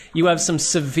knows it. You have some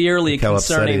severely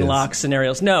concerning lock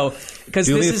scenarios. No, because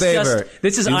this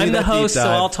is I'm the host, so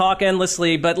I'll talk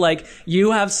endlessly. But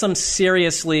you have some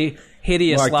seriously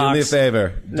hideous Mark, locks. do me a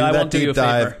favor. No, I won't do you a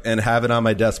favor. And have it on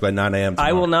my desk by 9 a.m. tomorrow.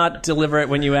 I will not deliver it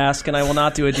when you ask, and I will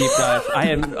not do a deep dive.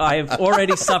 I have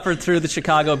already suffered through the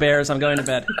Chicago Bears. I'm going to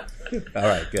bed. All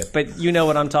right, good. But you know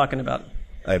what I'm talking about.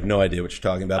 I have no idea what you're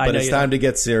talking about, but it's time to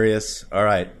get serious. All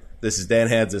right, this is Dan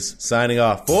Hanzus signing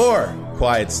off for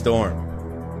Quiet Storm.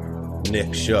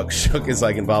 Nick Shook. Shook is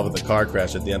like involved with the car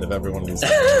crash at the end of every one of these.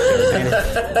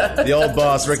 The old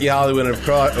boss, Ricky Hollywood, and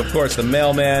of course the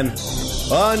mailman.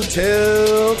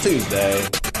 Until Tuesday.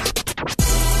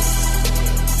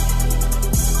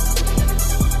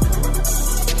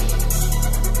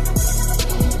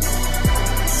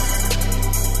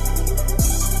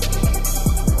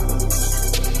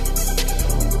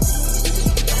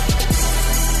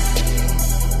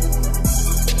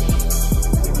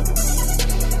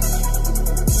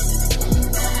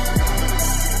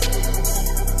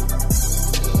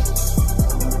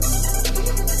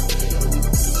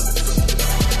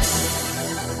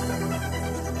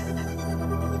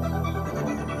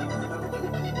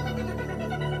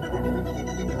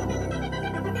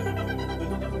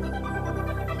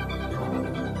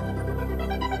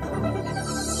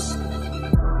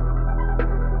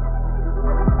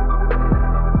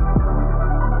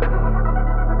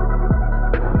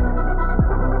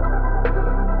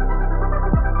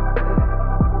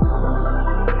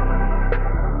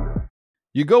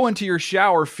 You go into your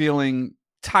shower feeling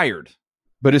tired,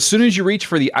 but as soon as you reach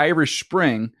for the Irish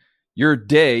Spring, your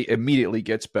day immediately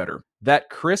gets better. That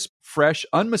crisp, fresh,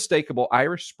 unmistakable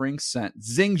Irish Spring scent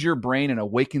zings your brain and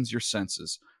awakens your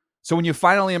senses. So when you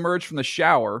finally emerge from the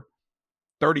shower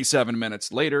 37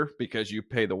 minutes later, because you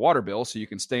pay the water bill so you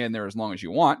can stay in there as long as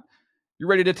you want, you're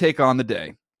ready to take on the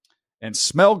day and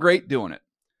smell great doing it.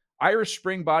 Irish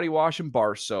Spring Body Wash and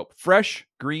Bar Soap. Fresh,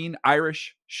 green,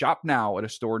 Irish. Shop now at a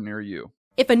store near you.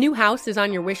 If a new house is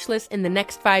on your wish list in the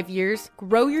next 5 years,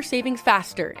 grow your savings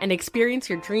faster and experience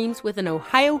your dreams with an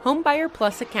Ohio Homebuyer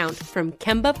Plus account from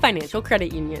Kemba Financial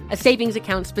Credit Union. A savings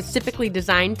account specifically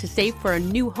designed to save for a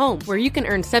new home where you can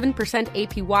earn 7%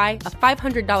 APY,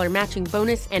 a $500 matching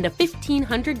bonus, and a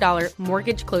 $1,500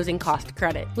 mortgage closing cost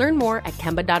credit. Learn more at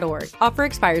Kemba.org. Offer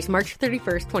expires March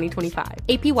 31st, 2025.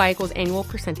 APY equals annual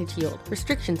percentage yield.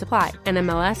 Restrictions apply.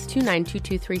 NMLS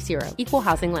 292230. Equal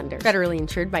housing lender. Federally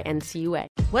insured by NCUA.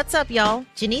 What's up, y'all?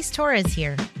 Janice Torres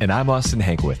here. And I'm Austin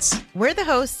Hankwitz. We're the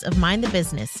hosts of Mind the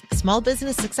Business, Small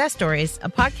Business Success Stories, a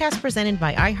podcast presented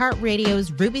by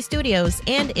iHeartRadio's Ruby Studios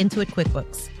and Intuit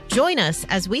QuickBooks. Join us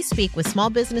as we speak with small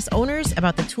business owners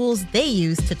about the tools they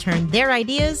use to turn their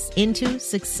ideas into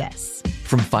success.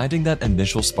 From finding that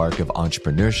initial spark of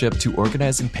entrepreneurship to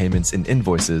organizing payments and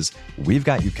invoices, we've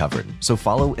got you covered. So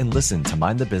follow and listen to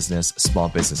Mind the Business Small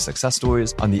Business Success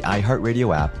Stories on the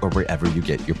iHeartRadio app or wherever you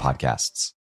get your podcasts.